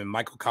seen him in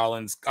Michael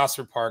Collins,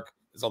 Gosford Park,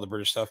 is all the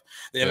British stuff,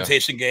 The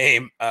Imitation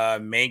Game,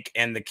 Mank,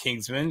 and The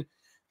Kingsman.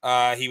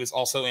 He was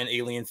also in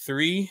Alien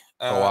 3,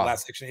 wow.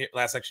 Last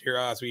Action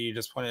Hero, as we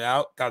just pointed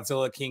out,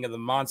 Godzilla, King of the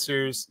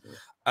Monsters,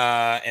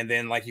 and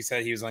then, like you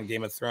said, he was on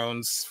Game of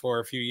Thrones for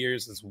a few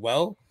years as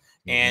well.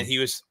 And he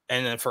was,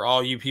 and then for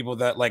all you people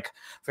that like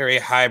very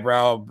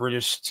highbrow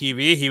British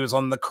TV, he was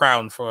on The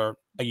Crown for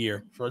a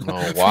year from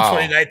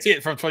 2019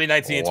 to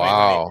 2020.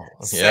 Wow.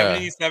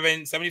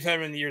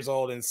 77 years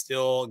old and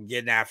still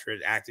getting after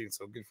it, acting.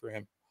 So good for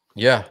him.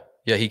 Yeah,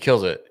 he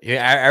kills it.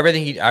 Yeah,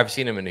 everything I've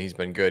seen him and he's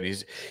been good.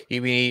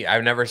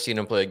 I've never seen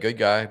him play a good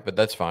guy, but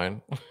that's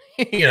fine.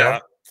 you know.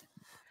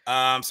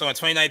 So in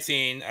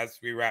 2019, as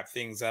we wrap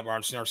things up,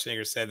 Arnold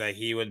Schwarzenegger said that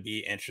he would be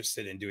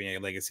interested in doing a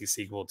legacy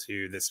sequel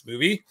to this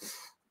movie.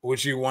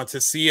 Would you want to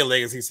see a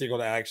legacy sequel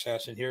to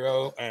Action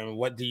Hero? And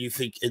what do you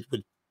think it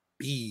would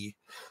be?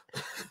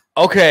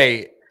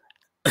 Okay.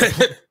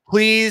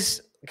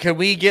 Please, can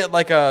we get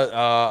like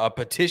a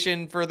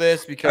petition for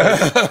this? Because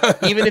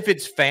even if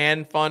it's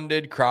fan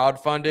funded,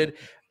 crowd funded,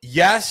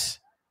 yes,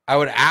 I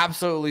would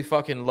absolutely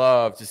fucking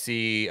love to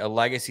see a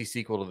legacy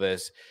sequel to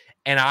this.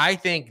 And I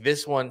think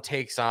this one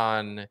takes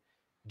on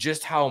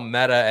just how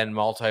meta and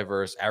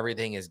multiverse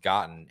everything has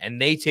gotten.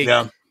 And they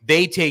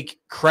take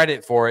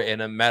credit for it in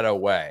a meta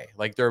way.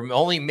 Like they're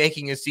only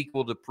making a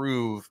sequel to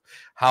prove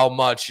how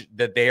much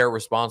that they are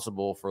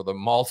responsible for the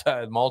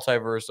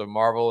multiverse of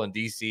Marvel and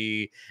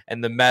DC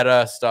and the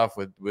meta stuff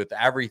with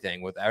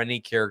everything, with any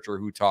character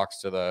who talks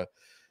to the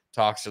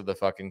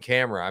fucking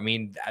camera. I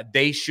mean,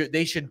 they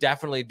should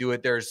definitely do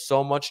it. There's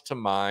so much to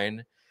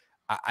mine.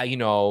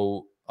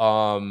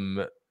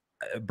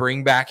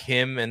 Bring back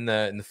him and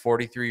the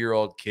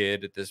 43-year-old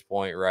kid at this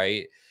point,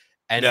 right?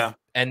 And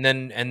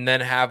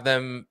then have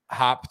them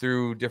hop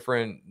through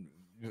different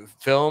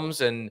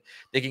films and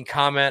they can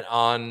comment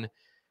on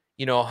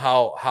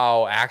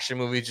how action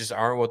movies just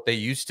aren't what they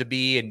used to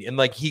be, and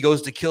like he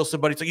goes to kill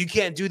somebody, it's like, you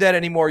can't do that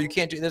anymore, you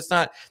can't do that's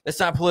not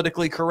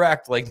politically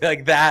correct, like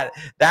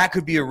that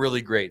could be a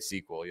really great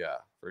sequel. Yeah,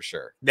 for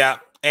sure. Yeah,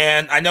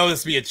 and I know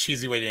this would be a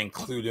cheesy way to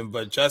include him,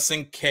 but just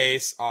in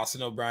case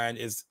Austin O'Brien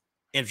is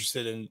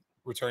interested in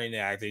returning to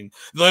acting,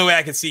 the only way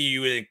I can see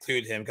you would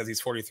include him, because he's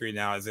 43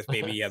 now, is if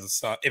maybe he has a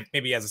son,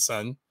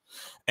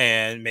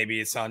 and maybe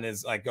his son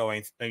is like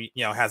going,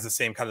 has the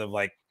same kind of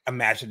like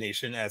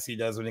imagination as he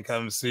does when it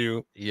comes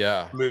to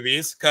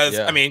movies. Because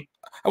I mean,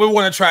 I would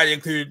want to try to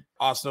include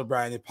Austin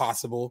O'Brien if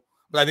possible,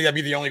 but I think that'd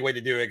be the only way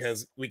to do it,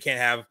 because we can't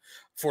have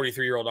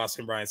 43-year-old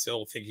Austin O'Brien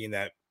still thinking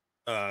that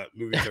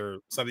movies are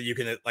something you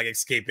can like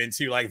escape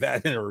into like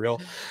that in a real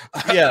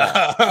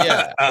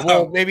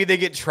well, maybe they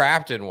get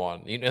trapped in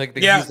one, he's like,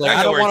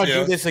 I don't want to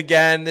do this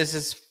again, this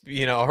is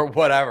or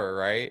whatever,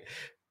 right?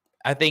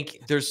 I think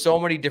there's so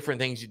many different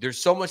things,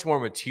 there's so much more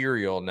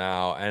material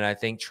now, and I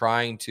think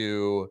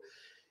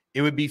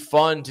it would be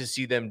fun to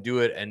see them do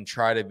it and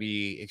try to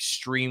be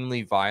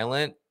extremely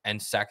violent and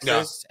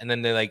sexist. And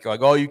then they're like,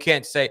 oh, you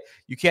can't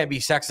be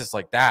sexist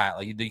like that.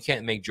 Like you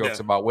can't make jokes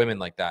about women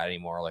like that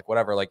anymore. Like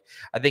whatever. Like,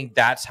 I think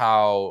that's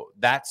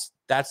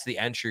the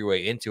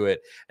entryway into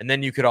it. And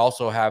then you could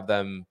also have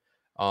them,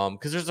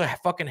 because there's a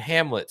fucking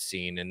Hamlet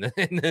scene in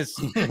this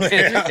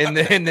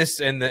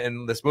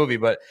movie,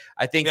 but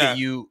I think that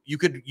you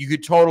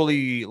could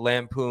totally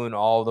lampoon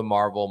all the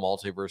Marvel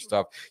multiverse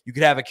stuff. You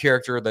could have a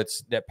character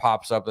that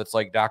pops up that's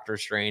like Doctor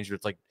Strange, or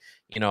it's like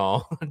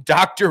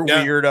Dr.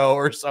 Weirdo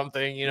or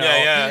something.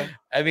 I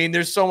mean,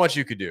 there's so much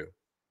you could do.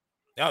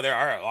 No, there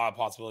are a lot of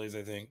possibilities,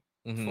 I think,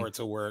 for it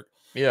to work.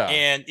 Yeah.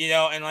 And,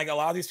 and like a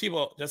lot of these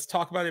people just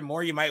talk about it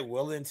more, you might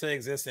will it into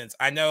existence.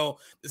 I know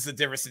this is a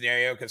different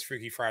scenario because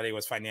Freaky Friday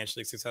was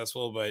financially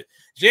successful, but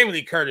Jamie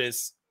Lee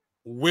Curtis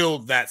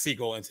willed that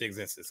sequel into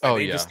existence.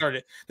 Like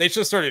they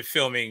just started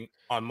filming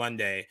on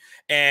Monday.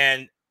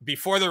 And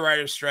before the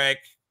writer's strike,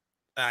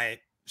 I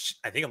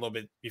think a little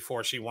bit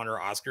before, she won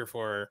her Oscar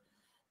for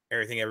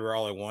Everything Everywhere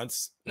All at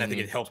Once. And I think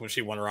it helped when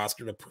she won her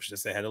Oscar to push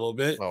this ahead a little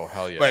bit. Oh,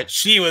 hell yeah. But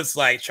she was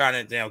like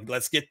trying to,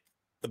 let's get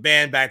the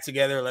band back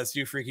together. Let's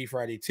do Freaky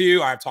Friday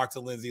 2. I've talked to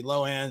Lindsay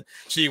Lohan.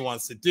 She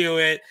wants to do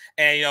it.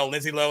 And,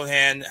 Lindsay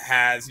Lohan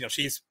has,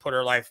 she's put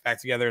her life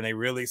back together in a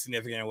really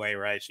significant way,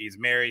 right? She's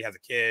married, has a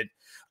kid.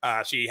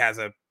 She has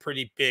a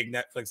pretty big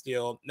Netflix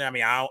deal. I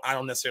mean, I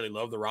don't necessarily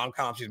love the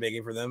rom-com she's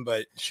making for them,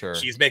 but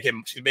she's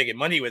making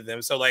money with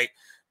them. So like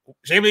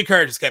Jamie Lee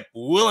Curtis just kept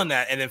willing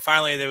that. And then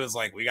finally there was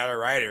like, we got a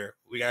writer,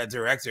 we got a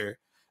director.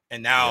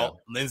 And now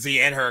Lindsay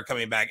and her are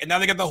coming back. And now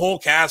they got the whole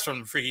cast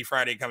from Freaky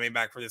Friday coming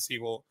back for the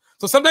sequel.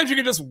 So sometimes you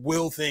can just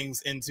will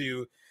things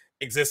into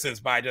existence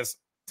by just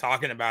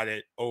talking about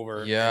it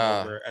over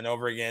and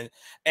over again.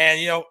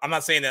 And I'm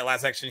not saying that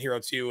Last Action Hero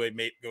 2 would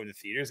go to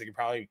theaters. It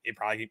probably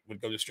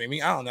would go to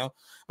streaming. I don't know,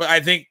 but I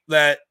think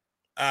that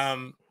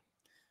I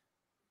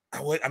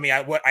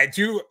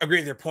do agree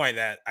with your point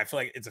that I feel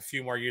like it's a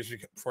few more years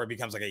before it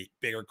becomes like a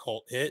bigger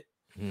cult hit.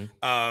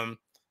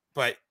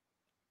 But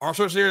Arnold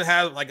Schwarzenegger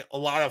had like a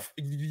lot of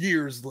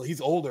years.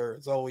 He's older,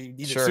 so we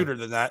need it sooner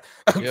than that.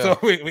 So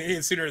we need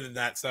it sooner than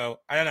that.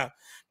 So I don't know.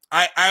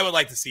 I would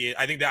like to see it.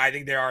 I think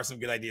there are some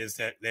good ideas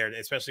there,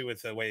 especially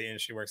with the way the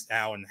industry works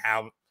now and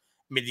how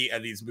many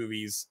of these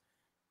movies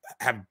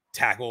have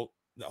tackled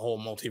the whole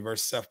multiverse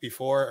stuff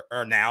before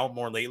or now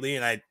more lately,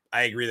 and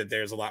I agree that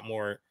there's a lot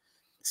more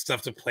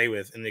stuff to play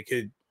with, and it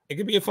could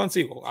be a fun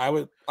sequel. I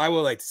would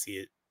like to see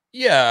it.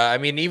 Yeah, I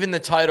mean, even the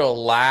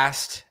title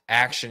Last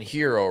Action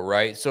Hero,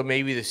 right? So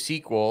maybe the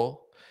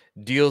sequel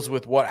deals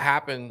with what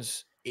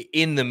happens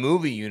in the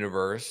movie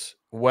universe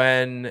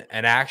when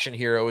an action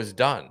hero is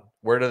done.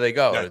 Where do they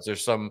go? Yeah. Is there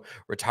some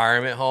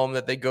retirement home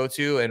that they go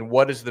to? And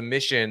what is the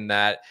mission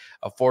that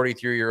a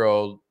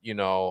 43-year-old,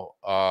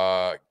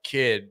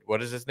 kid,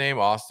 what is his name?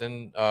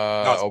 Austin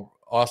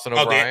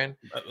O'Brien?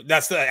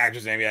 That's the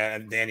actor's name, yeah,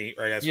 and Danny,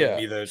 right? That's would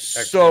be the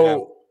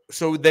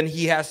so then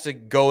he has to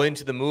go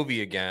into the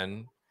movie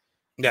again.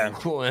 Yeah,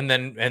 and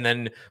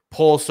then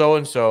pull so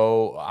and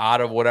so out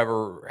of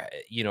whatever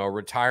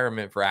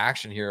retirement for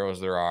action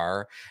heroes there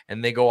are,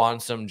 and they go on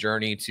some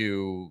journey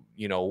to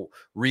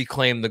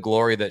reclaim the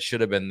glory that should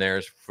have been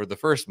theirs for the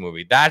first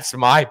movie. That's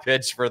my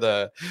pitch for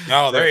the.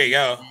 Oh, there you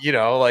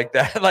go. Like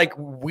that. Like,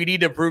 we need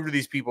to prove to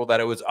these people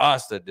that it was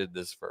us that did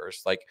this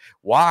first. Like,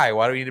 why?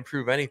 Why do we need to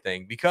prove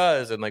anything?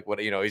 Because, and like what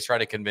he's trying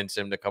to convince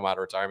him to come out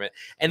of retirement,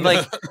 and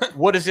like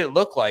what does it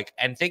look like?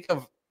 And think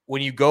of.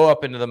 When you go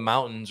up into the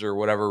mountains or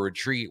whatever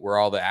retreat where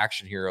all the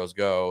action heroes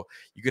go,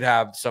 you could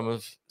have some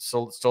of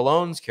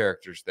Stallone's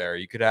characters there.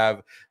 You could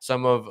have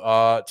some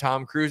of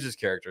Tom Cruise's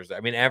characters. I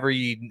mean,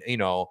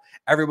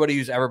 everybody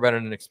who's ever been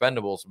in an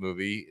Expendables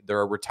movie,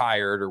 they're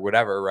retired or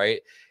whatever,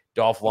 right?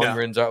 Dolph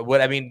Lundgren's.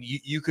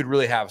 You could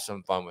really have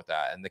some fun with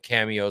that, and the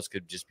cameos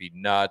could just be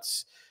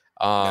nuts.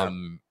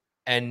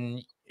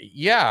 And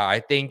yeah, I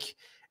think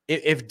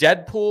if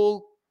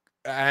Deadpool,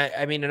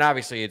 and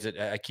obviously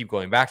I keep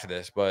going back to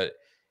this, but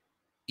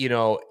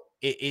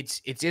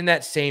it's in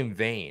that same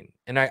vein,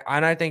 and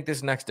I think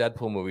this next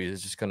Deadpool movie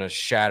is just going to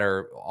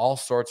shatter all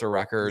sorts of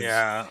records.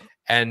 Yeah,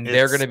 and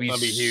they're going to be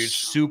huge,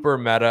 super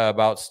meta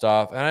about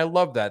stuff, and I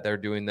love that they're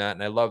doing that,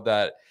 and I love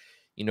that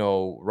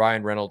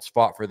Ryan Reynolds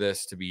fought for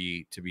this to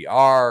be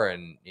R,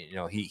 and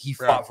he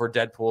fought for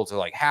Deadpool to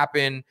like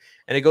happen,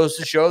 and it goes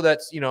to show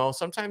that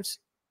sometimes.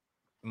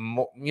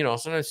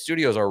 Sometimes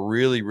studios are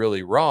really,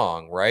 really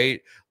wrong, right?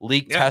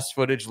 Leaked test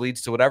footage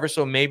leads to whatever,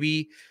 so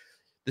maybe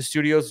the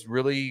studios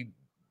really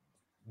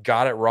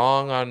got it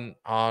wrong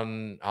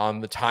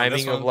on the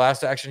timing of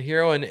Last Action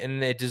Hero, and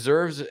it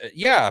deserves.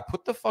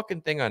 Put the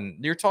fucking thing on.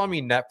 You're telling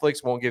me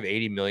Netflix won't give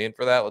 $80 million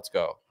for that? Let's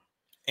go.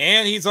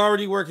 And he's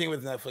already working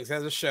with Netflix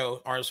as a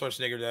show. Arnold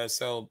Schwarzenegger does,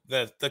 so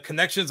the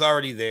connection's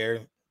already there.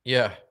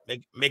 Yeah,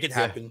 make it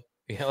happen.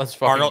 Yeah, let's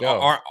fucking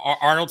go.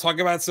 Arnold, talk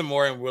about it some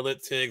more and will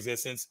it to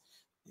existence,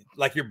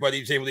 like your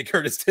buddy Jamie Lee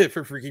Curtis did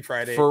for Freaky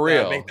Friday. For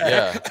real, make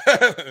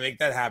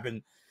that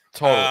happen.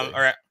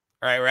 Totally.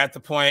 All right, we're at the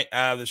point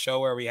of the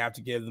show where we have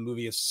to give the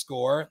movie a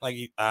score, like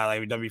we've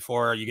done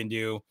before. You can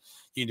do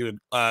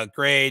a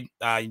grade. You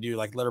can do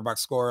like Letterboxd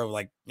score of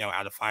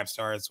out of 5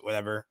 stars,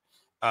 whatever.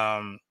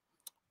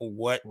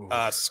 What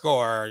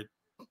score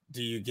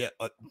do you get?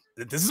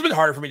 This has been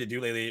harder for me to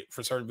do lately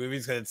for certain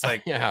movies because it's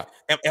like, am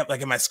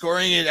I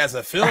scoring it as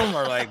a film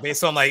or like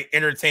based on like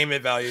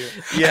entertainment value?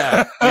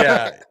 Yeah.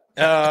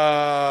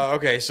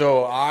 Okay,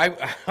 so I'm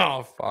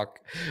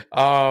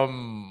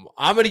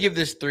gonna give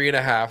this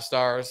 3.5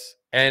 stars,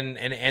 and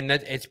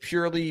that it's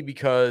purely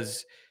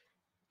because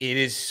it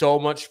is so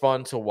much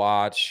fun to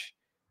watch,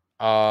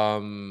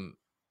 and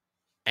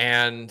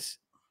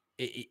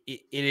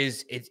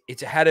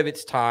it's ahead of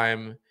its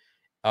time,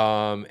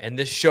 and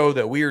this show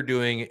that we are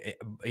doing,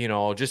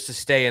 just to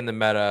stay in the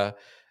meta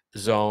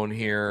zone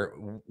here,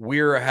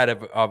 we're ahead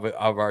of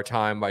our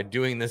time by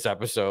doing this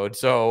episode,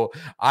 so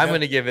I'm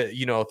going to give it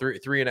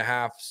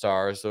 3.5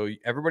 stars. So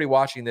everybody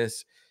watching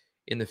this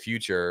in the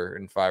future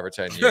in 5 or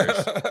 10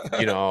 years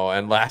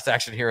and Last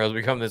Action Heroes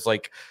become this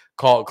like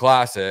cult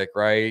classic,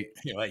 right?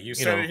 Like you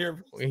started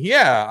here.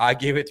 Yeah, I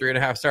gave it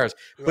 3.5 stars,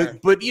 but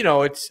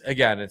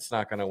it's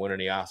not going to win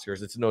any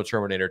Oscars. It's no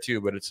Terminator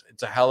 2, but it's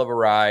a hell of a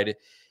ride,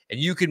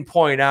 and you can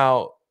point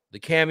out the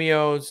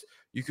cameos.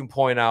 You can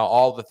point out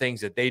all the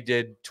things that they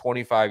did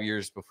 25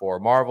 years before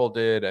Marvel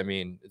did. I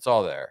mean, it's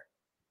all there.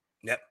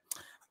 Yep.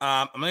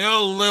 I'm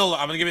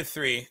gonna give it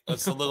 3.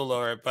 It's a little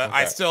lower, but okay.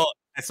 I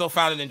still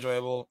found it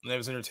enjoyable and it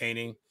was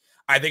entertaining.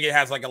 I think it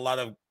has like a lot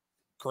of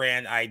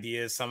grand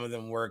ideas. Some of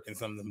them work and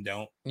some of them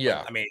don't.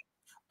 Yeah.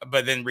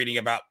 But then reading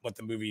about what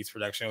the movie's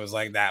production was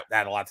like, that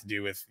had a lot to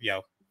do with,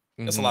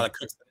 there's a lot of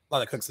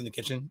cooks in the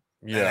kitchen.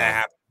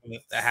 Yeah.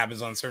 That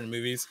happens on certain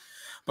movies.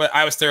 But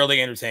I was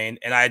thoroughly entertained,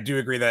 and I do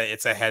agree that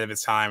it's ahead of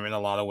its time in a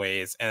lot of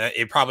ways, and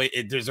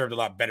it deserved a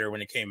lot better when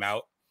it came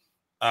out.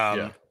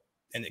 And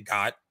it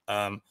got.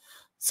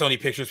 Sony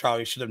Pictures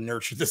probably should have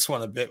nurtured this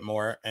one a bit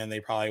more, and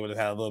they probably would have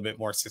had a little bit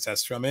more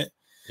success from it.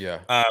 Yeah.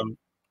 But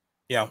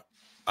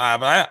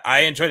I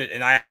enjoyed it,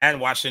 and I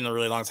hadn't watched it in a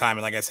really long time.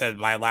 And like I said,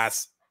 my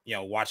last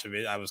watch of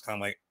it, I was kind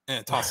of like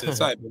toss it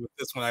aside. But with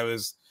this one,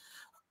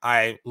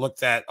 I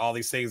looked at all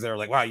these things that are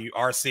like, wow, you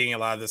are seeing a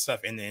lot of this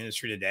stuff in the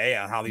industry today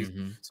on how these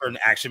certain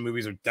action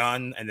movies are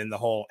done. And then the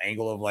whole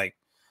angle of like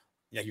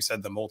you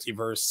said, the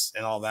multiverse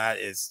and all that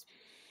is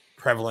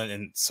prevalent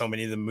in so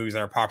many of the movies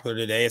that are popular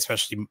today,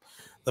 especially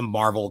the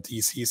Marvel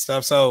DC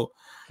stuff. So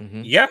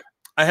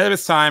I ahead of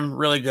its time,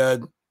 really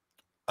good.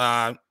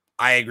 I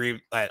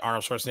agree that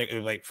Arnold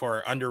Schwarzenegger, like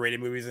for underrated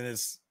movies in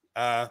his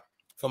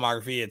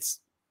filmography,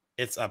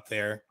 it's up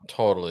there.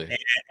 Totally.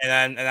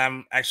 And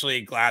I'm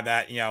actually glad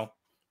that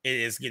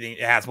it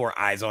has more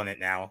eyes on it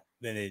now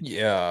than it.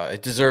 Yeah,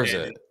 it deserves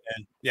it.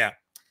 And yeah,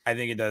 I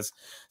think it does.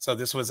 So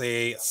this was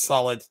a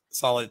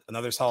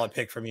another solid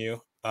pick from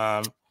you.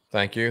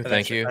 Thank you.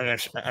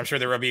 I'm sure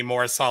there will be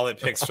more solid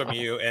picks from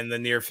you in the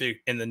near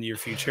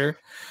future.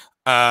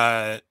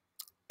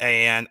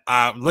 And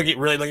I'm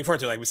really looking forward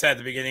to it. Like we said at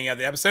the beginning of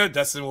the episode,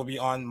 Dustin will be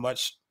on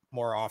much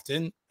more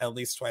often, at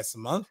least twice a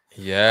month.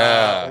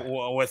 Yeah.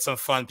 With some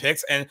fun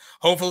picks. And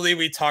hopefully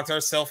we talked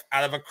ourselves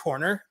out of a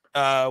corner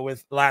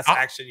with Last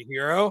Action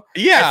Hero.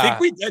 Yeah. I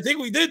think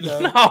we did though.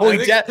 No, we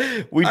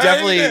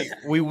definitely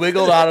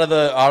wiggled out of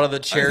the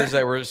chairs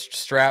that were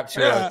strapped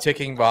to a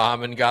ticking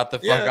bomb and got the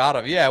fuck out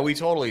of. Yeah, we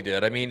totally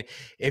did. I mean,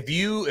 if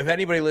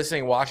anybody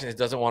listening, watching this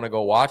doesn't want to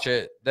go watch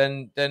it,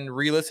 then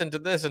re-listen to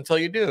this until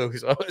you do.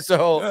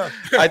 So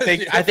I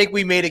think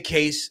we made a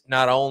case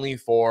not only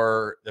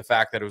for the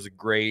fact that it was a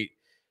great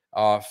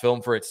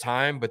film for its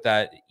time, but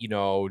that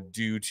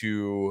due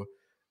to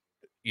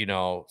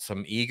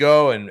some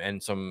ego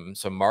and some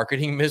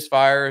marketing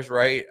misfires,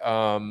 right?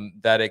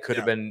 That it could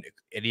have been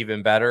an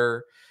even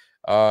better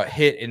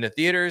hit in the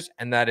theaters,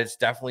 and that it's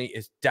definitely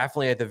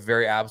at the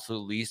very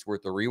absolute least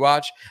worth a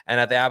rewatch, and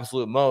at the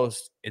absolute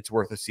most, it's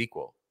worth a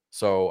sequel.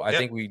 So I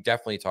think we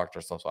definitely talked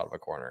ourselves out of a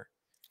corner.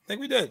 I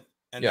think we did,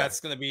 and that's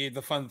going to be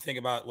the fun thing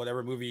about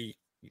whatever movie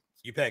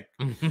you pick.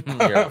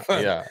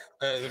 Yeah.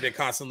 Be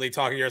constantly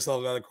talking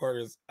yourselves out of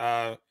corners.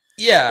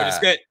 Yeah, which is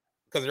good.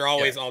 Because they're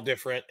always all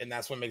different, and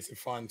that's what makes it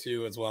fun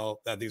too, as well.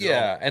 That these are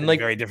all and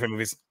like very different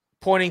movies.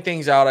 Pointing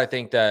things out, I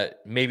think that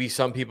maybe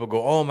some people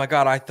go, "Oh my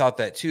god, I thought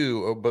that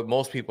too," but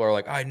most people are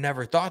like, "I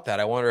never thought that.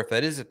 I wonder if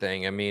that is a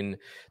thing." I mean,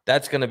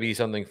 that's going to be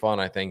something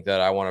fun. I think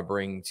that I want to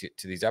bring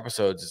to these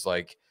episodes is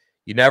like,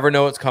 you never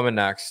know what's coming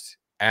next,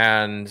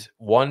 and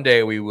one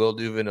day we will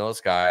do Vanilla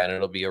Sky, and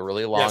it'll be a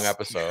really long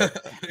episode.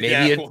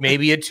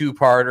 Maybe a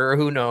two-parter.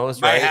 Who knows?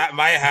 Might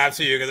have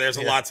to, because there's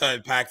a lot to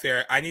unpack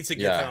there. I need to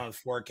get that on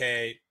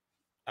 4K.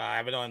 I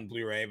have it on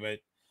Blu-ray, but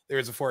there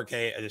is a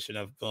 4K edition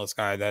of Vanilla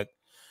Sky that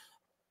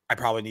I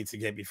probably need to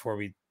get before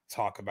we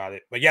talk about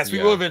it. But yes,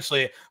 we will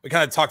eventually. We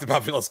kind of talked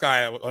about Vanilla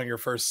Sky on your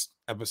first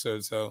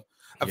episode, so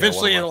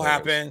eventually it'll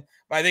happen.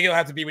 But I think it'll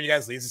have to be when you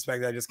guys least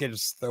expect it. I just can't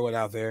just throw it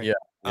out there.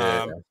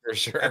 For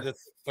sure. I have to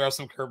throw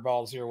some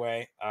curveballs your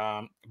way.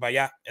 But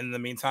yeah, in the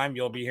meantime,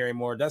 you'll be hearing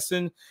more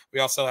Dustin.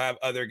 We also have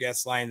other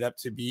guests lined up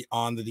to be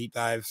on the deep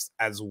dives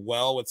as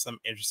well with some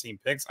interesting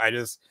picks. I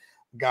just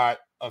got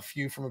a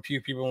few from a few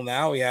people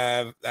now. We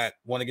have that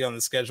want to get on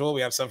the schedule.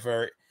 We have some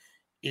for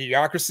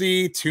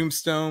Idiocracy,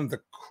 Tombstone, The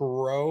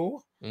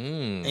Crow,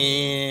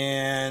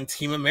 and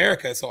Team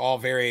America. So all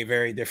very,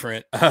 very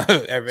different.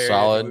 Very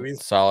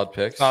solid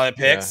picks.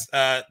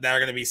 That are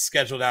going to be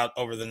scheduled out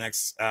over the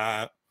next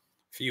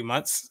few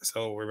months.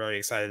 So we're very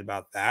excited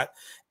about that.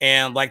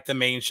 And like the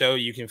main show,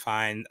 you can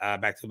find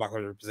Back to the Box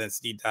Presents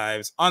Deep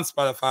Dives on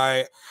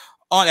Spotify,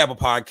 on Apple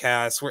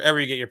Podcasts, wherever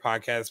you get your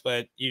podcasts,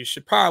 but you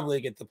should probably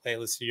get the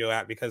Playlist Studio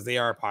app because they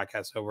are a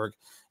podcast network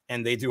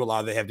and they do a lot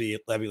of the heavy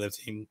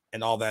lifting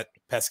and all that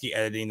pesky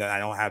editing that I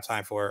don't have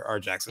time for, or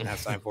Jackson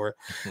has time for.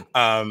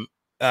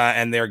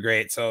 And they're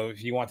great. So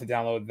if you want to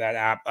download that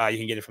app, you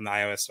can get it from the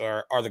iOS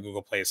store or the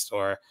Google Play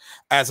Store.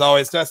 As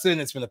always, Dustin,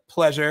 it's been a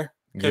pleasure.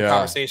 Good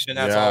conversation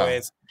as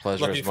always.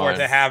 Looking forward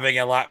to having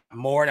a lot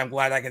more. And I'm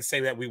glad I can say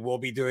that we will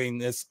be doing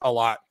this a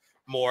lot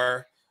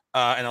more.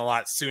 And a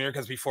lot sooner,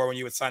 because before when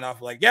you would sign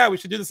off like, yeah, we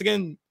should do this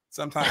again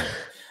sometime.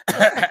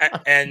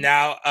 and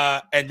now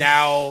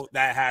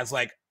that has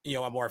like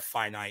a more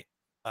finite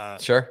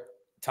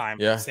time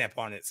stamp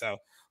on it. So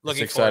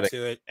looking forward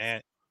to it.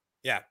 And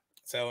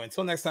so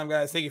until next time,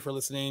 guys, thank you for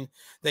listening.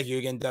 Thank you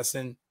again,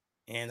 Dustin.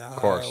 And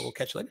we'll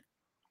catch you later.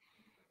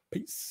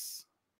 Peace.